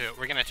super into it.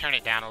 We're gonna turn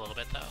it down a little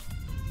bit though.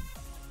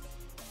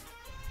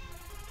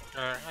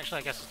 Or actually,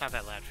 I guess it's not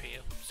that loud for you.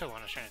 Still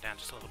want to turn it down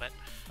just a little bit.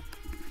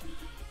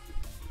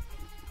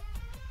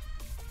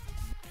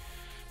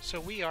 So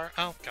we are.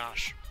 Oh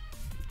gosh.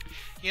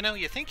 You know,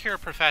 you think you're a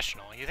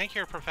professional. You think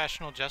you're a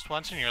professional just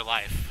once in your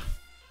life.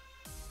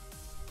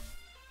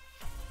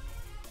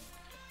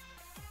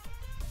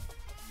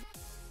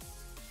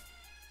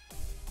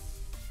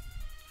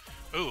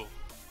 Ooh,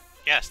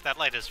 yes, that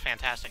light is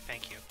fantastic,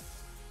 thank you.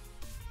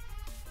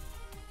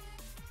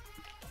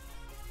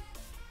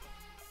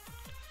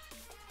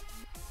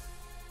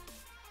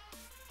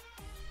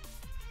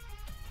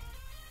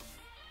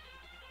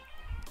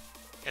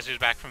 Guess who's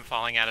back from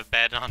falling out of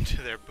bed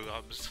onto their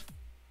boobs?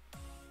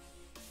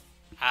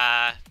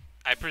 I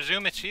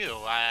presume it's you.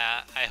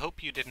 I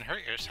hope you didn't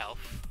hurt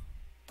yourself.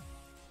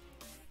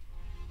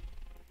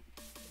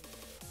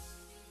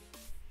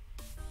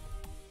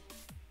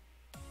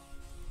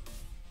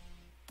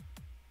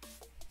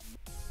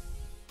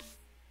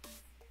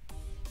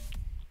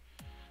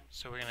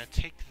 So we're gonna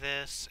take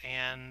this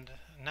and...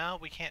 No,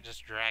 we can't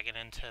just drag it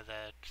into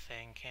the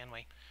thing, can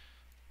we?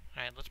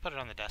 Alright, let's put it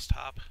on the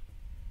desktop.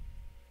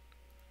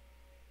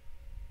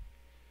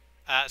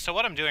 So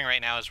what I'm doing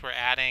right now is we're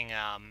adding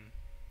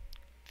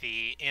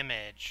the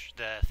image,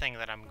 the thing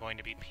that I'm going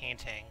to be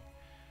painting,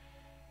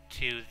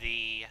 to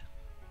the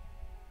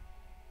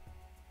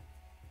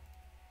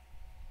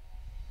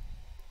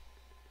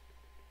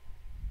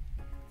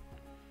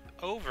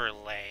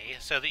overlay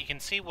so that you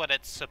can see what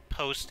it's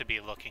supposed to be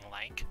looking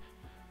like.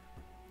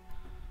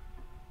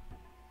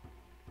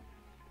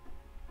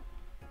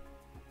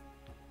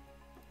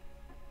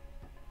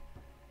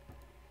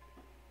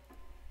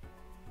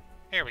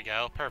 Here we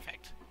go,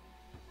 perfect.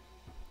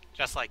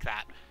 Just like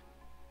that.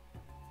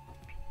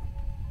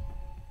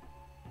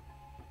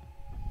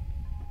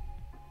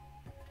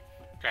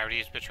 Gravity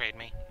has betrayed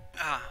me.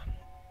 Ah.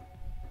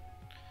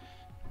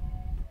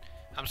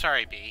 I'm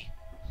sorry, B.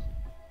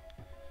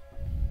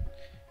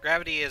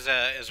 Gravity is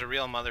a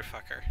real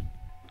motherfucker.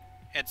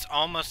 It's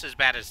almost as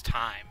bad as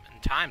time, and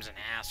Time's an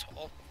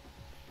asshole.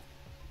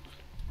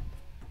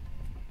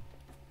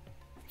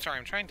 Sorry,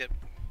 I'm trying to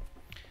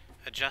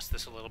adjust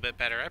this a little bit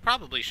better. I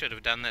probably should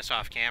have done this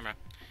off camera.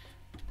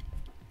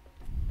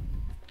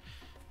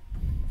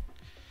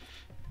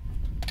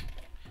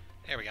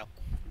 There we go.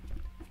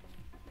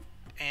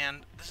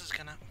 And this is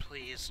gonna,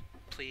 please,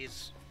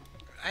 please.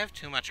 I have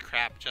too much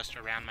crap just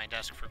around my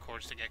desk for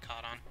cords to get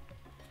caught on.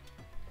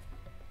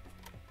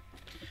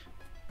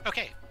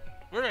 Okay,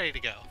 we're ready to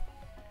go.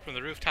 From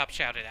the rooftop,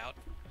 shout it out.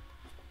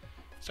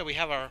 So we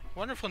have our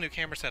wonderful new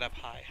camera set up.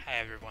 Hi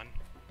everyone.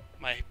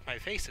 My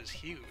face is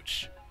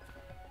huge.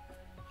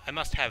 I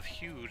must have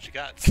huge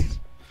guts.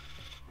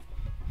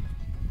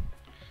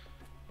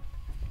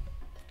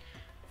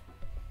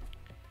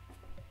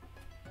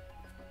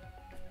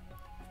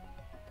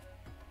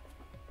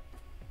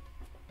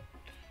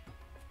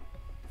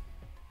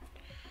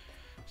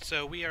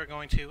 So we are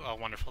going to, oh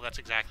wonderful, that's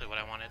exactly what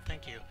I wanted,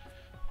 thank you.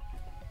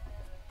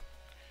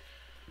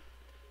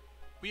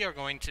 We are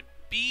going to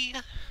be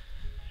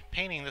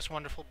painting this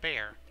wonderful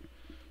bear.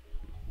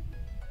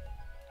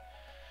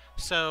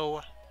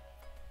 So,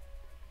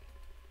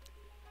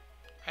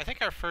 I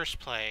think our first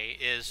play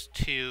is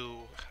to,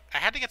 I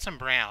had to get some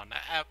brown.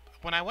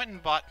 When I went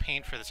and bought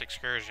paint for this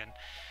excursion,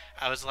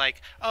 I was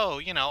like, oh,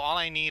 you know, all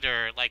I need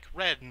are like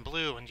red and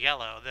blue and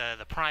yellow,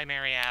 the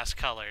primary ass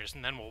colors,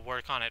 and then we'll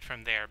work on it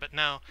from there. But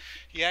no,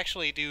 you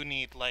actually do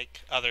need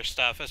like other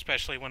stuff,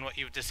 especially when what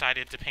you've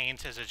decided to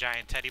paint is a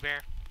giant teddy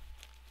bear.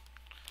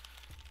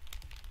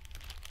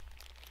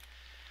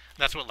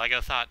 That's what Lego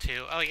thought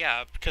too. Oh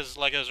yeah, because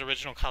Lego's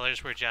original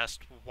colors were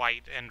just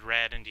white and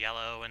red and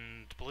yellow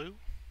and blue.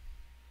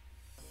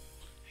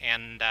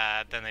 And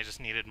then they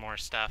just needed more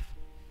stuff.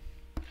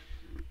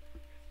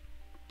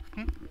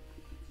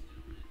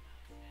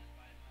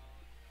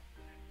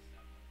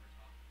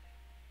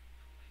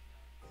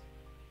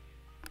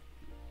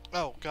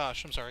 Oh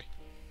gosh, I'm sorry.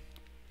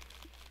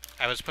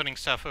 I was putting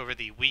stuff over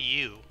the Wii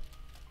U,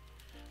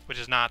 which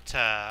is not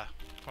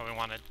what we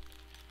wanted.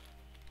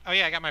 Oh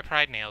yeah, I got my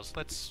pride nails.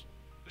 Let's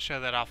show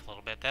that off a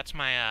little bit. That's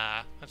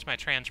my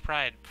trans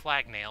pride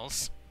flag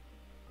nails.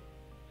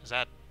 Is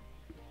that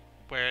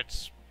where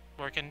it's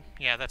working?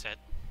 Yeah, that's it.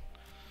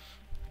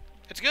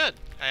 It's good.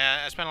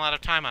 I spent a lot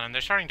of time on them. They're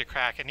starting to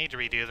crack. I need to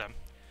redo them.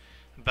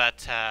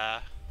 But,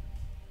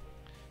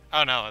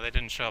 oh no, they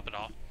didn't show up at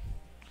all.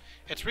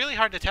 It's really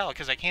hard to tell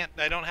because I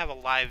don't have a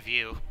live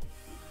view.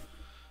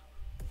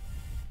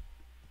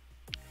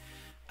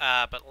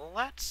 But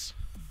let's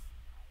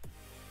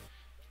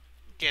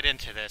get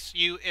into this.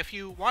 If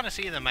you want to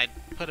see them, I'd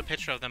put a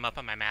picture of them up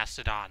on my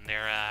Mastodon.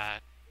 They're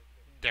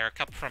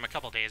from a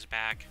couple days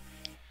back.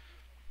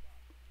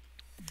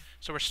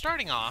 So we're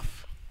starting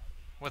off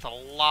with a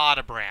lot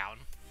of brown.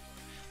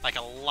 Like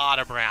a lot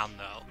of brown,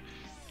 though.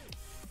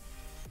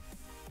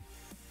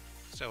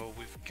 So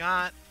we've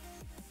got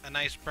a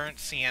nice burnt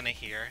sienna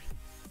here.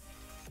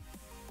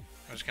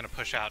 I'm just going to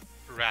push out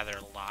rather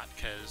a lot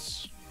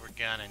because we're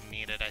going to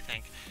need it, I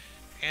think.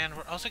 And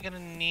we're also going to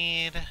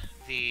need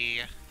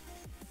the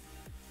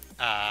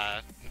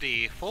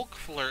Folk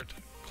Flirt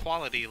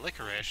quality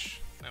licorice.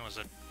 That was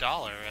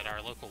 $1 at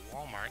our local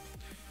Walmart.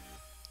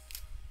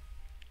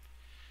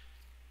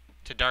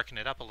 To darken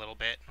it up a little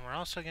bit. And we're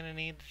also going to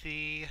need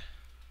the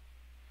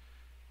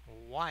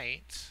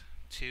white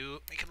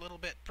to make it a little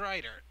bit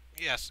brighter.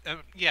 Yes,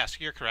 yes,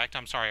 you're correct.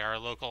 I'm sorry, our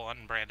local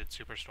unbranded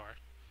superstore.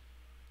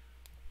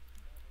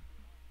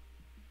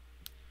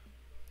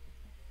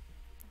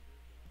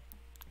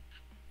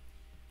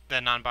 The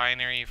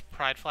non-binary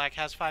pride flag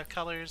has 5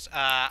 colors.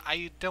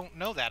 I don't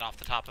know that off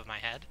the top of my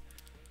head.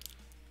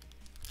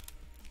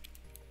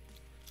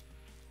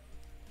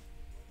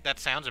 That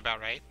sounds about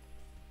right.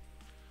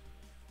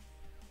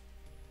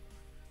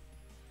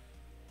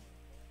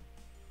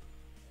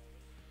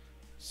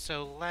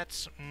 So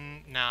let's,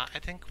 nah, I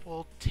think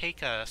we'll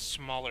take a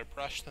smaller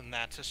brush than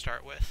that to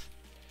start with.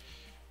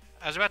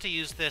 I was about to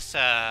use this,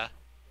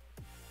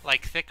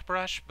 like, thick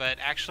brush, but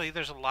actually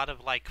there's a lot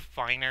of, like,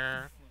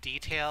 finer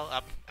detail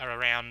up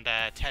around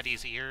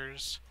Teddy's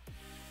ears.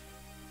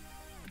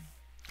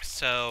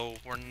 So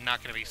we're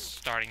not going to be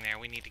starting there.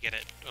 We need to get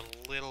it a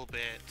little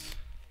bit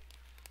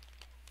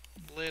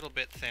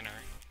thinner.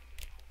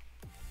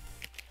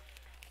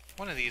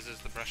 One of these is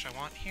the brush I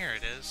want. Here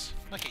it is.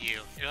 Look at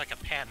you. You're like a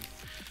pen.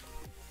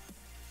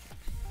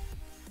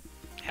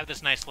 I have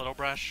this nice little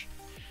brush.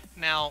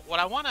 Now, what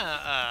I want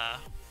to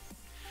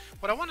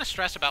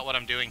stress about what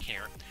I'm doing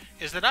here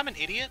is that I'm an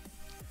idiot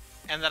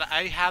and that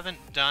I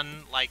haven't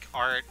done like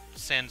art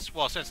since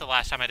the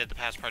last time I did the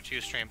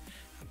Passpartout stream.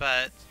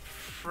 But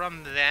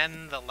from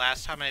then, the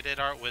last time I did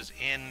art was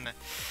in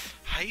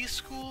high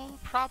school,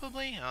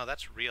 probably. Oh,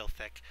 that's real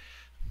thick.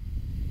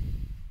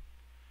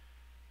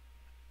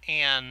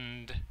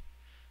 And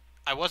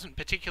I wasn't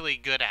particularly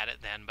good at it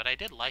then, but I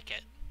did like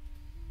it.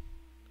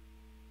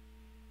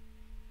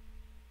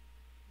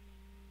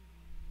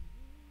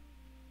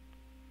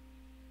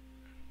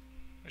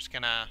 We're just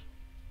gonna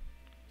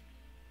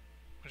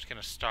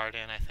start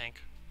in, I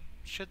think.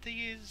 Should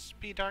these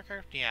be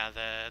darker? Yeah,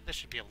 this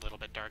should be a little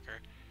bit darker.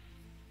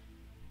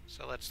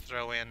 So let's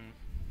throw in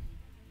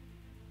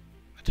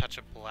a touch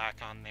of black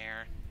on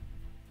there.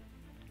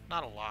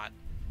 Not a lot.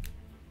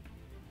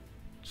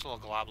 Just a little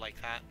glob like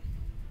that.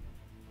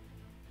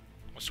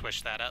 We'll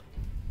swish that up.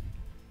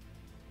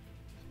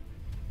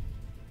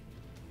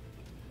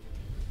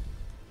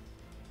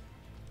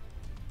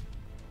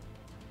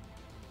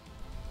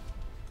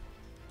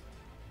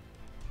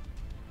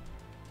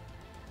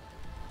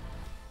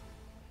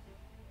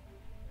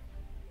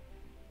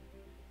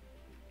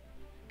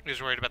 I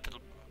was worried about the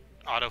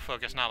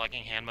autofocus not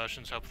liking hand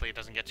motions. Hopefully it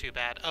doesn't get too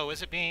bad. Oh,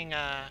 is it being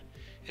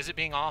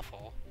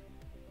awful?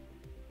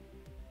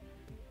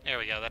 There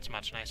we go, that's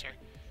much nicer.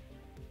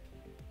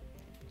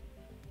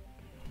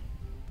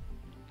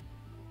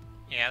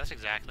 Yeah, that's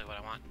exactly what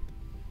I want.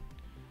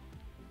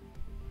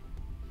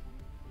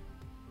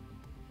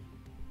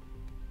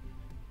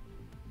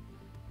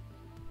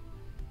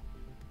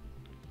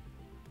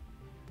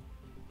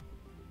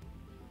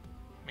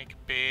 Make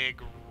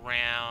big,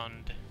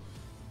 round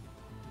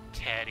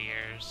Ted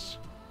ears.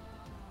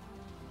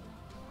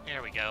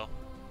 There we go.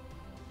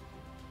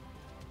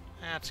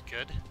 That's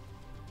good.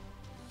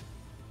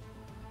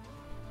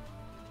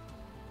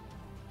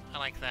 I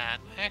like that.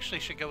 I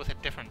actually should go with a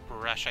different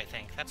brush, I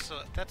think.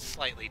 That's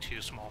slightly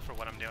too small for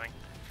what I'm doing.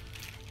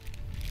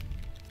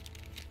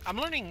 I'm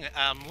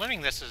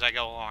learning this as I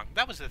go along.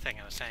 That was the thing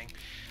I was saying,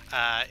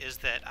 is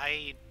that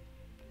I'm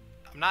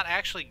not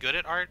actually good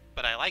at art,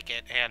 but I like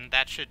it, and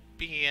that should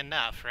be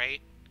enough,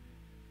 right?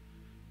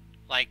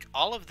 Like,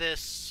 all of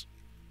this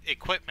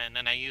equipment,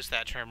 and I use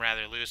that term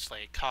rather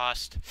loosely,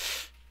 cost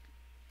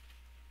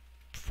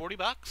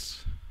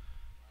 $40?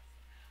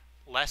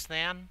 Less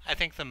than. I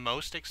think the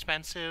most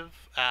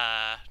expensive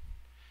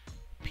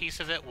piece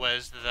of it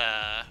was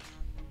the...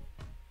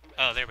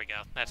 Oh, there we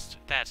go. That's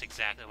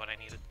exactly what I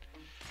needed.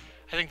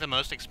 I think the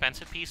most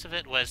expensive piece of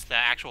it was the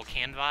actual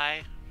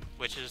canvi,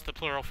 which is the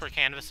plural for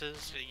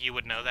canvases. You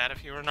would know that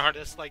if you were an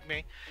artist like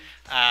me.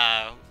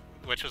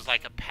 Which was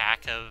like a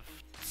pack of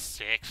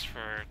 6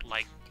 for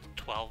like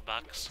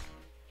 $12.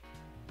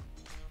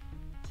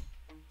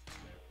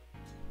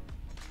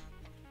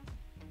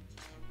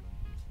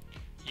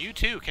 You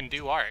too can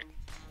do art,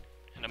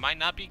 and it might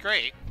not be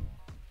great.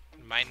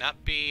 It might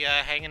not be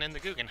hanging in the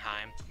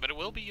Guggenheim, but it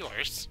will be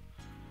yours.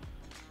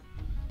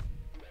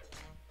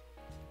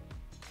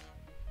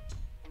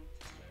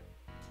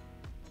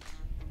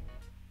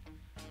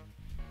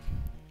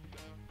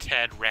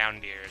 Ted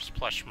Round Ears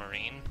Plush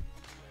Marine.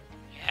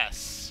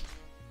 Yes,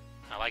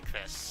 I like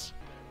this.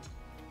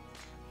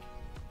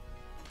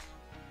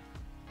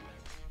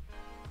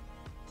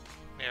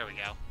 There we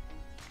go.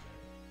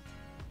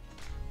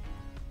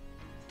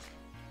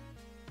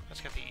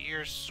 Let's get the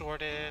ears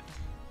sorted.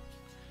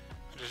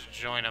 I'll just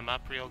join them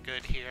up real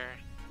good here.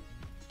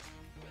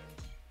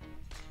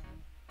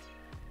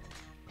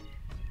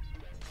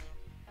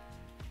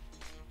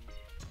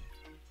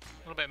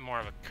 A little bit more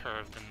of a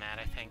curve than that,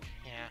 I think.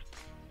 Yeah.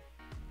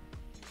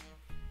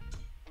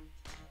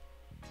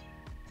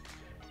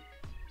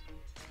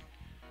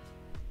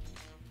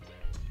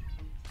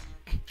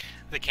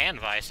 The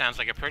canvi sounds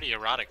like a pretty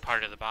erotic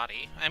part of the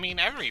body. I mean,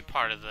 every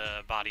part of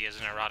the body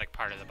is an erotic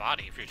part of the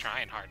body if you're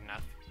trying hard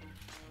enough.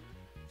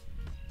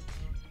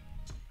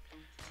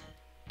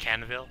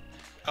 Canvil?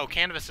 Oh,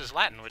 canvas is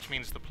Latin, which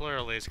means the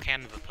plural is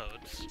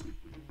canvipodes.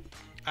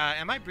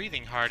 Am I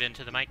breathing hard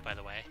into the mic, by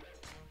the way?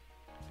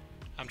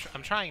 I'm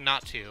trying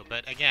not to,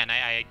 but again,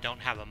 I don't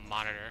have a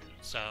monitor,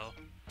 so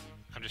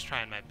I'm just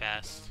trying my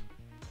best.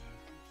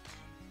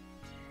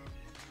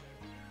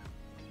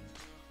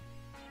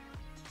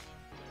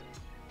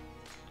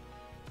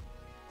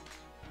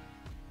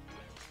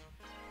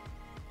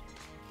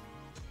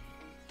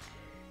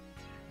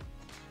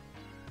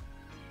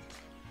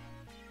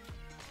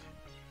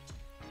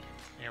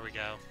 There we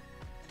go.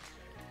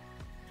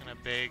 And a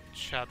big,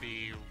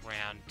 chubby,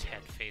 round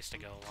Ted face to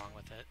go along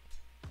with it.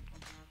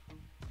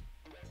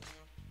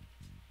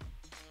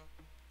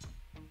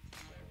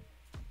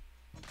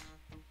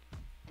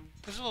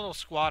 This is a little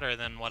squatter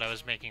than what I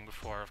was making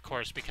before, of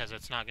course, because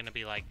it's not going to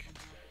be, like,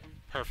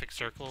 perfect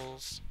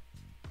circles.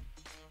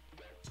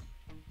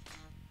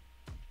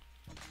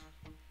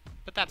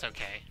 But that's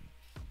okay.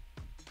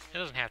 It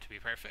doesn't have to be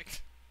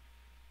perfect.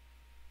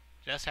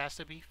 Just has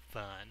to be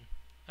fun.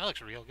 That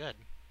looks real good.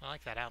 I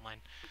like that outline.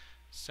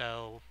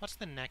 So, what's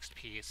the next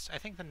piece? I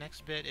think the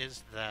next bit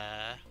is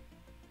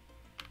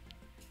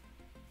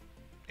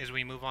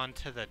we move on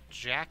to the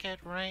jacket,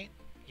 right?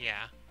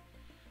 Yeah.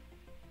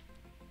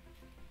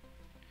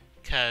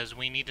 Because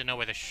we need to know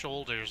where the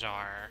shoulders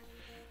are,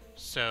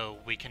 so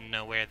we can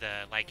know where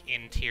the, like,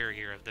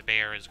 interior of the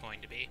bear is going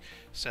to be.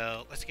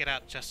 So, let's get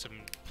out just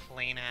some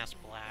plain-ass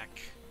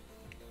black.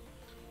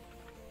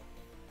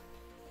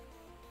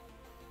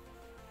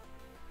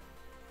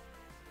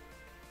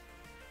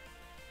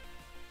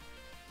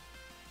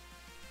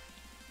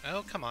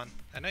 Oh, come on.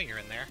 I know you're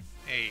in there.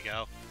 There you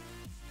go.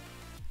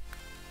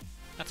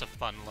 That's a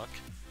fun look.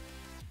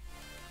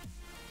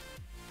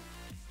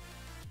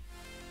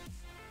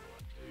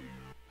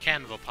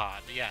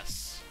 Canvapod,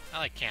 yes. I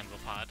like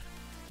Canvapod.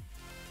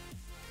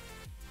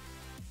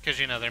 Because,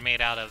 you know, they're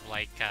made out of,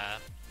 like,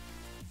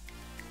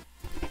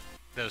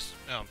 those...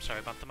 Oh, I'm sorry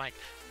about the mic.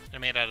 They're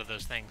made out of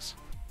those things.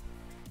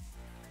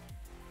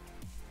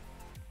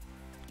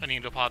 I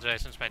need to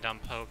apologize since my dumb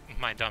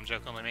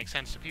joke only makes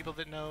sense to people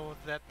that know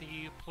that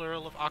the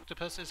plural of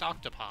octopus is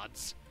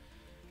octopods.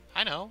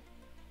 I know.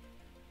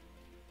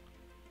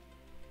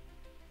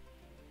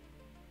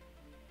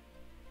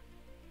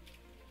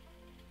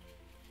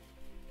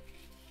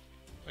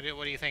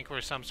 What do you think?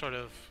 We're some sort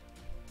of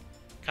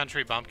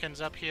country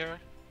bumpkins up here?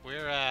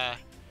 We're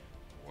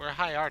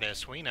high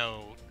artists. We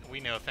know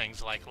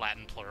things like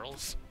Latin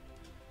plurals.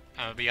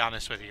 I'm gonna be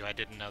honest with you, I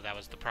didn't know that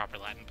was the proper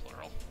Latin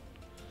plural.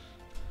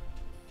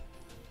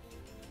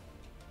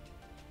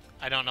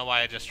 I don't know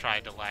why I just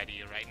tried to lie to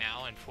you right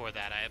now, and for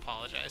that I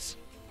apologize.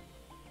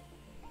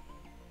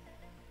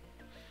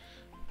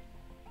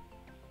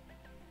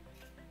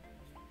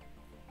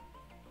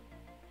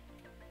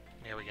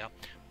 There we go.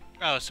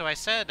 Oh, so I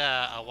said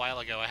a while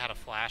ago I had a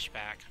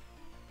flashback.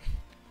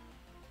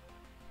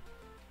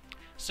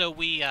 So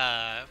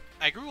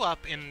I grew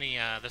up in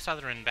the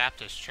Southern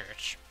Baptist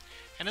Church,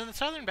 and in the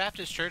Southern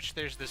Baptist Church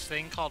there's this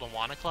thing called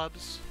Awana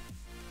clubs,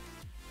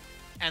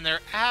 and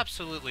they're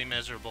absolutely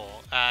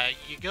miserable.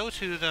 You go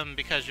to them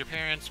because your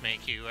parents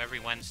make you every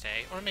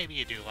Wednesday, or maybe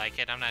you do like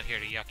it. I'm not here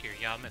to yuck your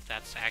yum if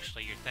that's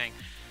actually your thing,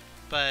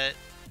 but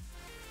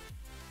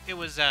it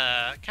was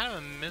kind of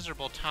a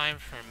miserable time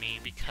for me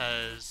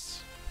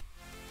because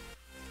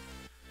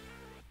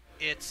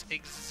it's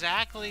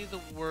exactly the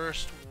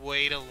worst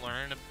way to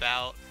learn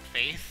about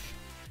faith,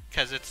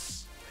 because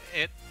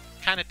it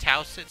kind of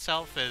touts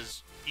itself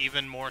as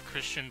even more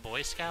Christian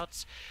Boy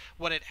Scouts.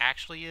 What it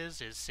actually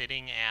is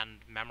sitting and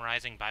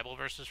memorizing Bible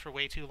verses for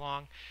way too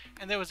long.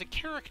 And there was a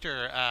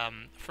character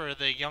for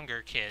the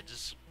younger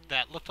kids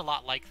that looked a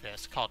lot like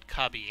this called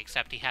Cubby,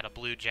 except he had a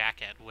blue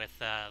jacket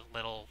with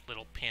little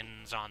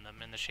pins on them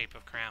in the shape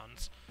of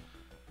crowns.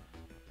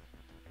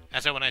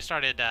 And so when I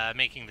started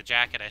making the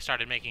jacket, I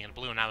started making it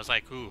blue, and I was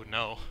like, ooh,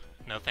 no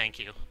thank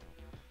you.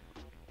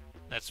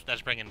 That's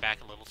bringing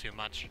back a little too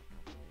much.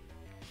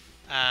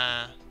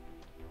 I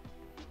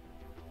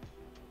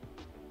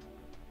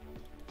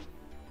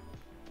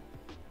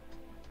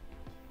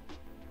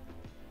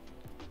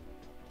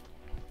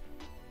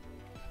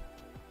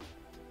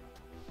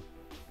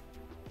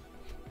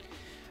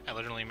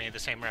literally made the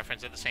same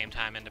reference at the same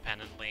time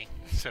independently,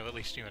 so at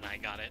least you and I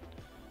got it.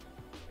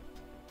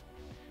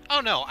 Oh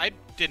no, I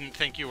didn't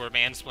think you were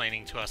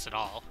mansplaining to us at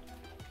all.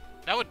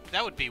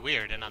 That would be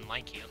weird and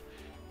unlike you.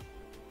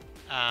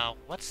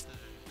 What's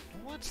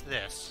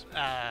this?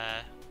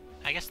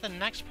 I guess the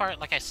next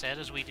part, like I said,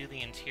 is we do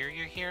the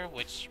interior here,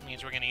 which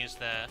means we're gonna use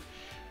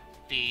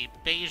the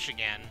beige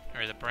again,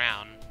 or the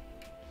brown.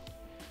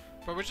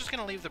 But we're just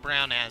gonna leave the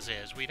brown as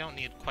is. We don't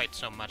need quite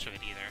so much of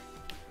it either.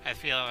 I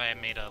feel I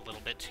made a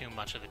little bit too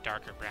much of the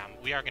darker brown.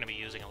 We are gonna be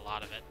using a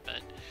lot of it,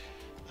 but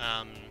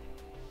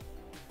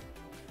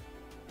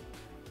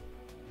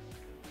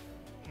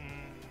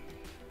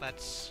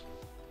let's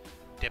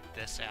dip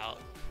this out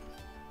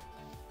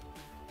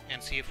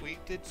and see if we...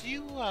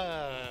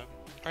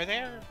 are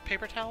there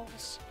paper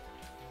towels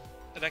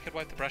that I could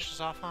wipe the brushes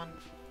off on?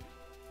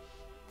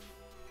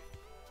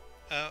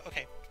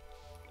 Okay.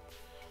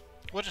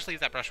 We'll just leave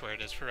that brush where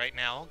it is for right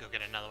now. I'll go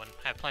get another one.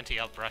 I have plenty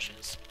of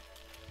brushes.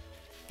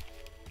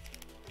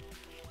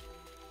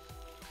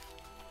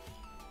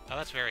 Oh,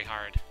 that's very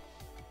hard.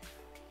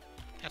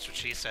 That's what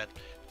she said.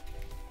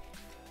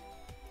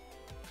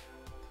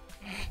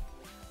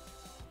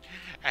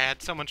 I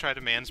had someone try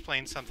to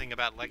mansplain something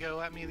about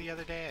Lego at me the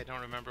other day. I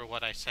don't remember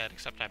what I said,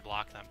 except I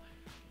blocked them.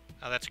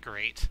 Oh, that's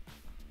great.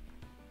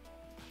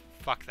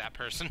 Fuck that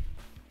person.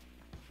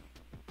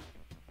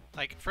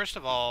 Like, first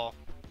of all,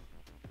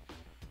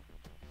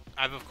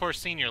 I've of course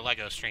seen your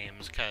Lego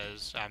streams,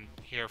 because I'm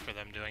here for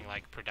them doing,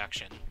 like,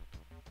 production.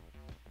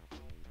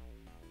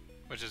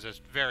 Which is a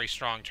very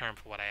strong term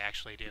for what I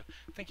actually do.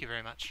 Thank you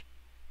very much.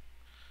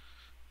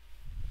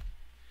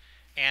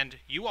 And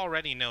you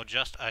already know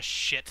just a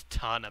shit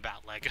ton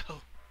about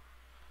Lego.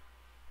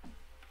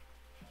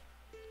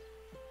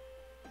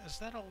 Is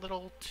that a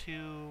little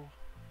too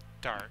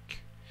dark?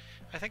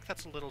 I think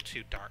that's a little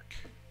too dark.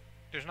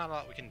 There's not a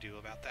lot we can do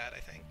about that, I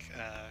think,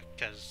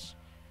 because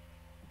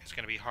it's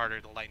going to be harder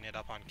to lighten it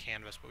up on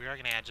canvas, but we are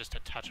going to add just a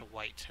touch of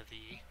white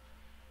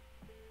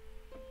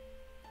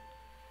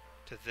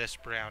to this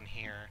brown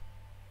here.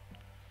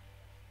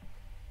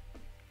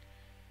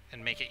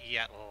 And make it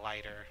yet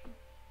lighter.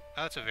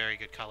 Oh, that's a very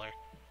good color.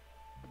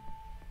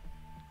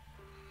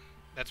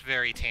 That's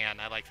very tan.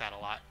 I like that a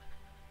lot.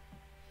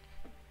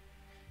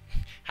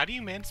 How do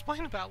you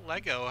mansplain about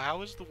Lego?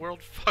 How is the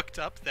world fucked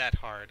up that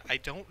hard? I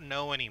don't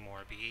know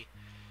anymore, B.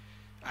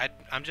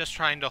 I'm just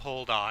trying to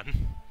hold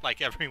on,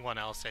 like everyone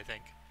else, I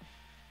think.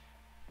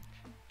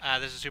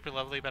 This is super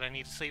lovely, but I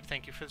need to sleep.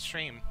 Thank you for the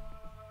stream.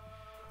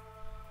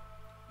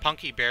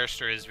 Punky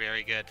Bearster is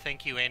very good.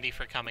 Thank you, Andy,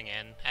 for coming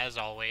in, as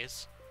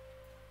always.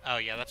 Oh,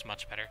 yeah, that's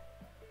much better.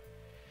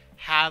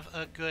 Have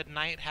a good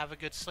night, have a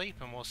good sleep,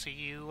 and we'll see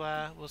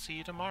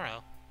you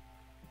tomorrow.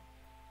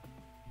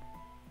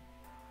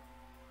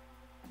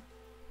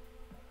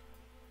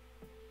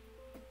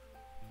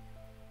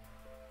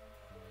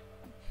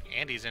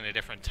 And he's in a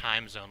different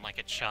time zone like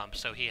a chump,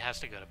 so he has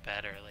to go to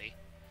bed early.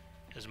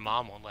 His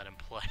mom won't let him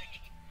play.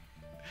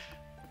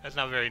 That's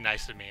not very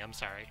nice of me, I'm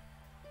sorry.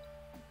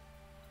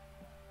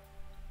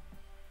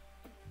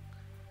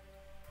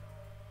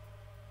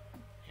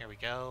 Here we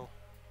go.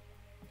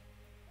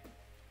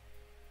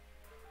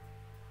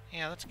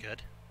 Yeah, that's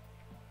good.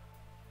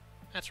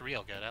 That's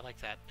real good, I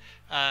like that.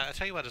 I'll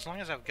tell you what, as long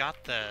as I've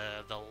got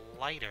the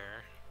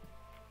lighter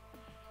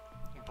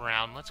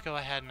brown, let's go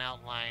ahead and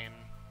outline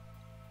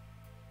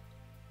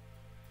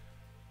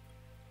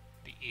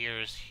the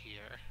ears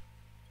here.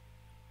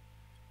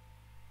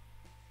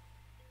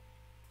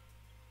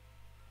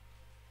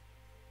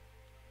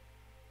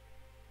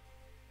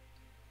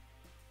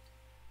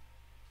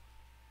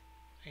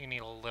 You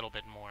need a little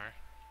bit more.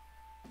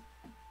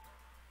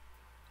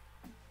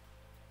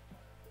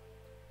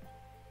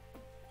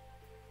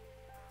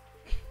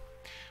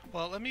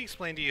 Well, let me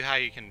explain to you how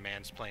you can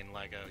mansplain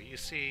Lego. You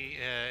see,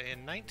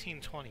 in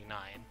 1929,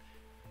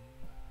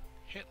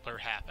 Hitler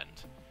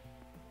happened.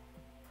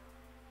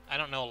 I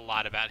don't know a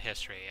lot about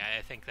history.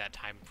 I think that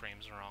time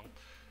frame's wrong.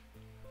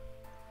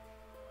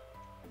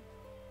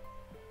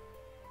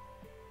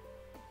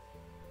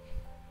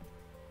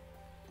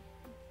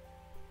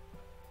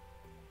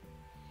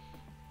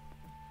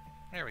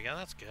 There we go,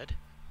 that's good.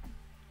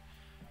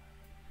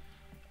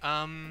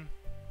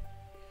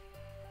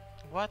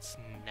 What's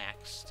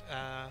next?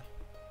 I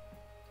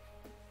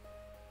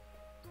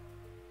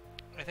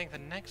think the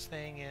next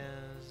thing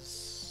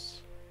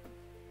is...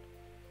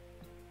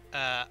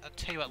 I'll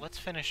tell you what, let's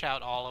finish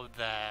out all of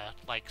the,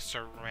 like,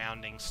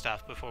 surrounding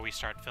stuff before we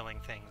start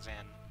filling things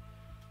in.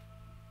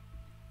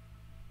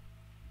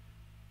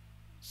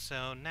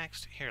 So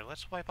next, here,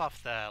 let's wipe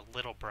off the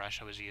little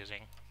brush I was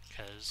using,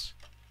 because...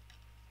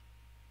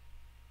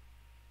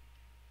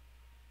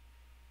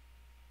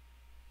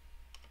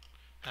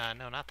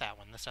 no, not that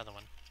one, this other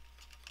one.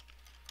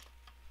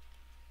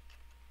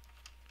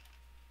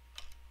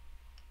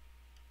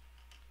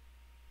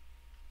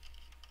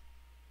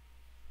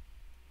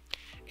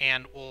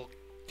 And we'll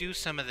do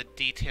some of the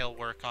detail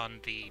work on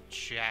the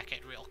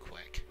jacket real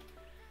quick.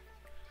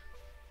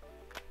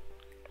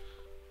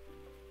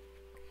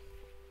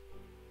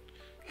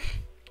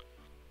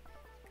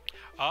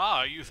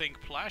 Ah, you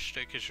think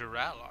plastic is your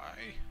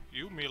ally?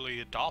 You merely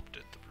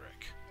adopted the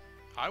brick.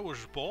 I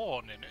was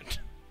born in it,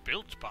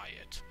 built by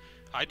it.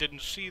 I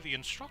didn't see the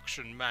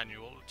instruction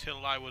manual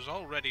till I was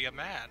already a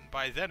man.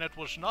 By then it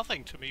was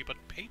nothing to me but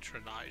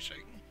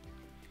patronizing.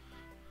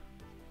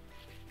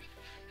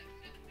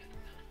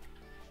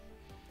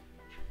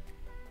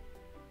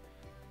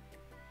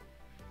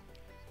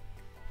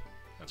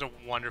 That's a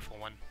wonderful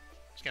one.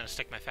 Just gonna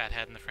stick my fat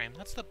head in the frame.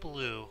 That's the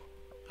blue.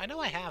 I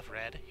know I have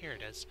red. Here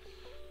it is.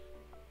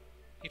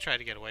 You tried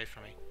to get away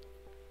from me.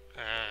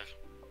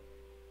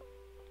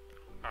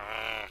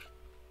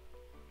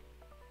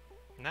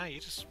 No, you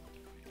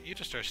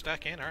just are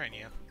stuck in, aren't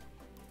you?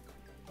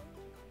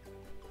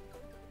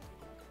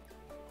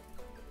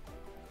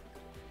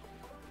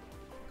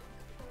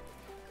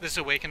 This is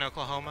awake in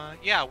Oklahoma?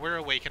 Yeah, we're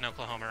awake in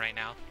Oklahoma right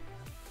now.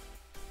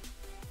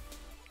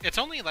 It's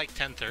only like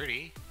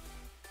 10:30.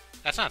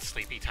 That's not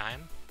sleepy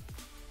time.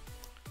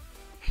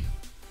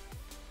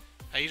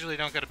 I usually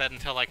don't go to bed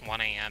until like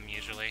 1 AM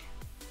usually.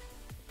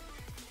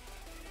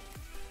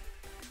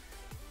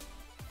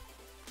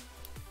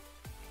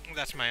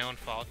 That's my own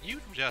fault. You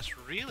just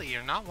really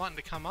are not wanting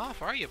to come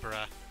off, are you,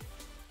 bruh?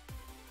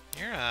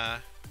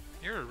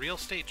 You're a real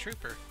state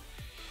trooper.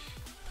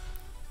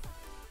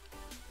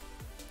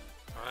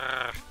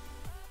 Urgh.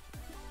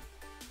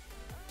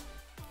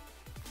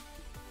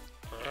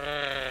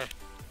 Urgh.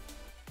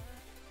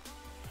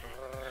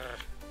 Urgh.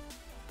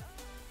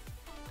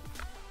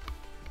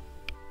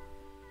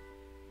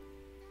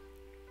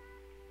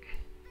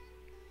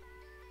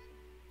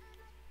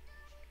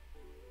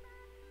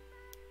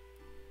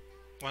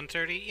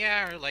 1:30?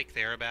 Yeah, or like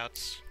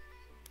thereabouts.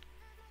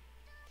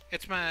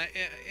 It's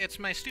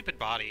my stupid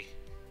body.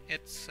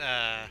 It's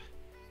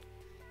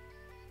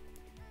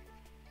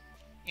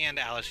and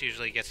Alice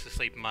usually gets to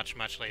sleep much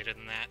later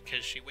than that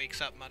because she wakes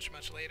up much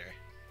later.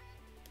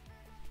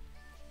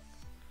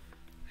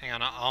 Hang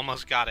on, I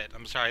almost got it.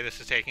 I'm sorry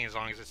this is taking as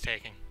long as it's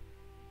taking.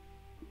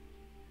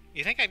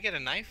 You think I'd get a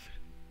knife?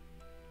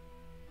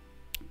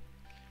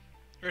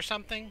 Or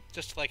something?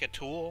 Just like a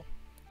tool?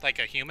 Like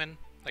a human?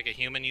 Like a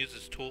human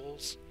uses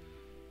tools?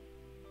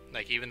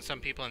 Like even some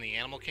people in the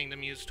animal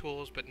kingdom use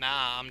tools? But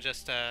nah, I'm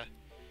just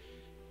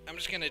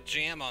gonna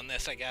jam on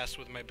this, I guess,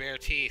 with my bare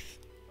teeth.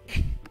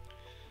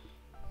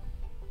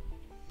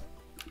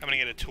 I'm gonna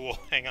get a tool,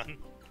 hang on.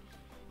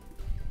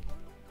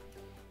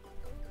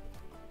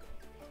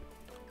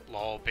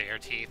 Lol, bear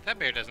teeth. That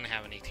bear doesn't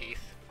have any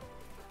teeth.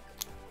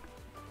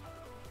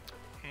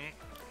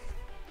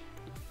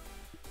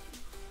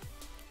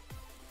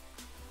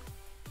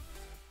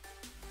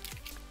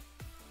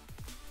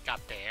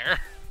 Got there.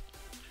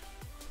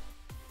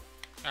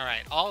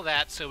 Alright, all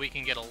that so we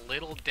can get a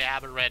little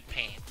dab of red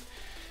paint.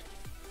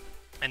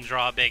 And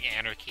draw a big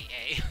anarchy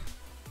A.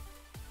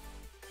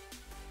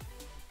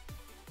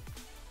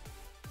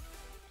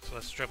 So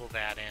let's dribble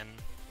that in.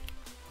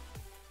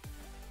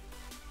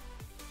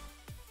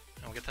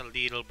 And we'll get the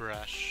little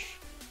brush.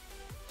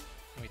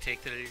 And we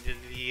take the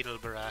little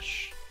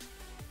brush.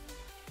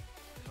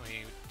 And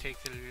we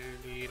take the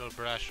little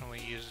brush and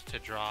we use it to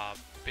draw a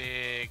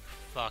big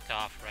fuck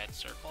off red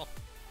circle.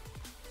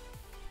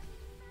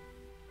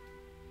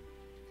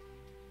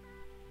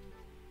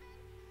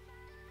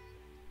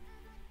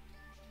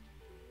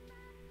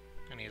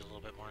 I need a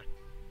little bit more.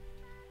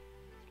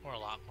 Or a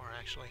lot more,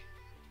 actually.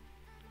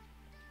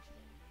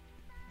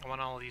 I want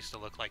all of these to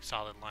look like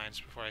solid lines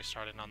before I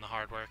start in on the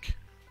hard work.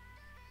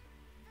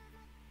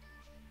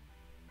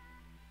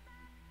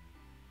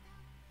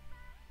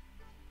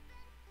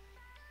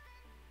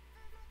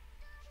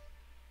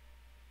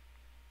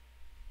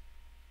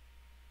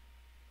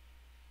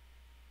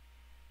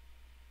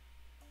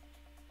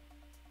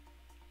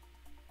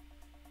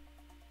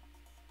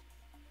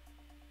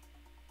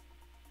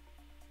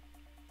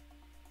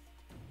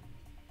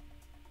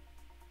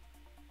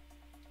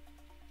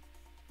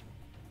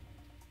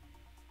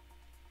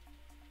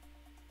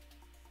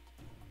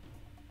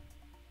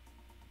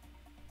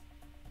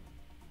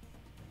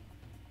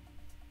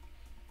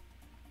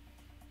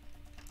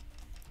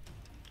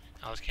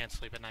 Alice can't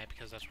sleep at night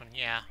because that's when,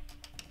 yeah.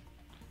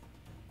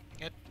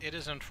 It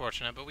is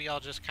unfortunate, but we all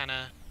just kind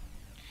of,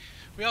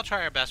 we all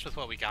try our best with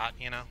what we got,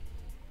 you know?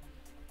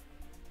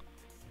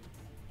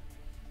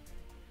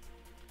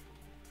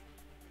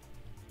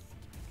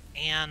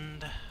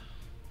 And,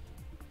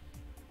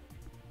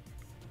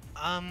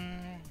 I'm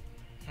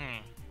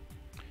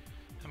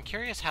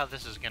curious how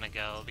this is gonna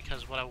go,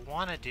 because what I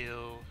want to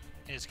do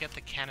is get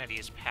the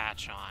Kennedy's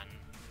patch on.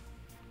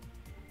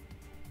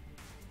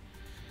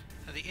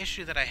 Now, the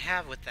issue that I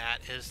have with that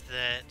is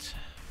that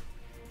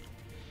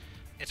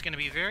it's going to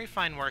be very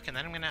fine work, and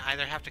then I'm going to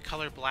either have to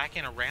color black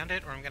in around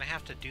it, or I'm going to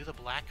have to do the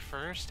black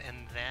first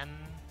and then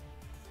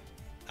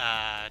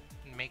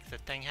make the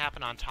thing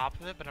happen on top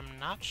of it, but I'm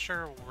not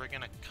sure we're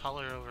going to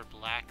color over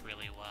black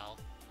really well.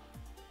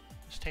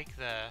 Let's take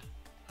the...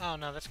 Oh,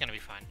 no, that's going to be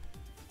fine.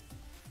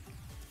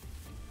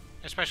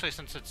 Especially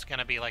since it's going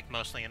to be, like,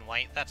 mostly in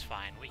white. That's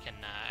fine. We can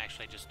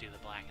actually just do the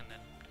black and then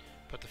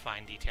put the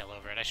fine detail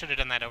over it. I should have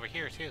done that over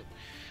here, too.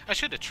 I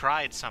should have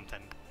tried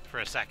something for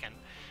a second.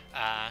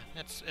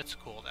 It's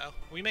cool, though.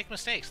 We make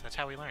mistakes. That's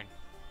how we learn.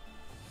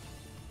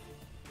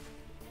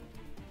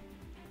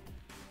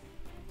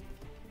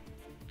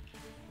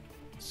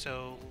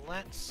 So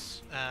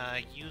let's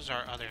use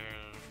our other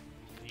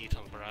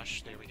little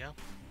brush. There we go.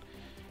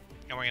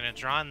 And we're going to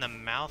draw in the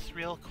mouth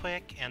real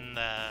quick and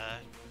the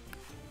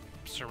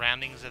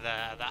surroundings of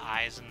the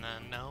eyes and the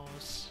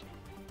nose.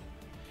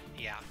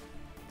 Yeah.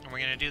 And we're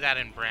going to do that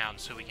in brown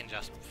so we can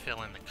just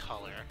fill in the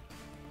color.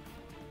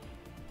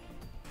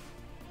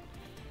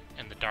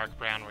 And the dark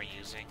brown we're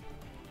using.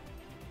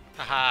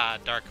 Haha,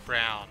 dark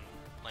brown.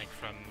 Like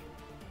from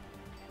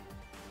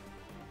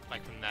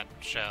that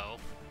show.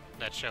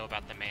 That show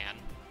about the man.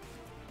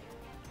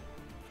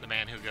 The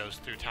man who goes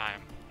through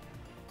time.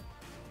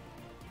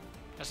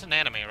 That's an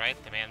anime,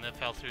 right? The man that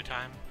fell through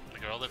time? The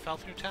girl that fell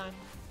through time?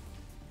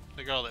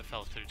 The girl that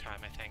fell through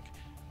time, I think.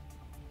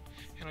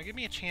 And it'll give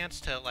me a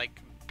chance to, like,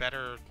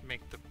 better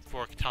make the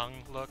forked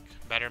tongue look.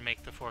 Better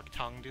make the forked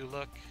tongue do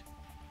look.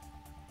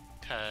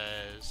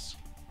 'Cause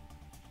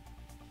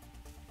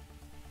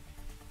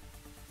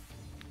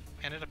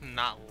I ended up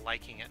not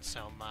liking it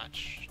so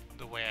much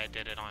the way I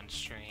did it on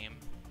stream.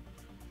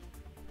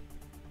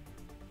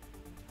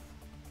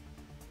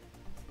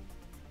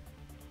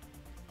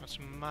 It's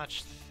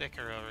much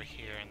thicker over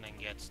here and then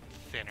gets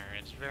thinner.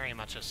 It's very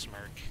much a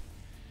smirk.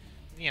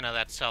 You know,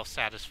 that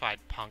self-satisfied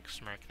punk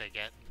smirk they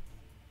get.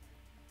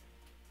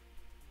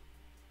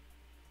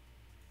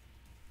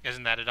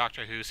 Isn't that a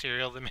Doctor Who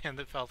serial, The Man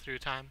That Fell Through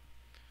Time?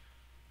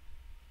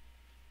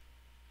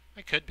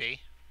 It could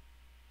be.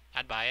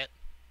 I'd buy it.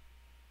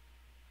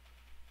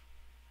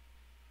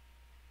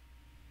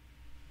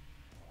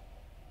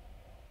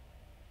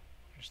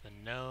 There's the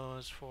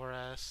nose for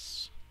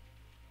us.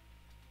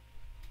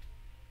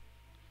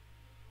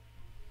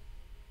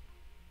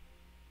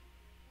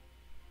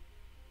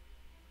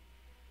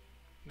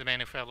 The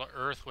Man Who Fell to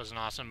Earth was an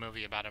awesome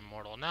movie about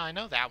Immortal. No, I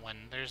know that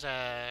one. There's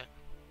a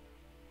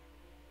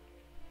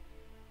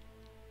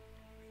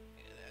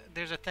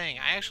thing.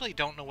 I actually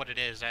don't know what it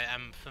is.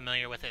 I'm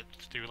familiar with it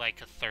through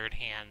like a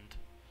third-hand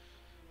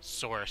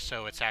source,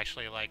 so it's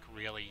actually like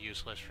really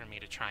useless for me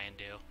to try and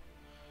do.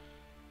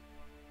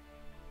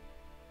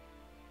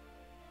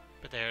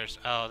 But there's...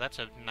 Oh, that's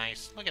a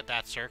nice... Look at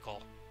that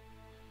circle.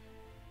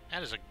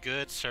 That is a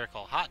good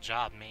circle. Hot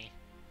job, me.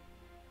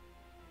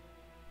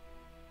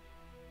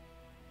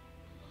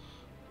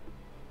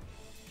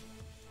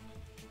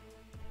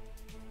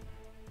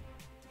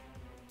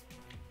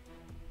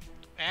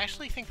 I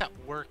actually think that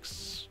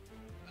works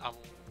a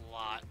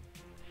lot.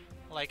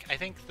 Like, I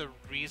think the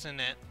reason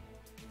it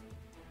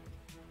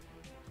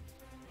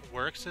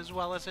works as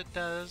well as it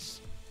does,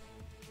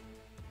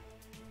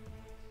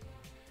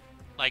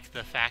 like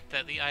the fact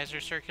that the eyes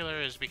are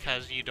circular, is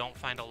because you don't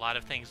find a lot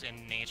of things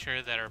in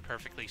nature that are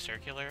perfectly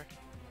circular.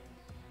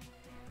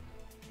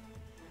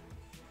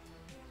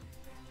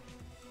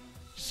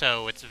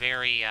 So it's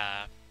very,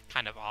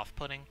 kind of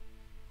off-putting.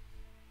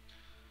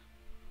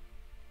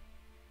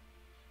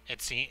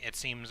 It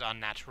seems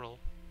unnatural.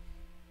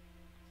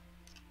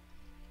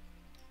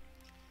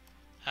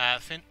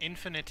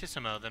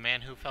 Infinitissimo, The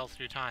Man Who Fell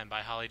Through Time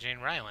by Holly Jane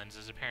Rylands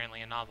is apparently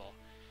a novel.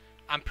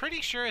 I'm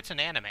pretty sure it's an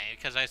anime,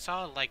 because I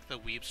saw, like, the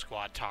Weeb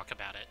Squad talk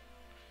about it.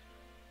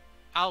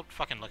 I'll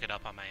fucking look it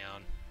up on my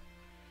own.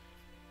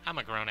 I'm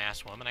a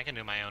grown-ass woman, I can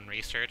do my own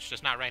research,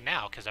 just not right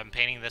now, because I'm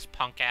painting this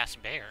punk-ass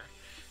bear.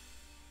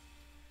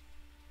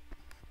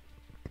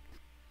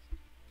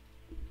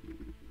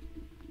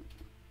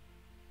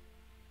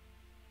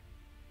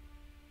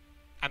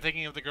 I'm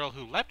thinking of The Girl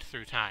Who Leapt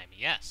Through Time,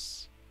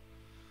 yes.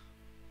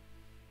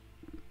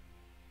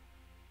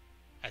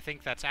 I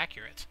think that's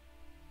accurate.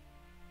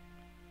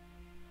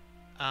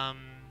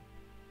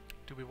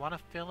 Do we want to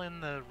fill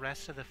in the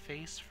rest of the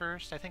face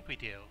first? I think we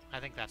do.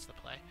 I think that's the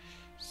play.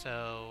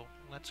 So,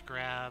 let's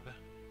grab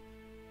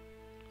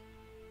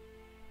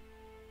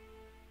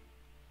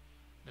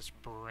this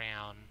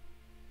brown.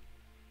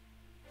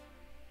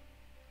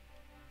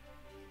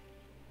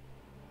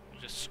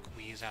 Just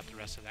squeeze out the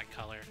rest of that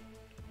color.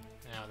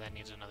 No, that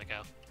needs another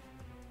go.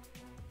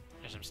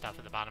 There's some stuff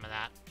at the bottom of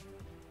that.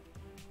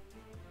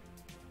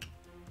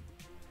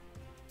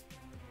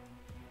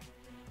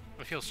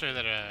 I feel sure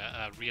that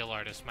a real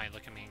artist might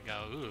look at me and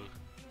go, ooh,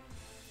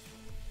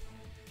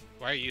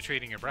 why are you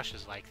treating your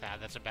brushes like that?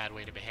 That's a bad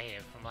way to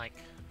behave. I'm like,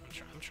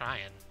 I'm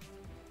trying.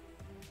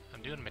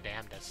 I'm doing my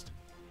damnedest.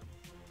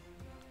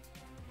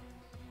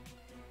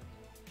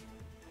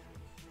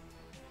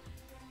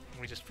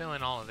 We just fill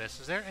in all of this.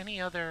 Is there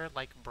any other,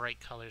 like, bright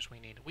colors we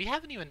need? We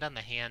haven't even done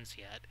the hands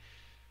yet.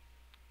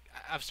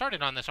 I've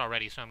started on this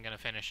already, so I'm going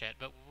to finish it,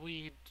 but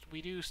we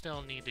do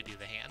still need to do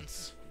the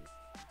hands.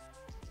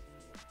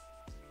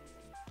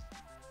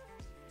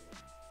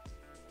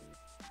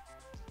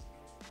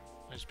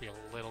 Just be a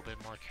little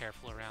bit more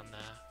careful around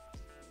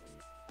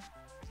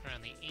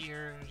the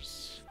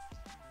ears.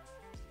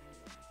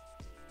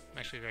 I'm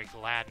actually very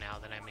glad now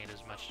that I made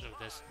as much of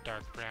this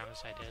dark brown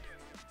as I did.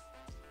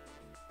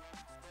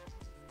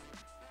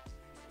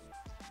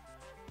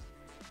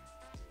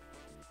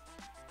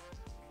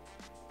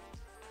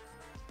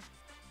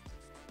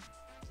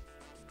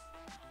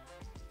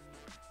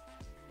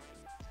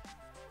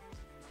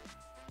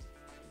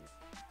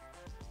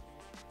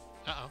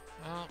 Uh-oh.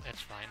 Oh,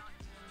 it's fine.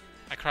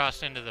 I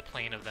crossed into the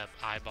plane of the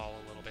eyeball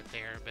a little bit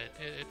there, but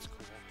it's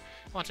cool.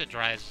 Once it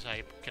dries,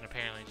 I can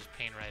apparently just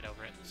paint right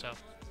over it, so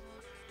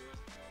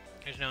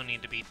there's no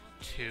need to be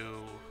too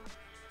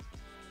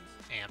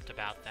amped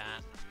about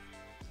that.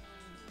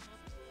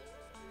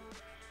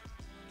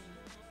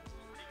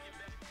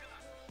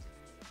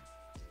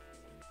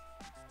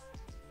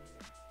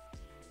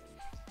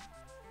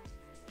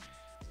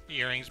 The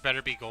earrings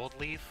better be gold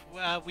leaf.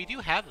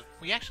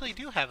 We actually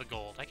do have a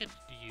gold. I could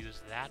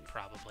use that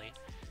probably.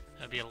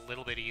 That'd be a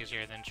little bit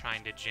easier than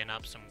trying to gin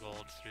up some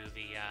gold through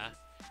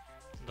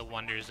the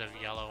wonders of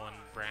yellow and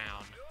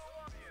brown.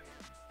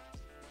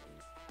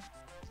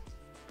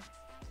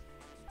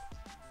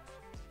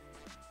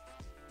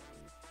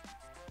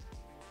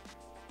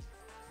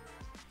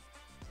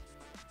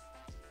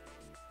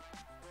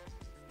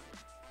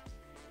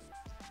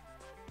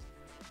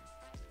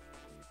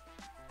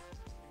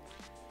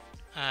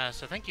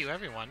 So thank you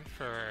everyone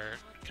for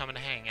coming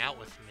to hang out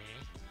with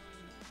me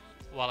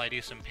while I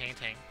do some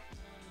painting.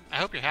 I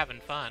hope you're having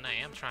fun. I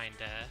am trying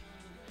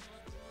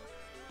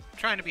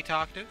to be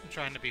talkative and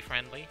trying to be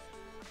friendly.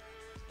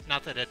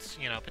 Not that it's,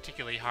 you know,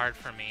 particularly hard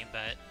for me,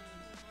 but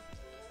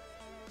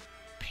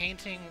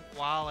painting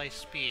while I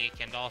speak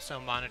and also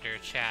monitor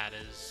chat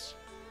is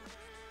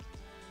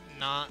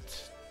not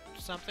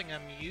something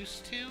I'm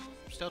used to.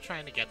 Still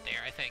trying to get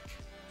there, I think.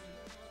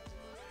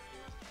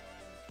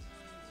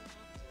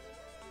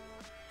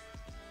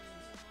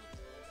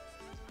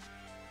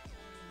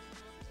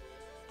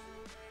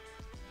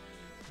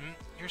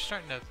 You're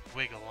starting to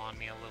wiggle on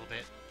me a little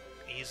bit,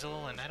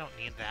 Easel, and I don't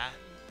need that.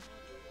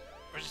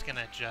 We're just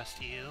gonna adjust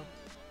you.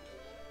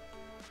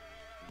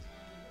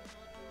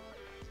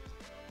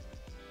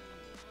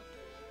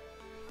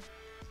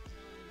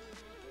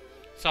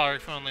 Sorry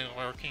for only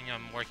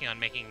I'm working on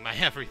making my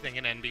everything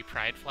an NB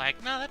Pride flag.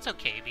 No, that's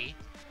okay, B.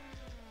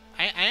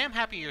 I am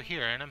happy you're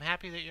here, and I'm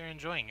happy that you're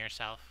enjoying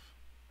yourself.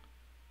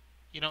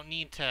 You don't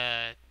need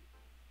to...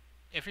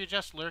 If you're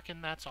just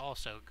lurking, that's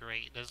also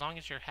great. As long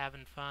as you're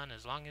having fun,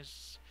 as long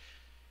as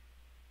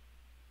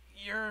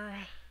you're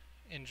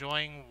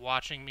enjoying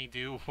watching me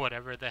do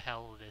whatever the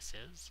hell this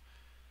is.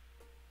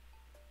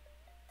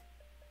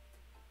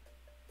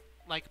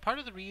 Like, part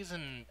of the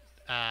reason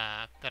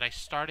that I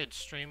started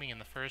streaming in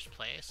the first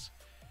place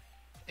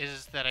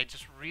is that I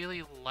just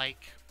really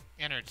like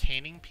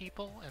entertaining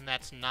people, and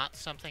that's not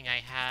something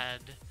I had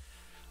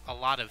a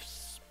lot of...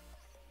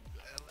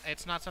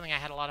 It's not something I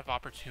had a lot of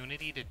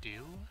opportunity to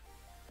do.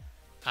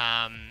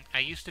 I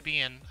used to be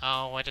in...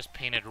 Oh, I just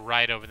painted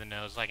right over the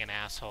nose like an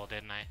asshole,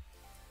 didn't I?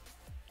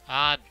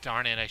 Ah,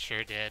 darn it, I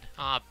sure did.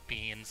 Ah,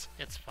 beans.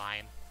 It's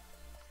fine.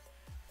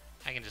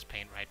 I can just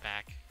paint right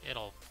back.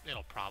 It'll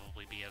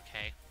probably be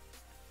okay.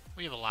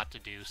 We have a lot to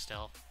do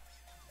still.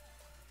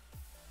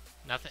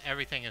 Nothing.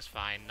 Everything is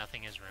fine.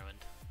 Nothing is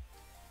ruined.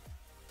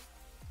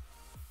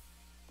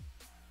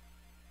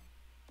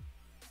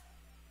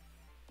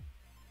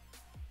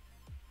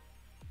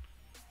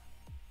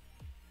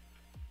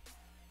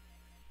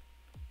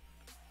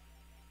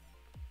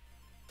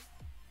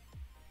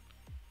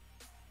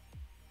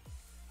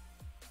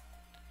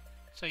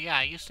 So yeah,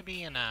 I used to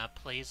be in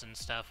plays and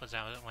stuff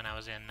when I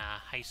was in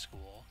high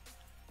school,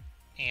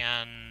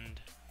 and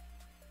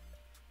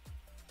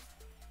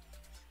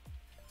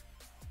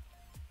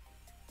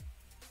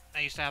I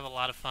used to have a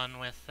lot of fun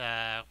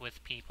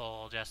with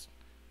people just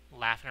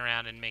laughing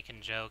around and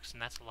making jokes,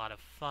 and that's a lot of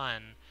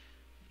fun.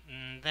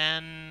 And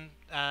then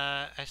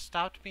I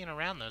stopped being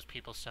around those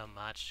people so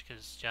much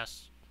because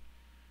just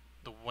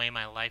the way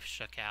my life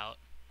shook out.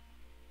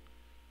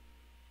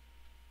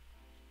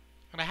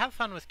 And I have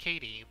fun with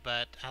Katie,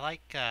 but I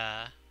like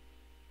an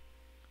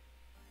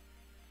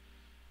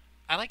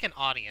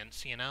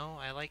audience, you know?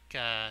 I like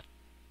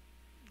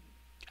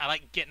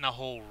getting a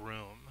whole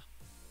room,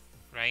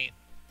 right?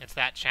 It's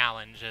that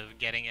challenge of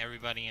getting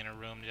everybody in a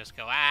room to just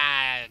go,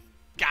 ah,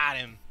 got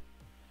him,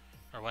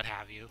 or what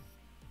have you.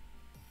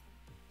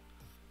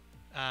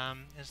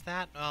 Is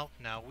that, oh,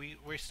 no,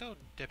 we're still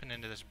dipping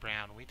into this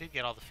brown. We did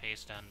get all the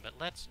face done, but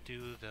let's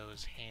do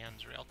those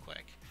hands real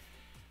quick.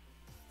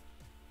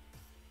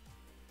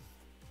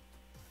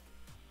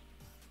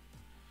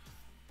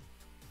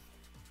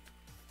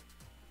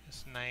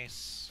 This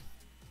nice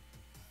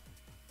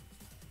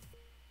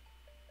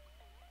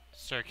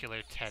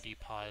circular teddy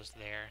paws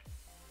there.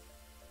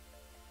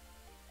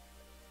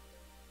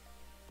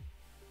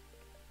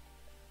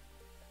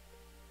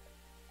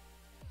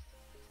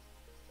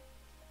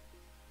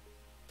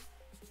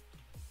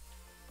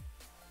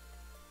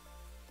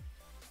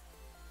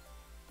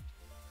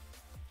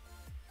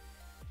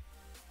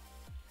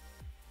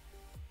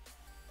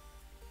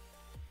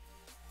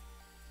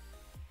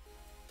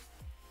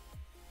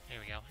 There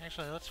we go.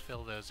 Actually, let's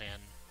fill those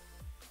in.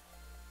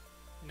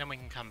 And then we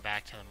can come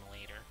back to them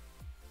later.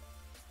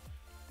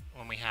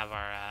 When we have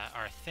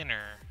our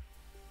thinner,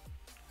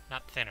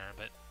 not thinner,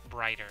 but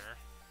brighter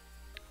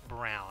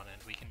brown,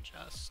 and we can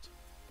just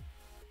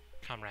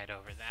come right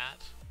over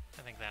that.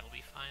 I think that'll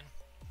be fine.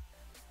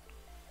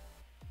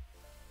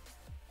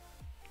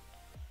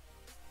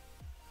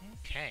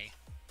 Okay.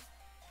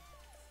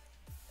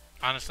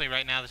 Honestly,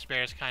 right now this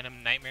bear is kind of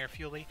nightmare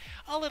fuel-y.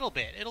 A little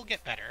bit. It'll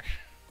get better.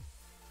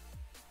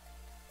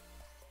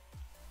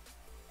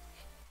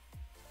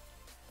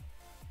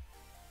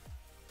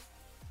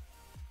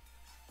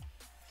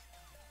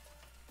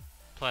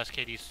 Plus,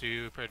 Katie's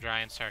super dry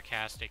and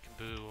sarcastic.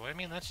 Boo. I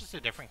mean, that's just a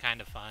different kind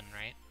of fun,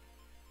 right?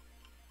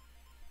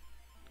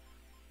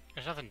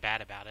 There's nothing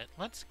bad about it.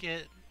 Let's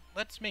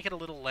make it a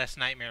little less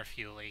nightmare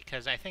fuel-y,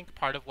 because I think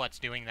part of what's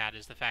doing that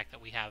is the fact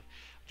that we have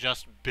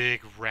just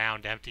big,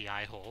 round, empty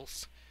eye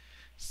holes.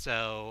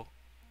 So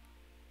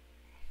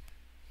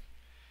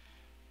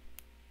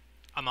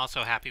I'm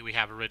also happy we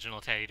have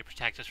original Teddy to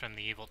protect us from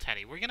the evil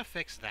Teddy. We're gonna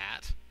fix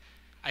that.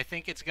 I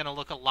think it's gonna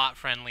look a lot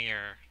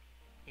friendlier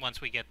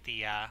once we get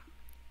the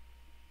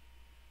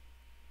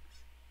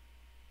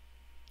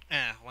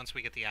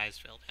eyes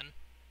filled in.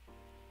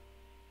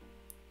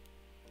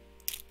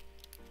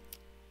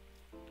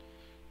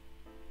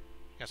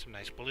 Got some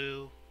nice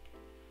blue.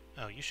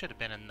 Oh, you should have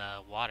been in the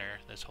water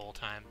this whole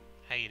time.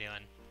 How you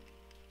doing?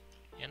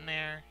 In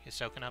there? You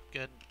soaking up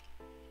good?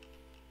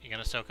 You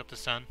gonna soak up the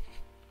sun?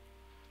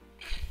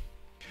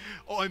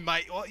 Oi,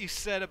 mate, what you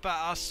said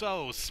about our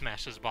souls?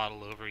 Smash his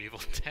bottle over evil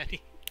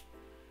Teddy.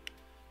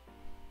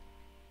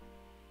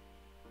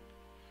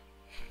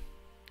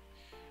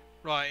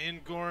 Right,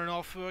 ain't going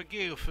off for a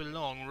giggle for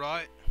long,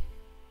 right?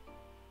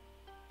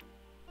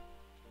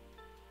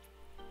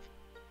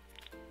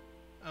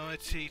 I'm gonna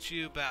teach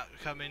you about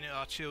coming in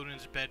our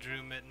children's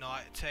bedroom at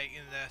night,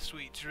 taking their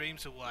sweet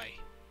dreams away.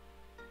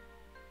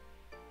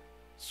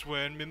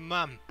 Swearing me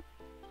mum.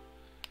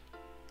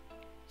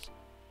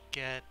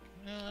 Get...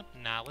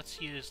 nah,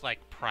 let's use,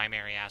 like,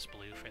 primary ass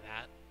blue for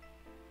that.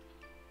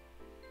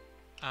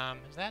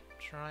 Is that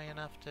dry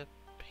enough to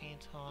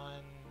paint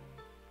on?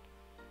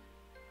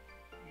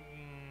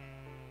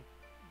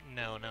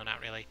 No,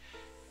 not really.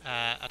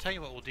 I'll tell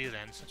you what we'll do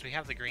then. Since we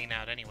have the green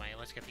out anyway,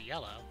 let's get the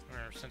yellow.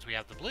 Or since we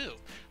have the blue,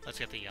 let's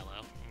get the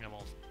yellow. And then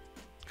we'll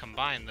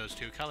combine those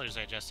two colors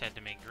I just said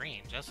to make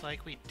green, just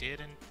like we did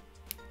in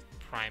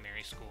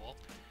primary school.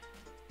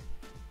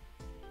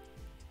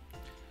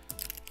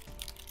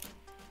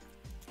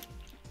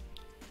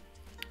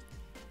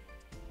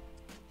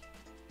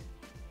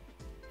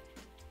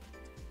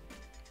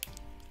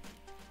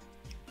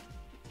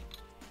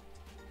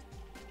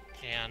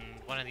 And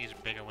one of these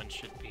bigger ones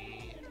should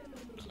be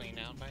clean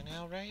out by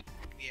now, right?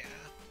 Yeah,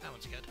 that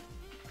one's good.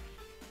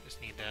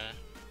 Just need to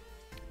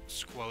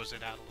squoze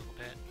it out a little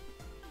bit.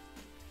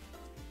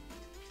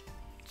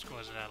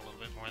 Squoze it out a little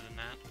bit more than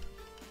that.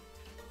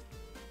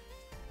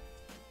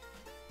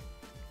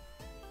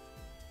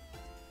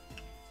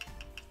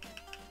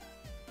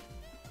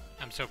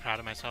 I'm so proud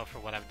of myself for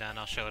what I've done.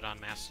 I'll show it on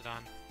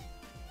Mastodon.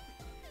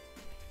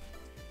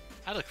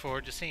 I look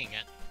forward to seeing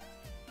it.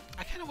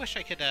 I kind of wish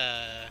I could,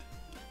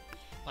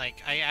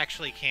 like, I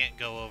actually can't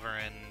go over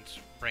and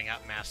bring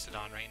up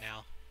Mastodon right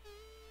now.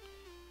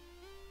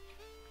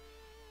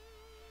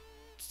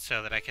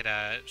 So that I could,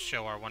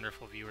 show our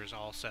wonderful viewers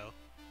also.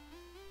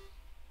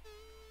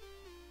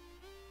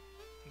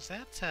 Is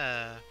that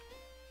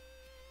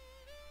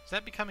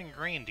becoming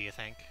green, do you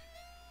think?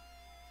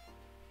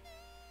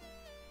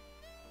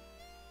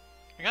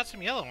 I got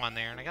some yellow on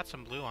there, and I got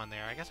some blue on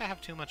there. I guess I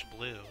have too much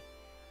blue.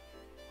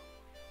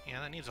 Yeah,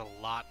 that needs a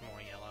lot more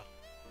yellow.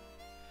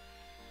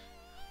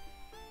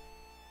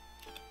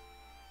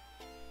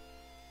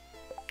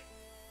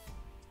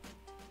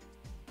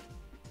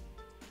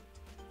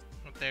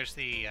 Oh, there's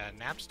the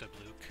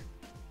Napstablook.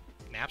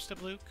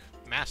 Napstablook?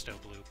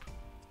 Mastobloop.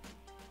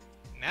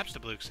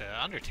 Napstablook's an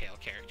Undertale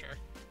character.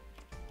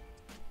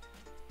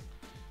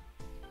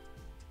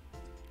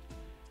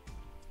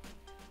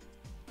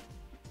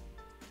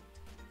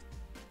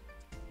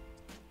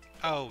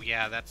 Oh,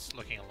 yeah, that's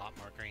looking a lot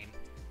more green.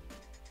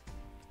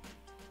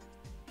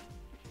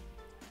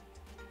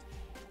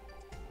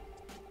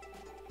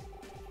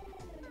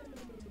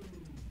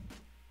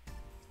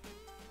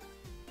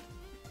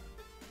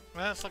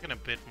 Well, that's looking a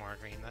bit more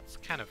green. That's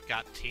kind of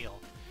got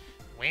teal.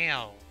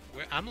 Wow,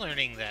 I'm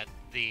learning that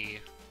the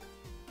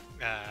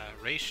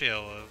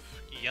ratio of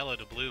yellow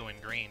to blue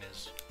and green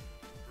is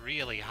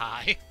really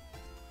high.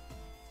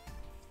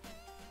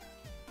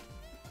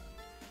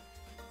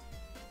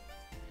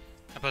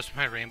 I posted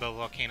my rainbow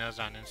volcanoes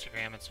on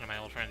Instagram, and some of my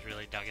old friends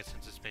really dug it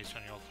since it's based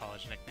on your old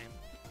college nickname.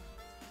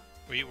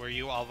 Were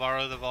you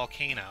Alvaro the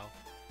Volcano?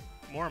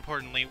 More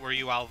importantly, were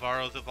you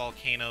Alvaro the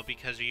Volcano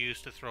because you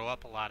used to throw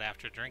up a lot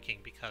after drinking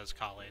because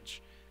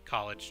college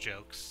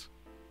jokes?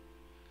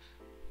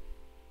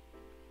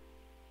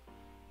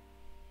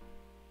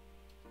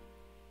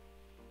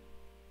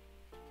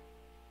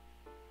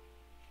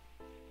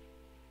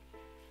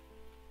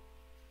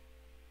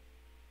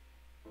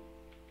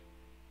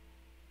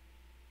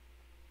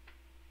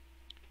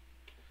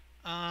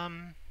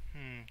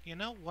 You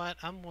know what?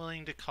 I'm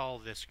willing to call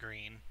this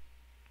green.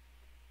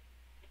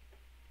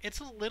 It's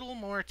a little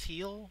more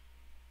teal.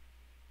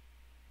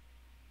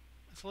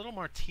 It's a little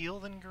more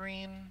teal than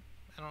green.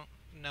 I don't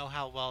know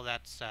how well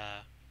that's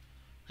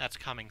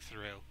coming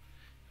through,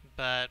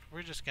 but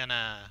we're just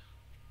gonna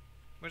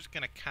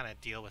kind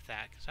of deal with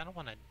that because I don't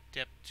want to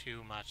dip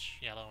too much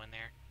yellow in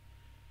there.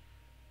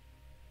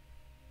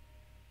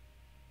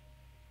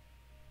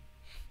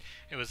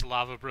 It was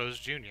Lava Bros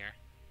Jr.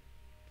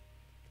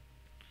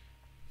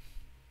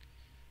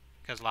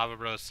 Because Lava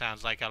Bros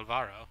sounds like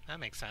Alvaro. That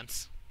makes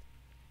sense.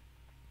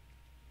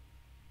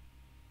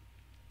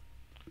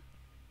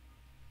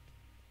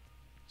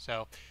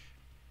 So,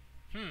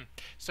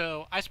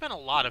 So I spent a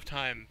lot of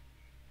time.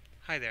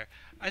 Hi there.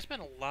 I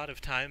spent a lot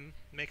of time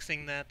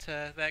mixing that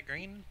that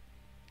green,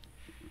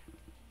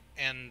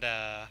 and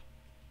I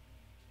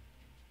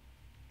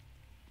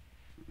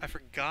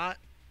forgot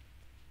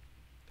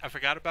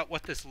about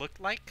what this looked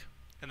like,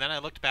 and then I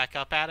looked back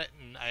up at it,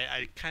 and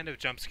I kind of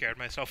jump scared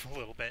myself a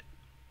little bit.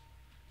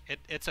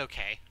 It's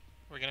okay.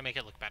 We're gonna make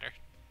it look better.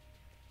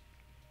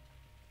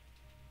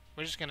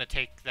 We're just gonna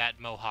take that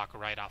mohawk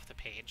right off the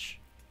page.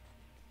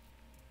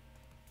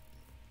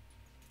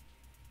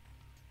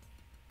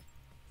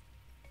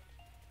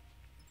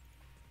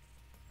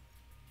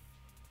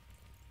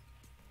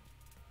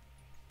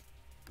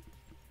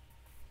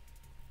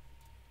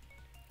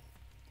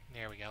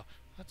 There we go.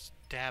 Let's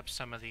dab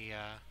some of the,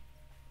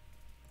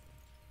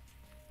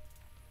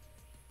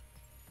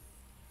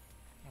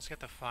 let's get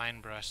the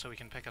fine brush so we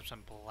can pick up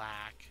some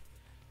black,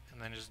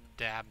 and then just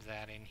dab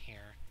that in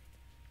here.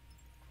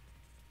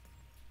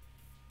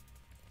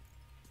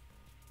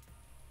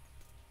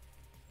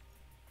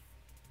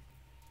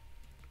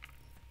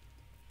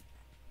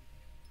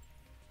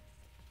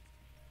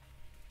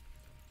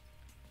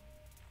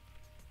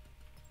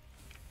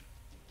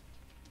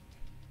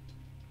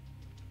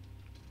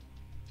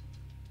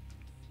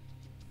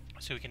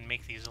 So we can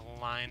make these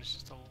lines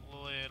just a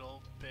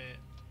little bit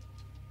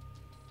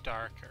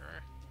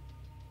darker.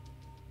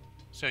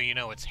 So you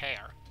know it's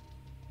hair.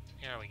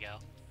 There we go.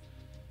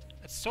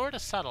 It's sort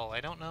of subtle.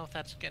 I don't know if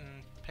that's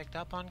getting picked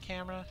up on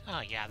camera.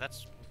 Oh yeah,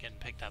 that's getting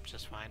picked up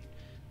just fine.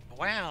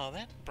 Wow,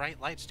 that bright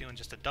light's doing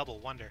just a double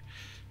wonder.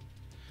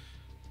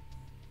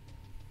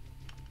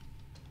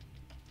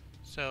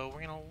 So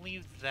we're gonna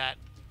leave that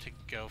to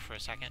go for a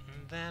second,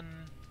 and then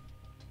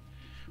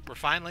we're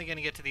finally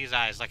gonna get to these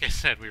eyes like I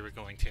said we were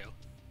going to.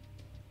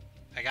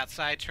 I got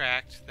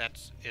sidetracked,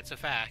 it's a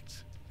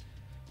fact.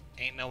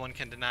 Ain't no one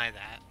can deny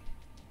that.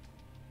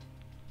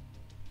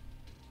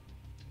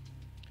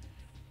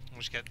 We'll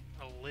just get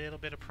a little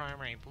bit of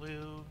primary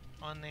blue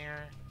on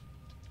there.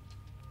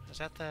 Is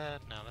that the...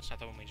 No, that's not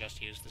the one we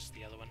just used, this is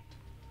the other one.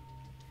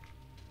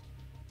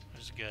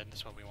 This is good,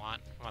 that's what we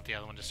want. We want the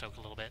other one to soak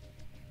a little bit.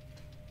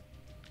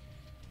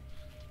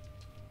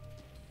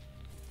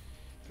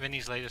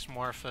 Vinny's latest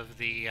morph of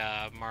the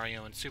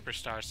Mario and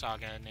Superstar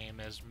saga name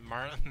is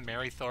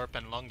Marythorpe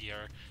and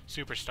Lungier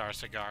Superstar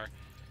Cigar,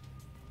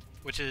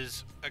 which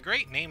is a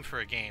great name for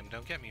a game,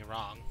 don't get me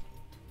wrong.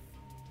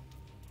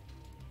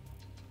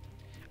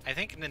 I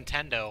think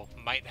Nintendo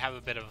might have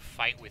a bit of a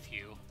fight with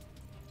you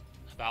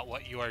about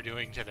what you are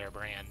doing to their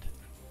brand.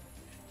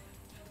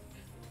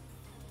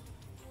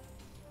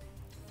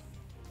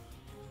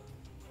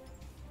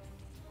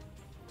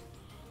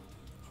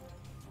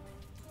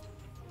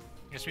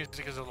 This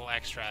music is a little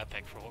extra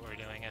epic for what we're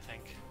doing, I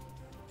think.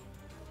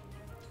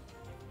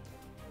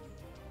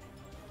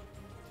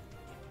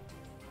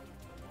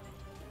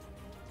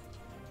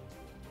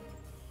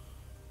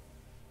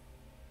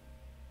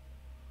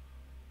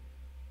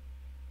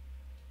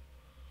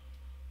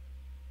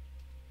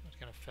 I'm just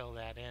gonna fill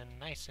that in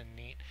nice and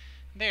neat.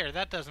 There,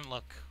 that doesn't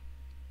look...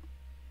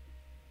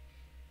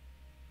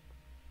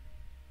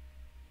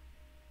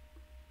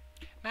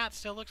 Nah, it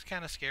still looks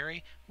kind of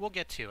scary. We'll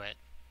get to it.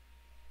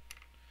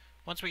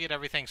 Once we get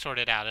everything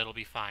sorted out, it'll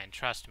be fine.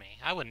 Trust me.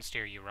 I wouldn't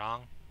steer you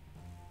wrong.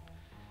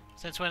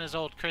 Since when has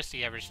old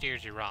Kristie ever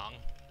steered you wrong?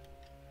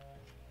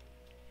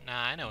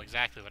 Nah, I know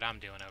exactly what I'm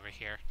doing over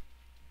here.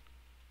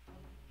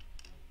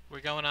 We're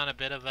going on a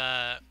bit of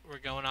a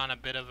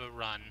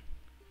run.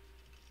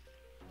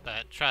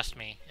 But trust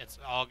me, it's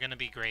all gonna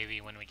be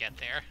gravy when we get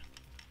there.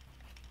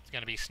 It's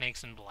gonna be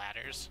snakes and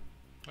bladders.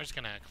 We're just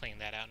gonna clean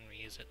that out and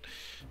reuse it.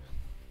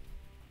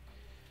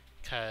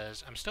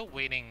 Cause I'm still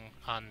waiting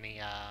on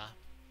the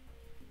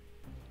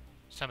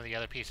some of the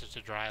other pieces to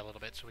dry a little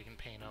bit so we can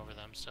paint over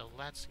them. So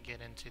let's get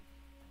into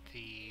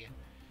the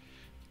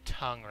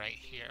tongue right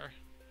here.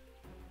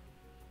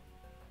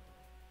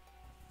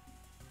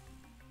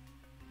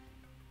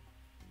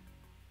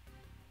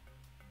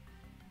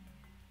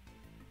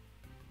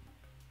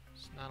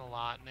 It's not a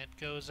lot, and it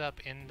goes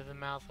up into the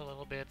mouth a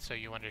little bit so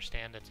you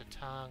understand it's a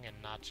tongue and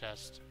not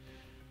just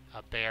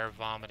a bear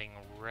vomiting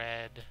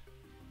red.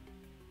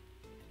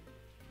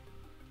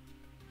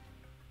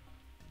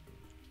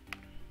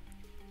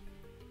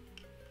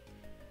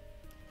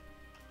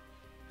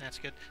 That's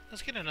good.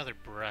 Let's get another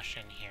brush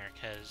in here,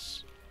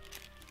 because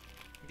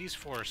these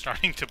four are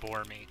starting to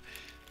bore me.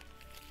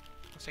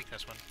 Let's take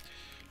this one.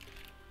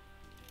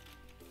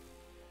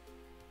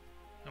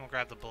 And we'll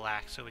grab the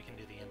black so we can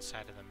do the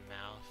inside of the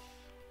mouth.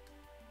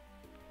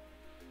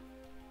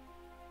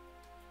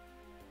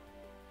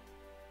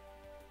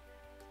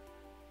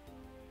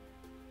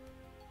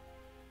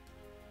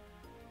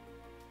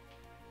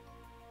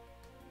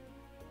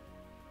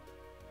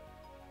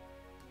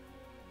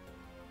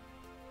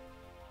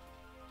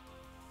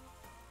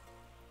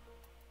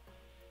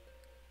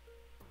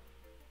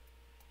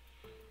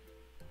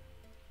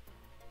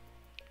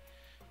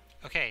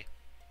 Okay.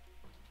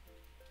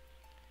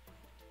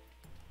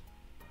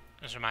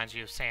 This reminds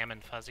you of Sam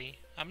and Fuzzy.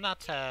 I'm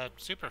not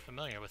super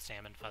familiar with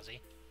Sam and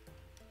Fuzzy.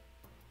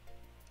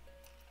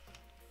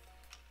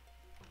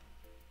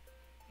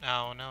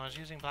 Oh, no, I was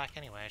using black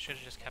anyway. I should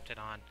have just kept it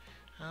on.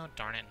 Oh,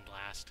 darn it and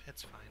blast.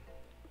 It's fine.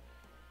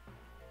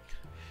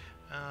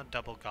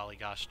 Double golly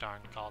gosh darn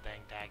gall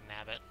dang dag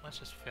nabbit. Let's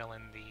just fill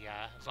in the,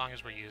 as long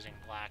as we're using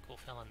black, we'll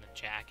fill in the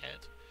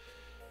jacket.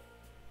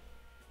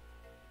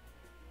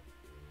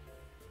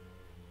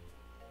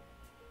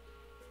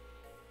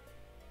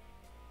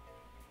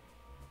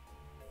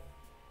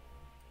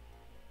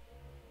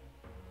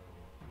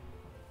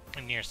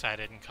 I'm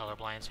nearsighted and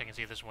colorblind, so I can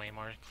see this way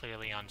more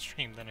clearly on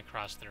stream than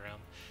across the room.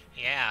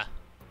 Yeah.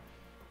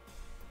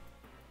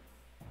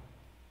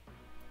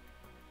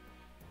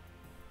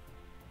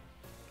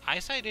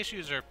 Eyesight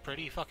issues are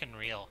pretty fucking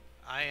real.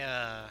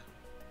 I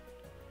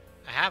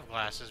have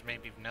glasses,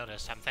 maybe you've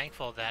noticed. I'm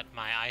thankful that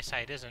my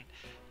eyesight isn't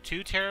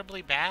too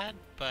terribly bad,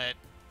 but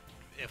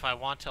if I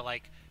want to,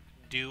 like,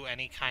 do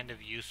any kind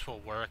of useful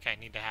work, I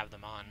need to have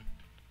them on.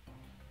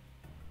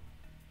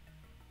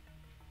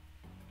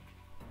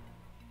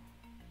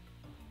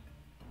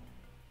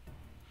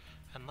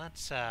 And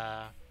let's,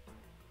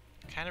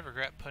 kind of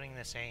regret putting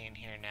this A in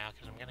here now,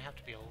 because I'm going to have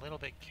to be a little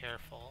bit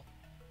careful.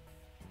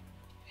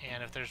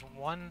 And if there's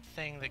one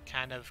thing that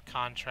kind of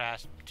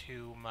contrasts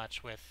too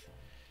much with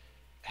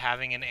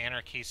having an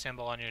anarchy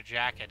symbol on your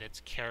jacket,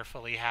 it's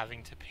carefully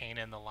having to paint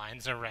in the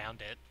lines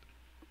around it.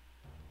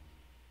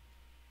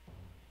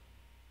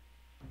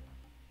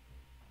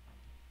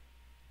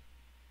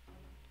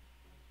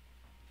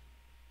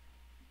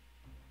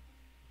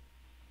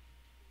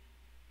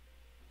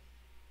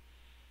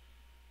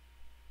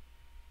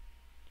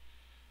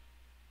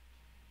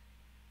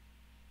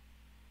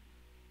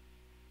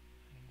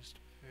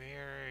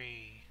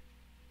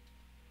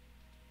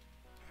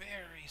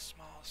 Very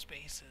small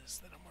spaces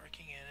that I'm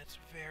working in. It's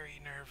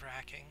very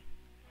nerve-wracking.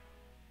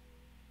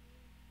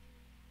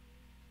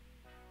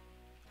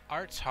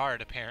 Art's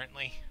hard,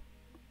 apparently.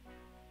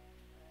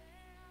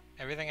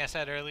 Everything I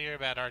said earlier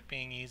about art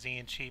being easy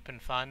and cheap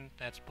and fun,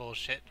 that's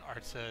bullshit.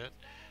 Art's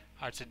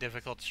a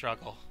difficult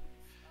struggle.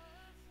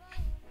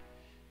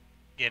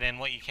 Get in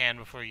what you can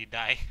before you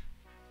die.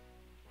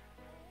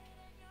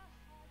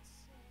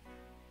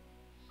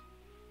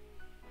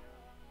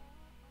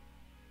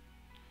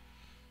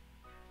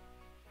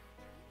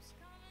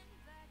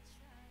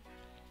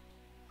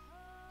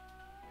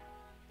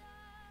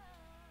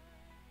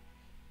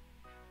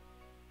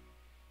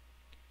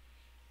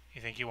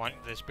 You think you want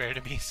this bear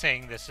to be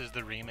saying this is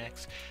the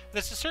remix?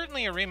 This is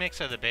certainly a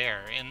remix of the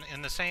bear,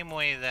 in the same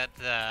way that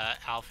the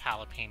Alf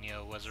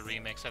Jalapeno was a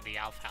remix of the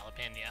Alf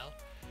Jalapeno.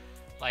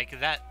 Like,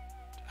 that...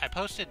 I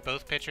posted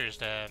both pictures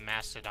to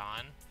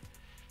Mastodon,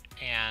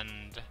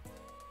 and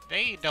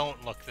they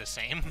don't look the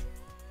same.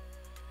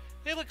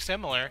 They look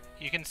similar.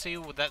 You can see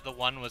that the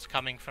one was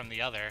coming from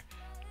the other,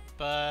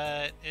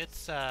 but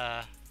it's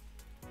not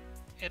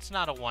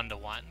a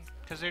one-to-one,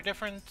 because they're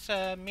different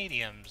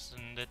mediums,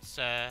 and it's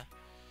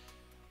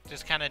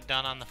just kind of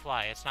done on the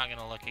fly. It's not going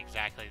to look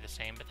exactly the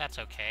same, but that's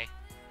okay.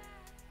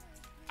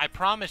 I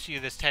promise you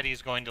this teddy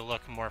is going to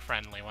look more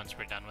friendly once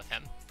we're done with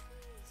him.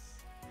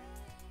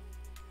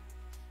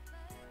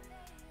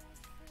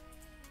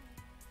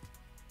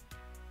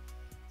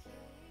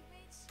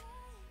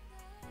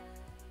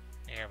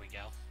 There we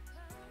go.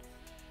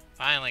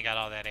 Finally got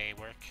all that A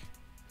work.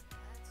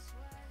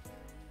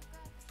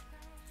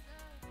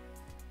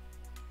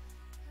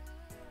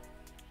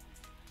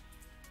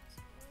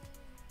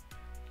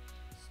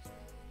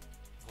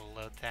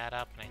 We'll load that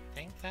up, and I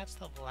think that's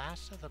the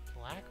last of the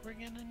black we're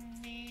gonna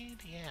need.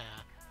 Yeah.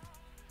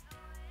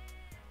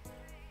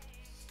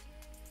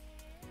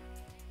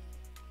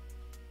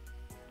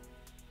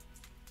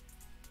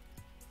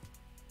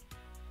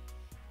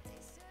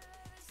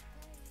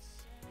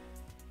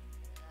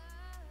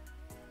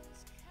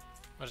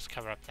 We'll just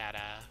cover up that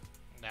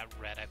that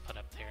red I put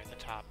up there at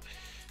the top.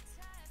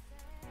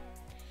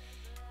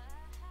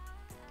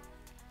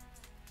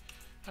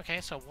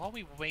 Okay, so while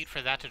we wait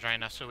for that to dry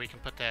enough so we can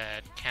put the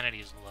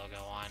Kennedy's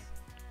logo on,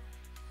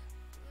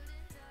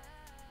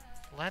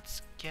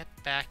 let's get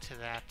back to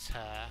that,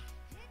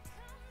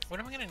 what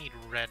am I gonna need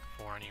red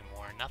for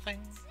anymore?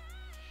 Nothing?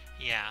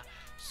 Yeah,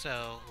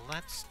 so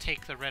let's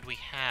take the red we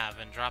have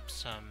and drop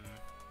some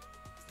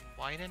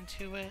white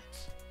into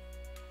it.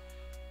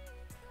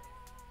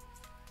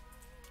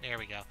 There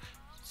we go.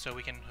 So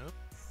we can,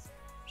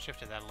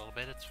 shifted that a little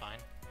bit, it's fine.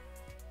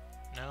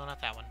 No,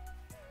 not that one.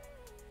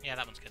 Yeah,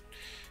 that one's good.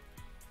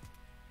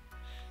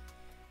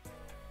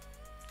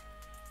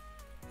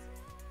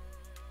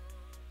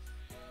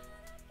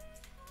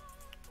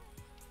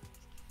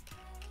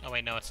 Oh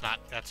wait, no it's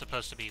not. That's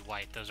supposed to be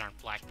white. Those aren't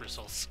black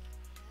bristles.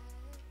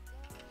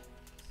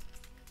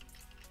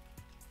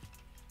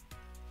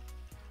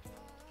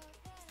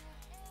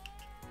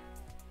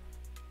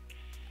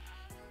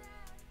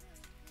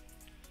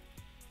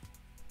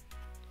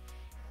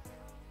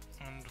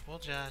 And we'll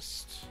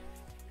just...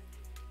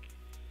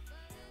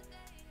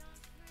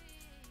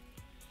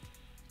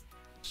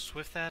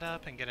 swift that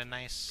up and get a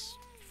nice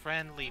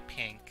friendly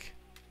pink.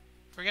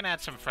 We're gonna add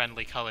some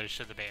friendly colors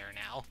to the bear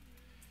now.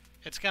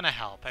 It's gonna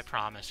help, I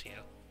promise you.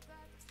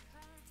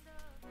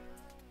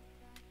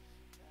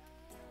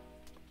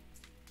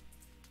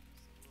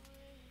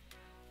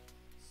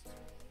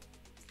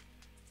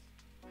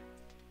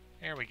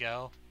 There we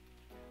go.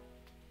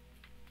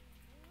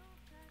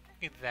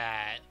 Look at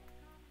that.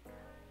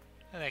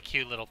 Look at that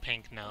cute little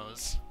pink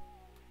nose.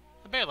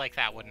 A bear like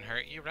that wouldn't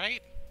hurt you,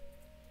 right?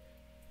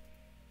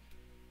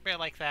 A bear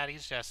like that,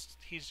 he's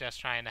just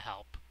trying to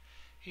help.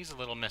 He's a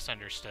little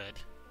misunderstood.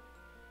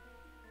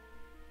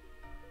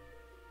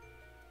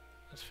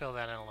 Let's fill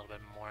that in a little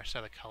bit more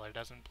so the color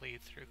doesn't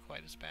bleed through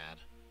quite as bad.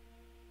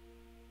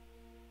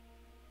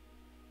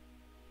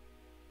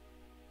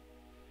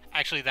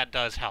 Actually, that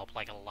does help,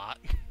 like, a lot.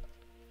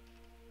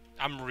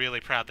 I'm really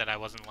proud that I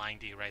wasn't lying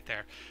to you right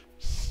there.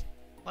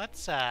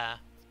 Let's, get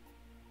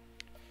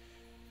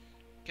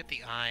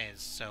the eyes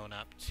sewn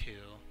up,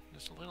 too.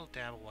 Just a little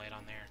dab of white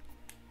on there.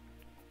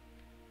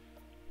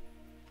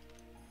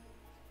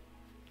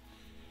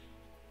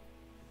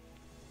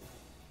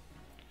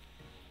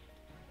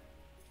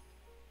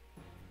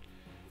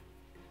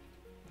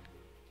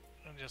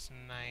 Just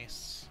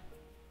nice.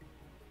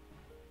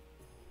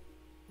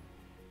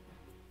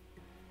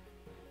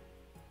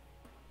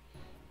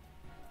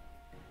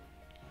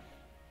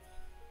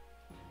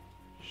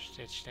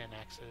 Stitched in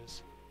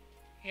X's.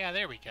 Yeah,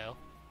 there we go.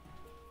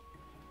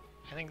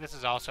 I think this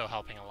is also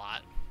helping a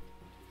lot.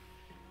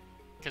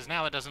 Because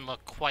now it doesn't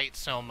look quite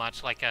so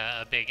much like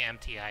a big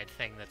empty-eyed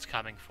thing that's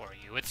coming for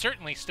you. It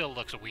certainly still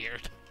looks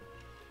weird.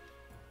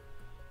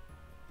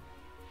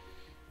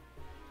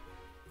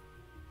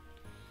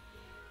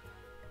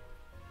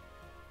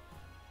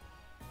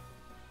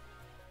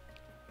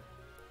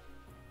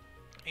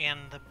 And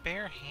the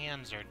bare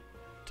hands are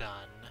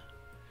done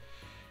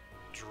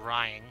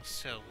drying,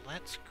 so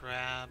let's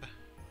grab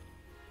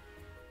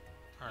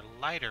our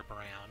lighter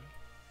brown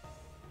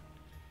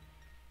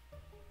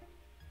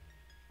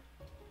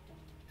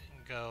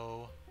and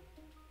go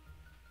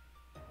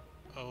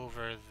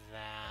over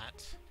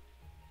that.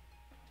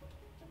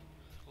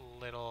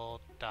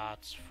 Little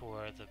dots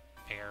for the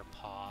bear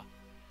paw.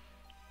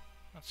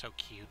 That's so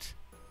cute.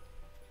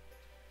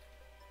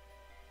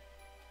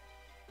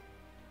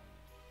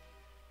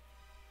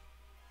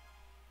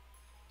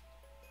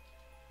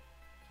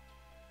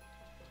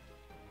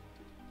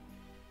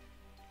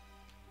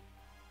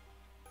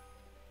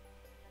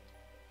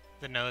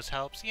 The nose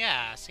helps?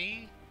 Yeah,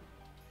 see?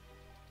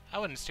 I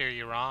wouldn't steer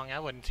you wrong. I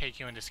wouldn't take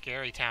you into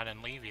Scary Town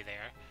and leave you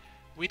there.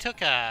 We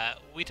took a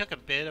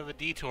bit of a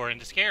detour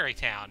into Scary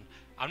Town.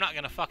 I'm not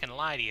gonna fucking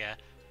lie to you,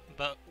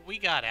 but we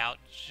got out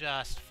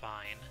just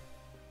fine.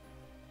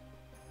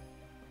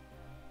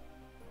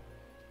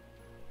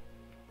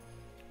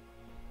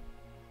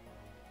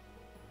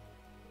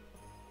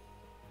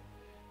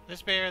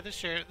 This bear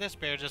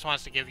just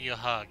wants to give you a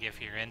hug if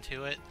you're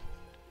into it.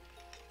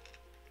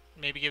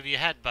 Maybe give you a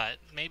headbutt.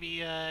 Maybe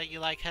you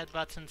like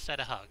headbutts instead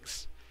of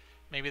hugs.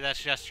 Maybe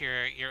that's just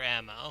your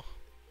ammo.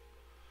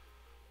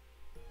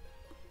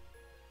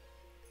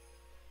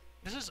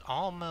 This is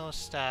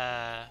almost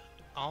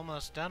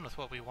almost done with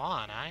what we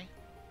want, eh?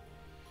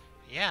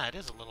 Yeah, it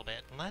is a little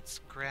bit. Let's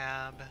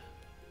grab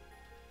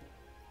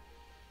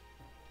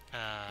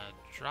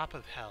Drop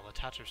of Hell, A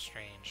Touch of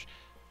Strange.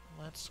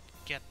 Let's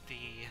get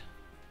the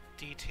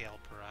detail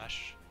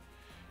brush.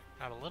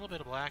 Got a little bit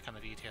of black on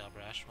the detail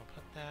brush. We'll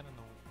put that in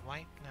the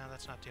white. No,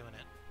 that's not doing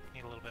it.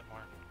 Need a little bit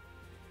more.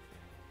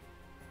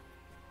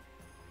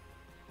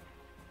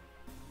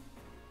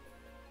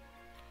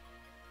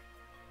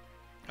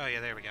 Oh yeah,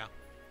 there we go.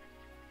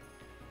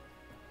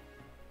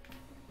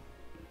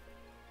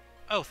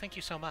 Oh, thank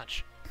you so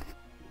much.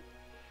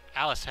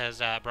 Alice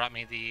has brought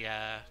me the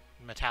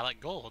metallic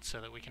gold so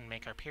that we can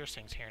make our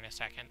piercings here in a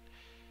second.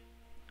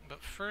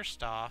 But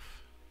first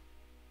off,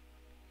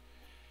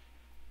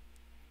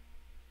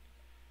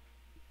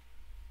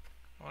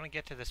 I want to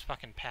get to this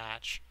fucking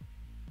patch.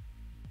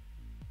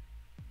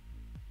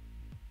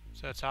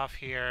 So it's off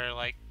here,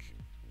 like,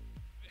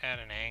 at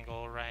an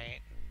angle, right?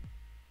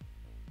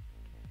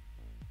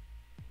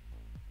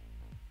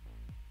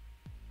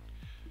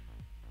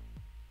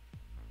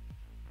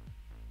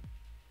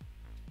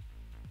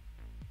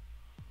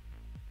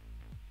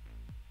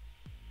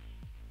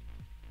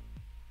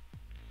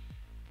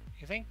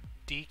 You think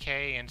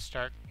DK in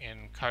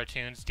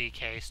cartoons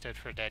DK stood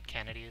for Dead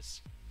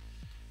Kennedys?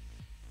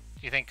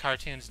 Do you think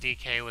cartoons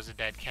DK was a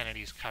Dead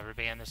Kennedys cover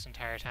band this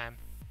entire time?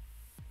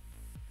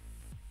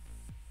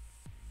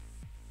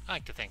 I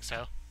like to think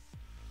so.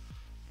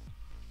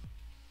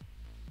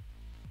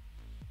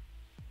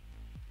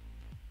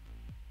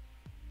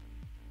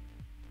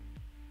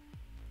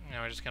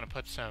 Now we're just gonna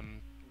put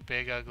some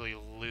big ugly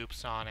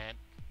loops on it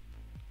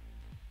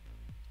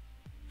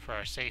for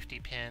our safety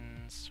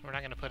pins. We're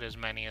not gonna put as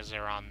many as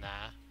are on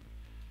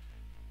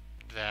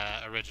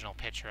the original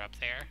picture up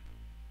there.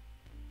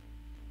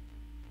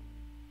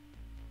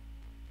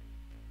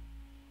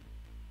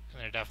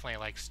 And they're definitely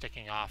like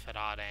sticking off at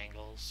odd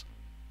angles.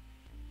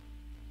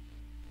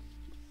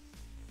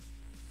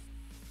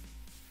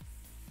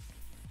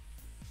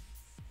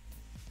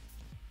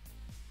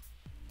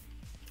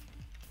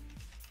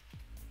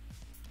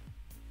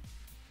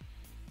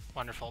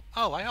 Wonderful.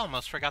 Oh, I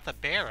almost forgot the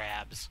bear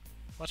abs.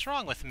 What's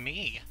wrong with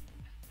me?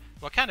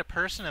 What kind of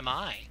person am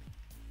I?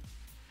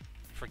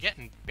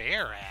 Forgetting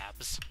bear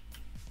abs.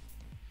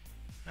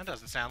 That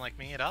doesn't sound like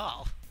me at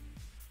all.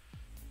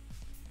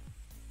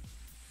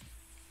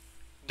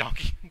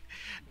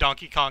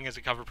 Donkey Kong is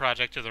a cover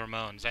project of the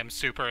Ramones. I'm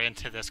super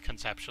into this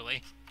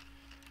conceptually.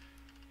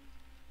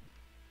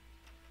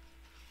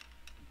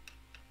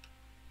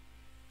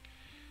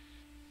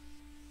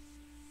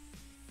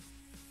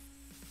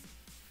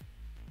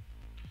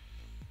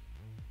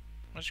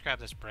 Let's grab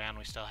this brown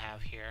we still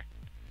have here.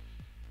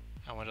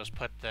 And we'll just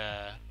put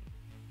the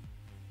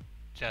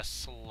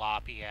just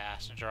sloppy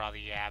ass and draw the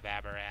yab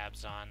abber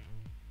abs on.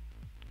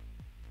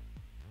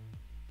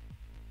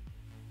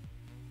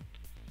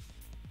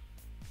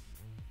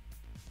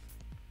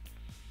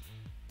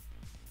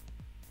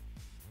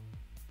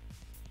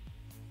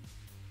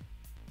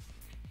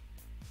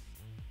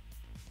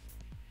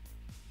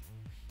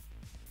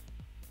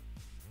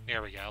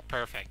 There we go,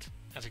 perfect.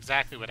 That's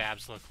exactly what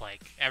abs look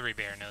like. Every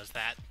bear knows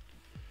that.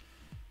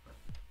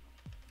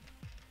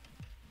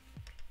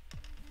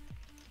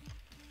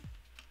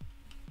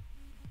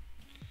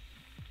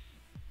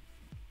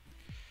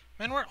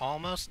 And we're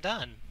almost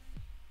done.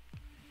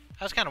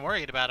 I was kind of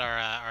worried about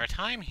our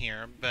time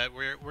here, but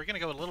we're going to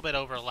go a little bit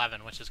over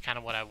 11, which is kind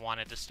of what I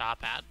wanted to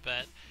stop at.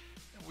 But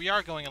we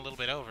are going a little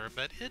bit over,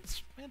 but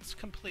it's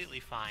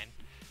completely fine.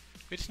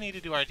 We just need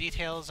to do our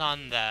details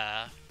on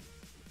the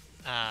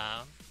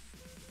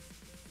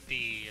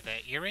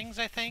earrings,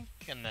 I think,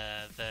 and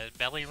the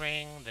belly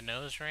ring, the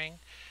nose ring,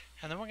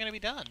 and then we're going to be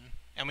done.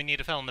 And we need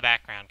to fill in the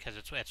background because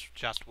it's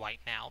just white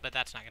now, but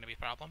that's not going to be a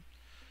problem.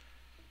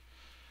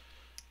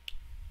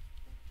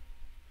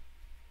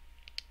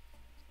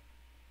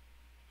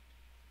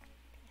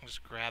 I'll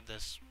just grab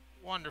this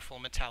wonderful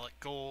metallic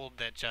gold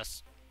that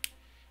just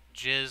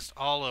jizzed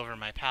all over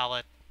my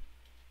palette.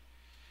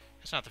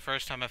 It's not the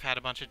first time I've had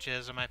a bunch of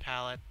jizz on my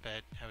palette,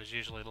 but I was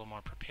usually a little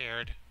more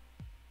prepared.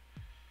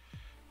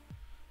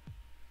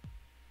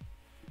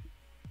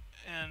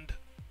 And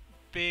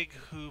big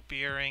hoop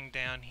earring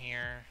down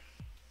here.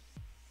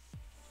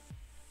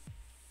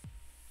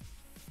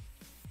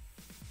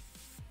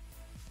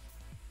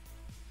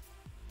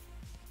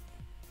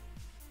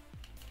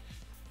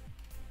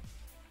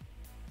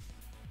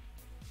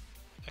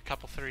 a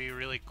couple three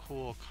really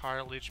cool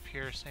cartilage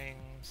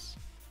piercings.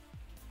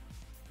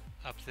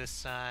 Up this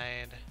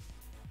side.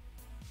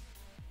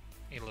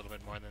 Need a little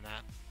bit more than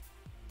that.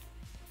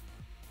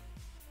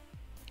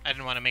 I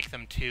didn't want to make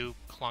them too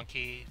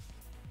clunky,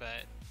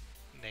 but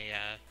they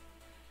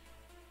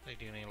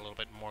do need a little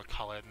bit more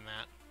color than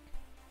that.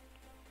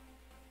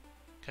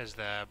 Because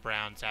the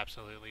brown's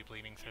absolutely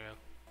bleeding through.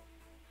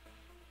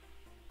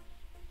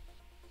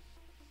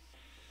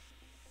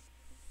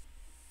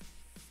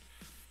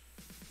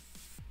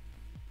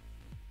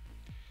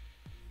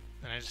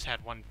 And I just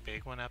had one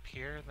big one up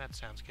here. That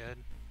sounds good.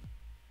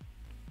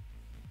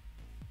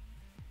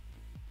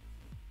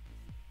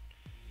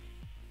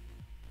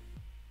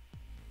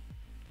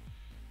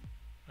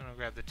 I'm gonna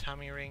grab the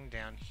tummy ring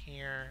down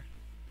here.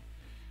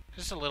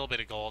 Just a little bit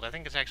of gold. I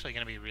think it's actually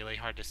gonna be really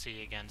hard to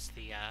see against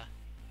the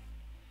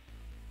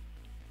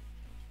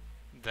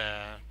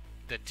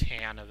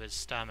tan of his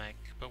stomach.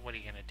 But what are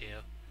you gonna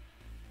do?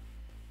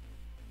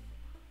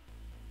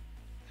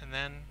 And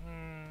then,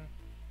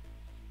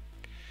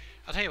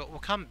 I'll tell you what. We'll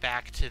come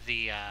back to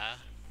the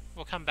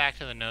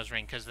nose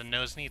ring because the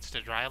nose needs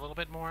to dry a little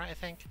bit more, I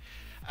think.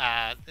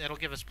 It'll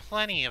give us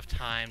plenty of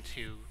time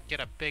to get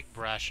a big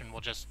brush, and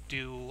we'll just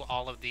do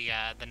all of the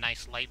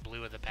nice light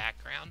blue of the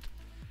background.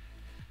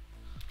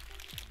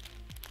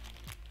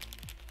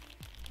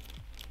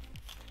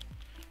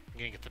 I'm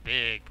gonna get the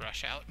big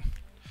brush out.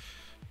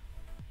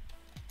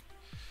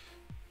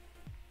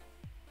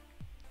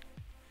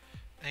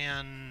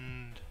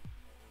 And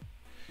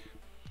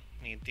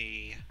need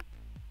the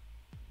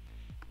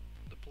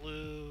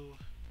blue.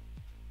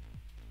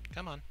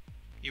 Come on.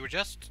 You were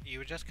just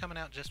coming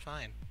out just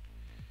fine.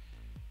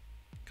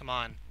 Come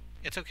on.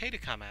 It's okay to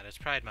come out. It's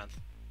Pride Month.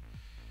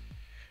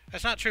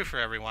 That's not true for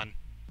everyone.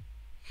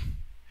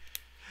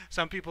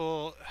 Some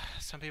people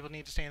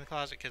need to stay in the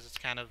closet because it's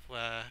kind of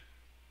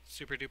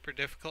super duper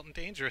difficult and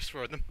dangerous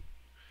for them.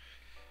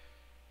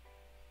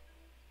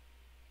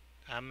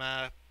 I'm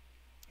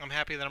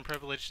happy that I'm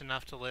privileged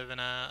enough to live in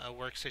a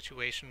work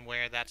situation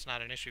where that's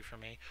not an issue for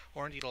me,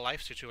 or indeed a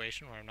life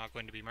situation where I'm not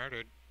going to be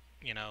murdered,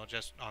 you know,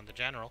 just on the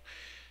general.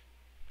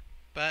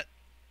 But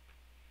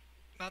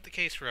not the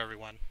case for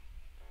everyone.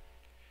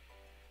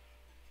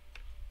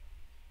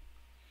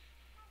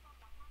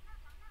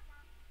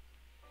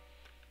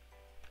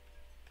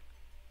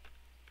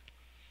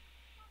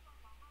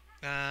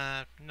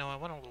 No, I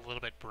want it a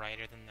little bit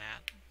brighter than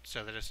that,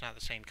 so that it's not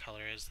the same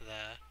color as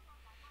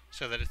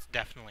so that it's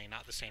definitely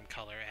not the same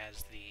color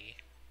as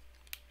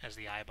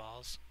the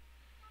eyeballs.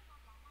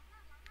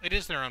 It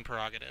is their own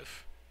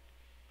prerogative.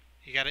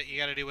 You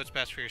gotta do what's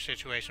best for your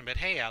situation. But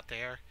hey, out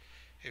there,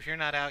 if you're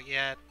not out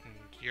yet and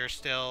you're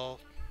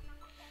still,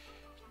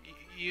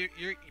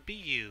 be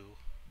you.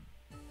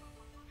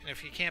 And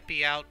if you can't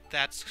be out,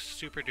 that's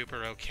super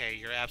duper okay.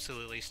 You're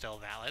absolutely still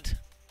valid.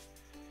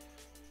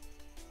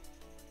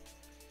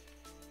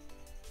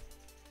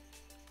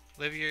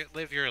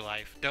 Live your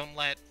life. Don't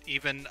let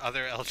even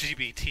other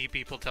LGBT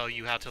people tell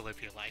you how to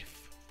live your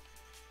life.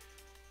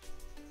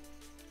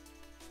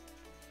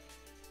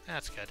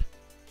 That's good.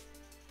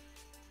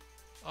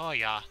 Oh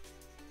yeah.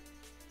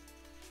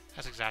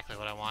 That's exactly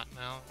what I want.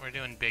 Well, we're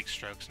doing big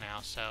strokes now,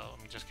 so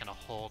I'm just gonna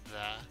hold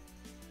the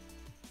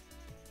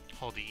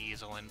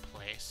easel in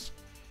place.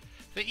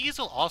 The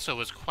easel also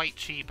was quite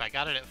cheap. I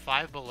got it at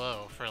Five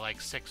Below for like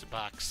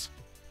 $6.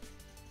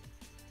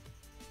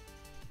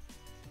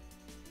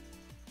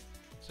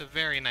 It's a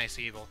very nice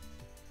easel.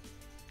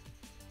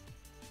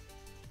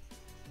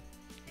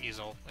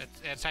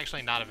 It's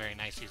actually not a very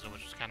nice easel,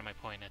 which is kind of my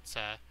point. It's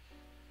a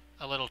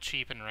little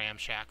cheap and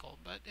ramshackle,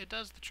 but it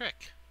does the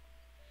trick.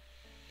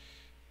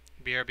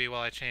 BRB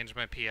while I change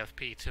my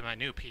PFP to my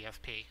new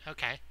PFP.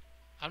 Okay.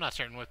 I'm not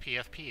certain what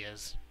PFP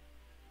is.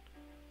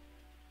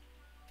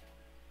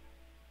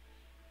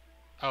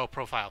 Oh,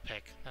 profile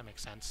pic. That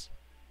makes sense.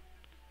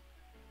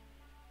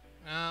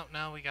 Oh,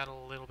 no, we got a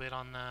little bit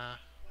on the...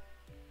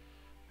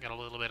 Got a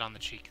little bit on the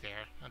cheek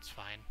there. That's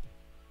fine.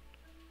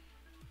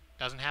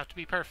 Doesn't have to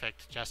be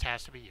perfect, just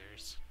has to be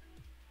yours.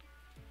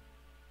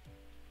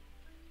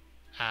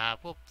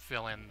 We'll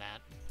fill in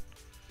that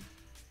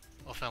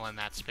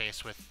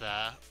space with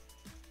the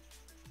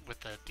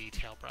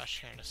detail brush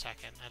here in a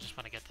second. I just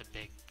want to get the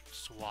big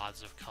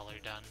swaths of color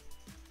done.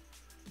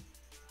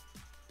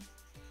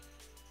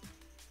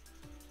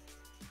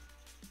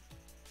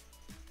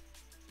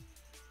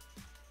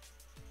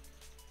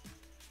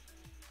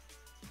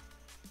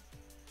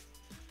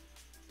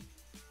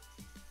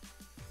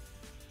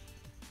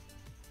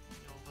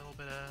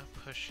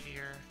 Push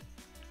here.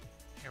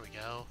 Here we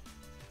go.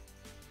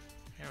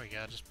 Here we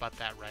go. Just butt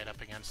that right up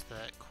against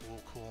the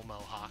cool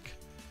mohawk.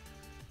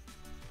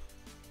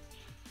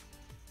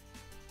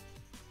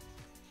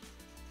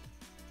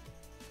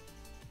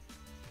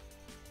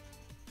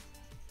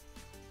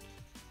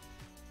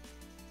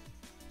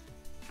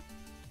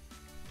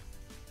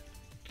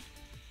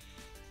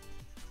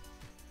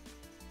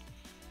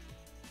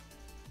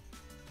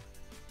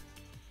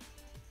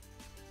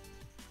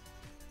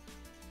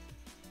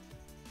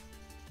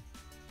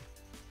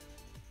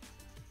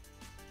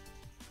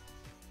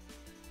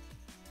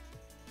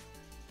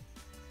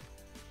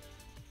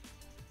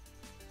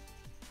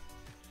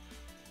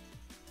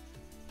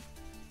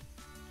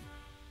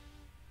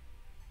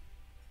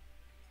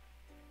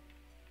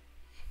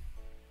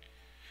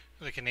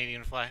 The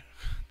Canadian flag.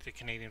 The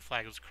Canadian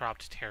flag was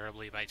cropped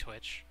terribly by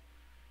Twitch.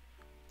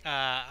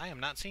 I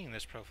am not seeing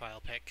this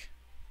profile pic.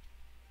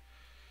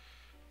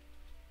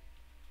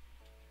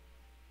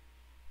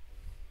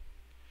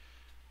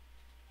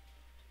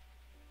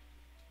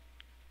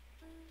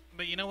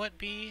 But you know what,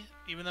 B?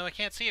 Even though I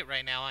can't see it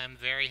right now, I am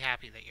very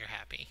happy that you're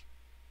happy.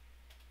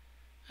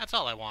 That's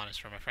all I want, is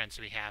for my friends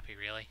to be happy,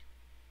 really.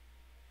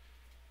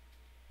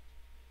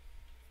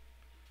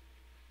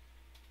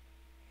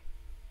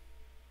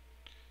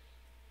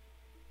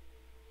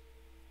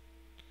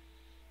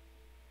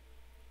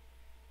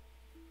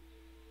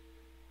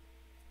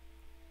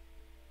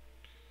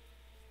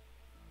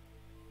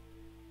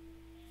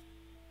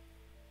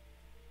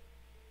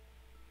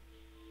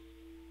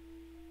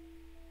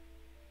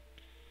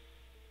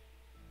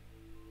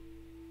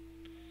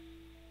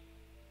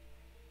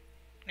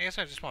 I guess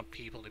I just want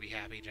people to be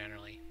happy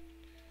generally.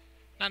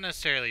 Not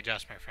necessarily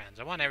just my friends.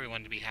 I want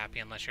everyone to be happy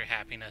unless your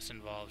happiness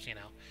involves, you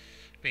know,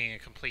 being a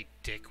complete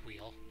dick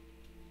wheel.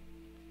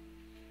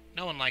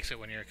 No one likes it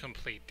when you're a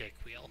complete dick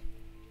wheel.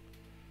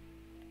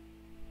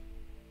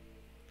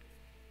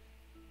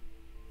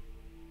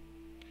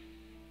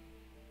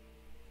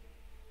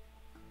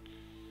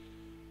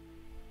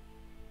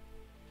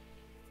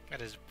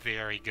 That is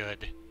very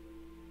good.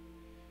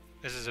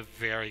 This is a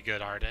very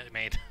good art I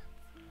made.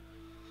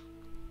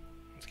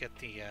 Let's get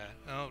the,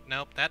 oh,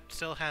 nope, that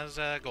still has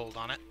gold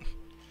on it.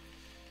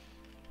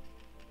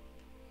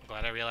 I'm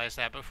glad I realized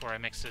that before I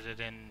mixed it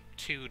in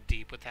too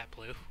deep with that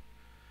blue.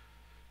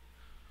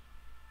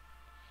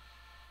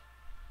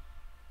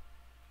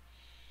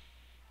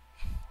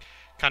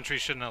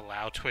 Countries shouldn't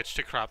allow Twitch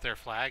to crop their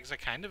flags. I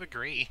kind of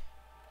agree.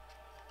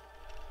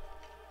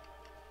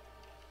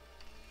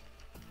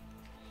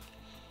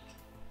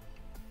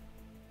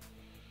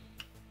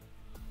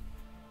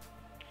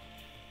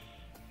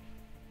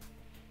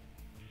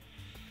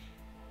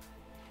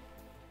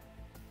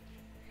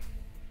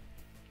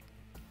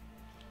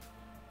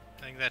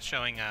 I think that's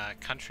showing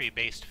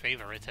country-based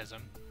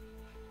favoritism.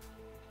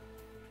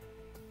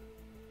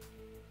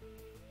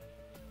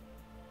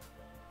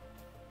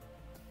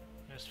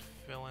 Just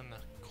fill in the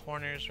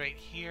corners right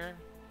here.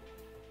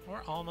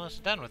 We're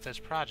almost done with this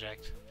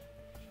project.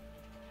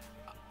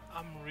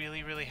 I'm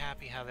really, really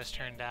happy how this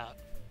turned out.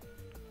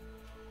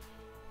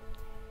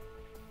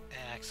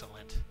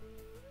 Excellent.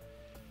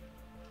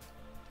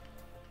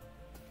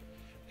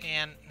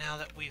 And now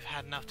that we've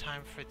had enough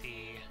time for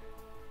the...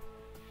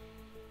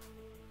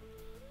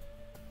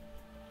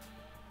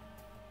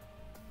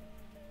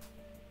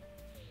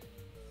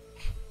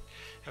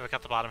 If I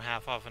cut the bottom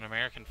half off an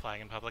American flag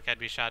in public, I'd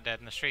be shot dead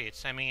in the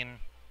streets. I mean,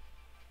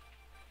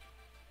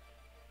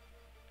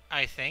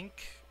 I think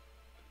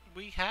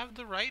we have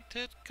the right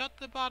to cut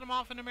the bottom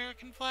off an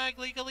American flag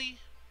legally.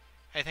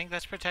 I think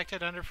that's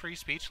protected under free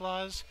speech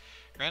laws.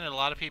 Granted, a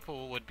lot of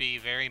people would be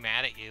very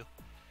mad at you.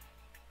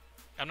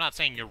 I'm not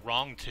saying you're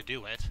wrong to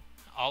do it.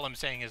 All I'm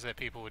saying is that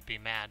people would be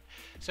mad.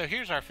 So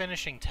here's our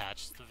finishing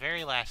touch. The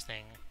very last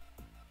thing.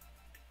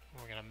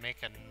 We're going to make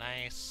a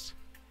nice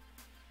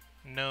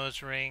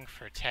nose ring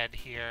for Ted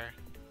here.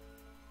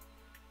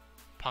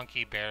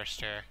 Punky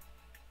Bearster.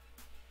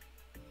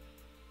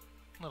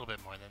 A little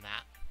bit more than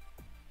that.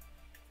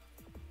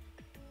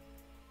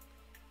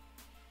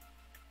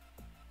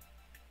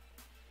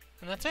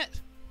 And that's it.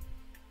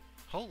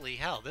 Holy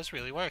hell, this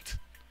really worked.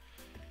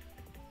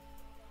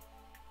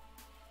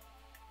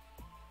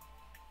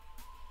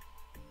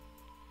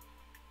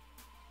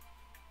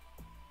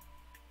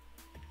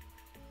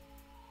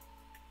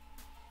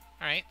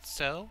 Alright,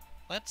 so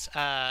let's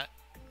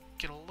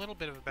get a little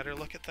bit of a better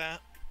look at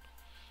that.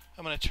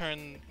 I'm going to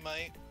turn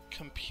my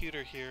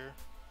computer here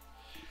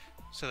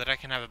so that I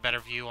can have a better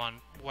view on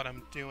what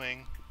I'm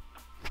doing.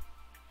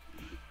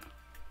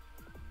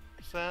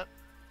 Is that?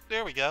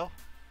 There we go.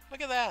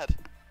 Look at that.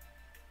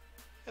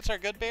 That's our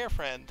good bear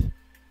friend.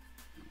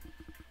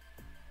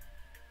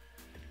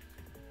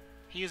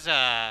 He's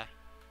a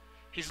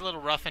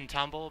little rough and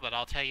tumble, but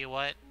I'll tell you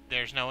what,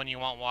 there's no one you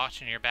want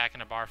watching your back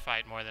in a bar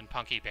fight more than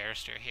Punky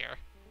Bearster here.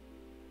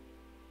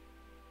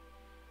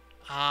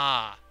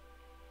 Ah,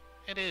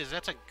 it is.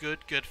 That's a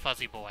good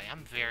fuzzy boy.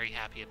 I'm very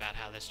happy about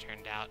how this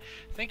turned out.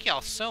 Thank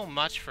y'all so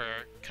much for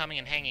coming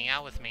and hanging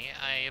out with me.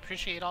 I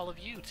appreciate all of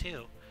you,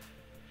 too.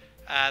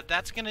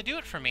 That's gonna do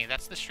it for me.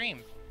 That's the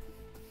stream.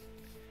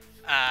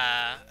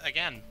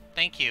 Again,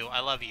 thank you. I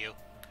love you.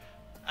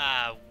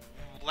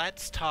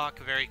 Let's talk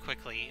very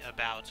quickly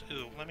about...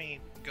 Ooh, let me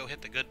go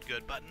hit the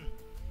good button.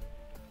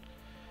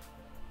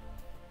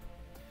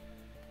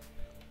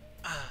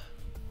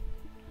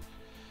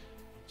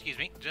 Excuse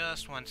me,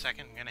 just 1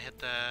 second. I'm gonna hit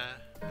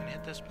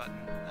this button.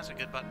 That's a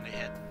good button to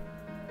hit.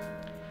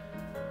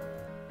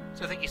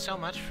 So thank you so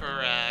much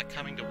for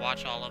coming to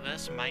watch all of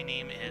this. My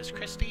name is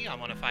Kristie.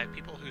 I'm one of 5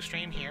 people who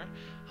stream here,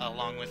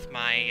 along with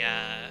my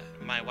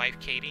my wife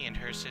Katie and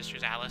her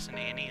sisters Alice and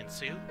Annie and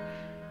Sue.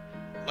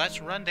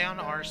 Let's run down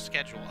our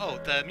schedule. Oh,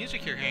 the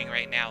music you're hearing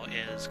right now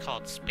is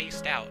called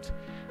Spaced Out.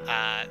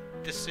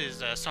 This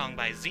is a song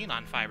by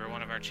Xenon Fiber,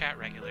 one of our chat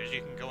regulars.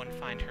 You can go and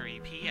find her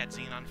EP at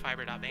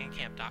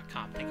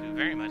xenonfiber.bandcamp.com. Thank you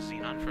very much,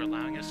 Xenon, for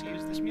allowing us to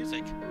use this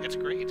music. It's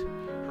great.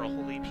 Her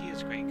whole EP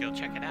is great. Go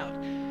check it out.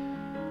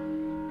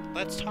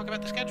 Let's talk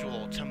about the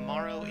schedule.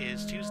 Tomorrow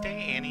is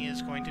Tuesday. Annie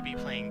is going to be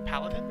playing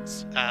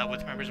Paladins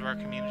with members of our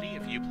community.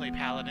 If you play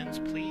Paladins,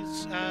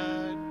 please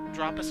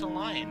drop us a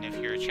line if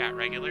you're a chat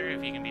regular,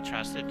 if you can be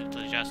trusted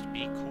to just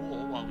be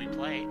cool while we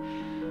play.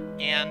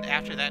 And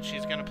after that,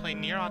 she's going to play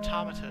Nier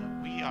Automata.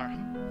 We are...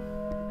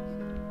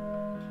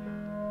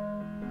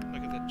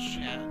 Look at the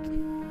chat.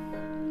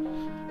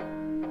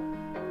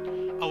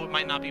 Oh, it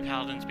might not be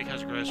Paladins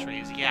because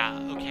groceries. Yeah,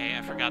 okay,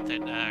 I forgot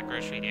that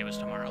grocery day was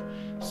tomorrow.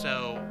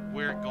 So,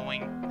 we're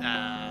going...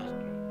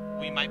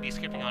 we might be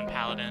skipping on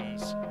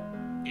Paladins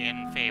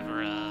in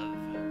favor of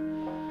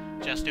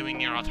just doing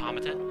Nier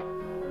Automata.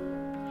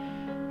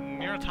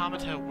 Nier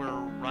Automata, we're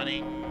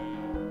running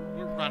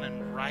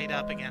right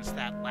up against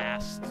that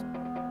last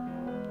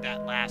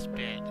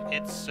bit.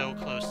 It's so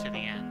close to the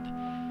end.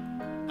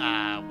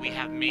 We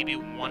have maybe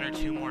 1 or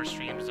 2 more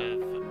streams of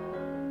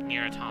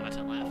Nier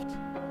Automata left.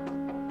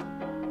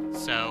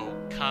 So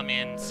come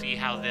in, see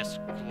how this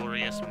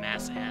glorious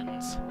mess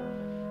ends.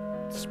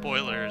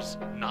 Spoilers,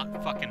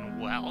 not fucking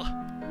well.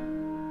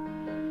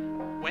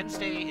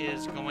 Wednesday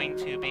is going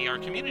to be our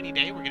community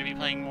day. We're going to be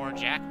playing more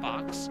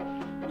Jackbox.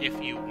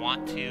 If you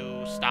want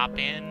to stop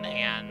in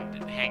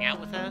and hang out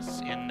with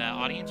us in the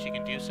audience, you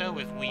can do so.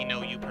 If we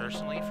know you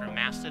personally from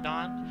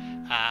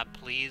Mastodon,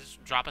 please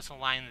drop us a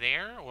line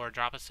there or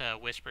drop us a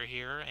whisper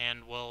here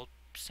and we'll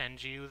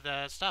send you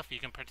the stuff. You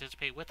can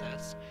participate with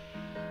us.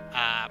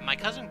 My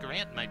cousin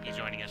Grant might be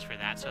joining us for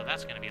that, so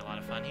that's going to be a lot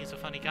of fun. He's a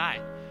funny guy.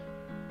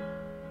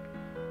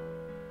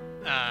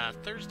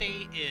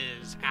 Thursday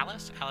is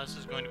Alice. Alice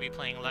is going to be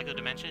playing Lego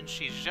Dimensions.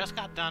 She's just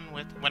got done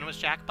with... When was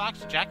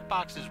Jackbox?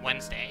 Jackbox is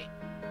Wednesday.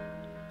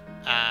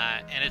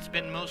 And it's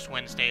been most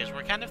Wednesdays.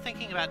 We're kind of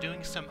thinking about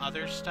doing some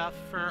other stuff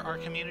for our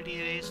community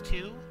days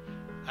too.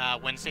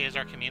 Wednesday is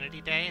our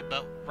community day,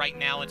 but right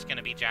now it's going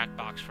to be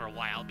Jackbox for a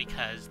while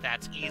because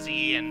that's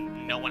easy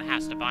and no one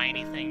has to buy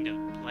anything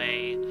to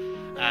play,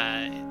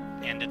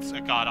 and it's a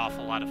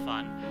god-awful lot of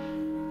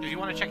fun. If you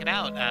want to check it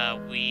out,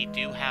 we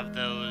do have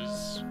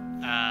those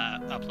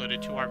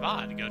uploaded to our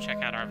VOD. Go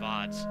check out our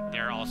VODs.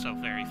 They're also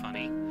very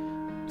funny.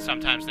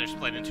 Sometimes they're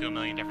split into a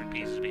million different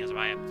pieces because of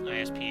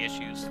ISP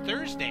issues.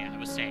 Thursday, I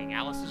was saying,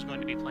 Alice is going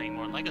to be playing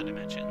more LEGO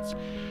Dimensions.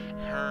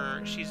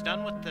 She's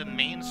done with the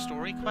main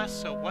story quest,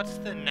 so what's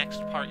the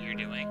next part you're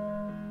doing?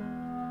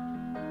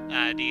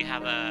 Do you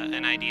have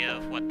an idea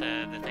of what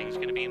the thing's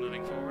going to be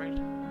moving forward?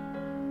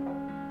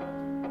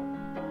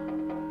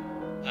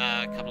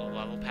 A couple of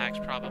level packs,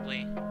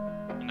 probably.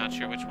 I'm not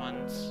sure which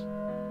ones.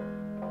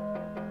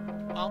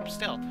 Well,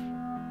 still.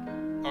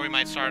 Or we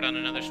might start on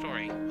another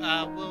story.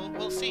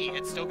 We'll see.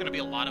 It's still going to be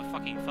a lot of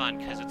fucking fun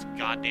because it's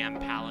goddamn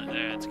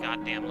it's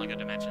goddamn LEGO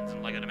Dimensions,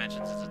 and LEGO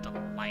Dimensions is a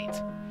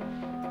delight.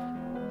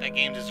 That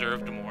game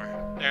deserved more.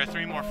 There are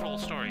 3 more full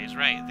stories,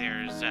 right?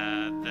 There's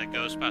the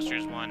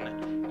Ghostbusters one,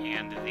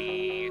 and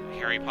the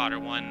Harry Potter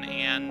one,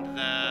 and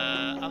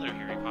the other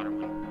Harry Potter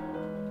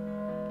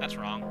one. That's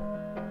wrong.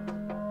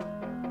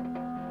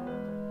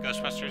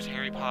 Ghostbusters,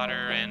 Harry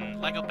Potter, and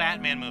LEGO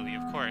Batman movie,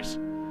 of course.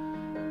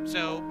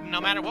 So,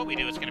 no matter what we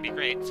do, it's going to be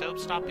great. So,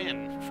 stop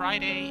in.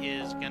 Friday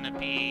is going to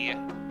be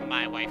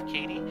my wife,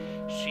 Katie.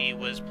 She's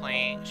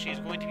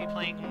going to be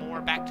playing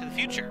more Back to the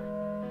Future,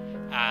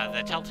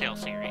 the Telltale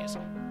series,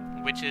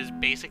 which is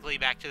basically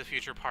Back to the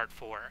Future Part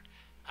 4.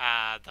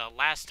 The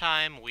last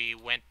time we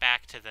went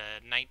back to the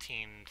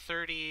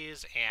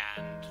 1930s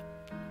and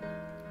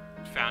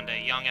found a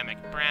young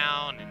Emmett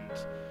Brown and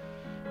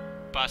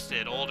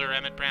busted older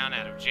Emmett Brown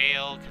out of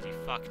jail because he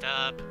fucked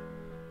up.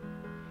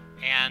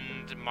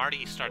 And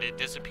Marty started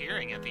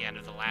disappearing at the end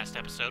of the last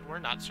episode. We're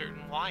not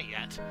certain why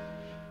yet.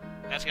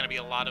 That's going to be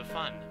a lot of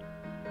fun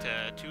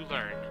to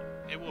learn.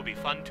 It will be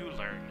fun to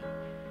learn.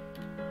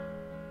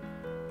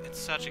 It's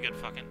such a good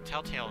fucking...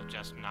 Telltale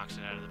just knocks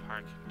it out of the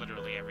park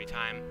literally every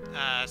time.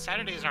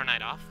 Saturday is our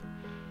night off.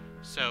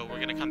 So we're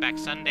going to come back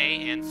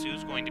Sunday, and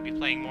Sue's going to be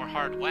playing more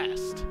Hard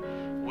West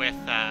with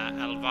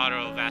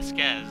Alvaro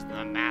Vasquez,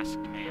 the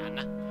Masked Man.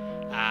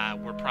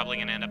 We're probably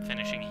going to end up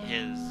finishing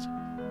his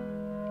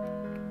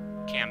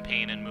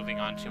campaign and moving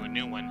on to a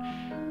new one.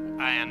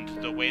 And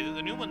the way that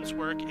the new ones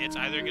work, it's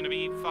either going to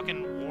be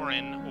fucking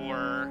Warren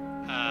or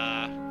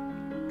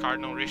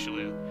Cardinal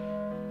Richelieu.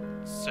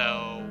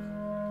 So,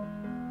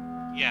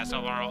 yeah,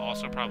 Salvaro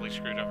also probably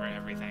screwed over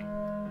everything.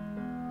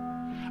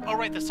 Oh,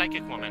 right, the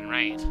Psychic Woman,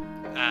 right.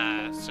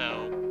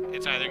 So,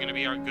 it's either going to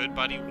be our good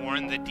buddy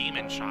Warren the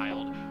Demon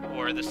Child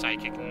or the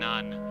Psychic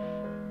Nun.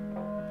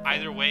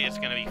 Either way, it's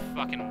going to be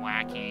fucking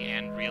wacky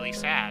and really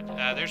sad.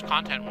 There's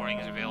content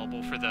warnings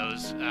available for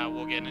those.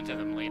 We'll get into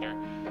them later.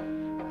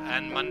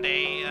 And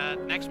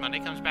next Monday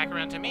comes back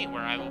around to me,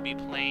 where I will be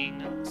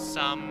playing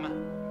some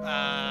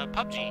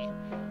PUBG.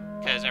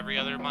 Because every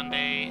other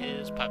Monday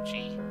is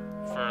PUBG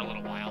for a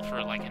little while,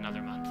 for like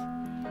another month.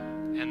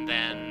 And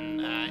then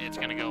it's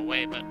going to go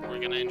away, but we're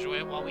going to enjoy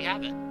it while we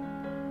have it.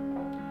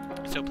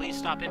 So please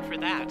stop in for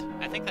that.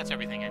 I think that's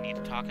everything I need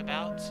to talk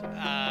about.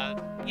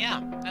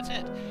 Yeah, that's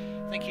it.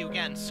 Thank you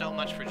again so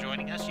much for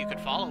joining us. You could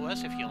follow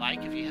us if you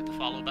like. If you hit the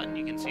follow button,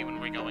 you can see when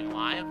we're going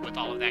live with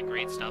all of that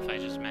great stuff I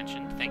just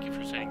mentioned. Thank you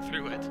for sitting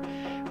through it.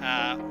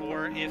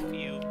 Or if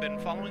you've been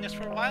following us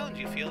for a while and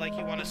you feel like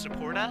you want to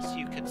support us,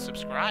 you could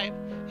subscribe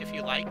if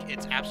you like.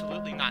 It's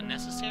absolutely not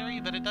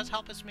necessary, but it does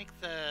help us make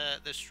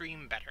the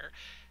stream better.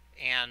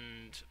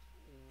 And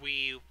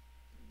we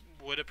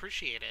would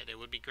appreciate it. It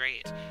would be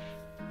great.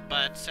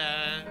 But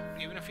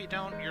even if you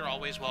don't, you're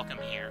always welcome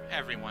here.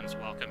 Everyone's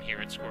welcome here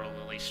at Squirrel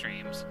Lily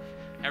Streams.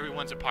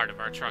 Everyone's a part of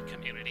our truck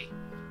community.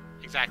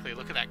 Exactly,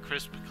 look at that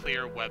crisp,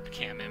 clear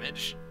webcam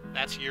image.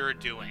 That's your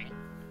doing.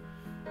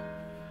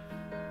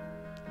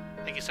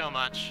 Thank you so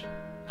much.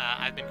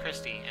 I've been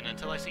Kristie, and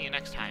until I see you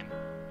next time,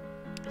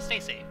 stay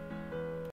safe.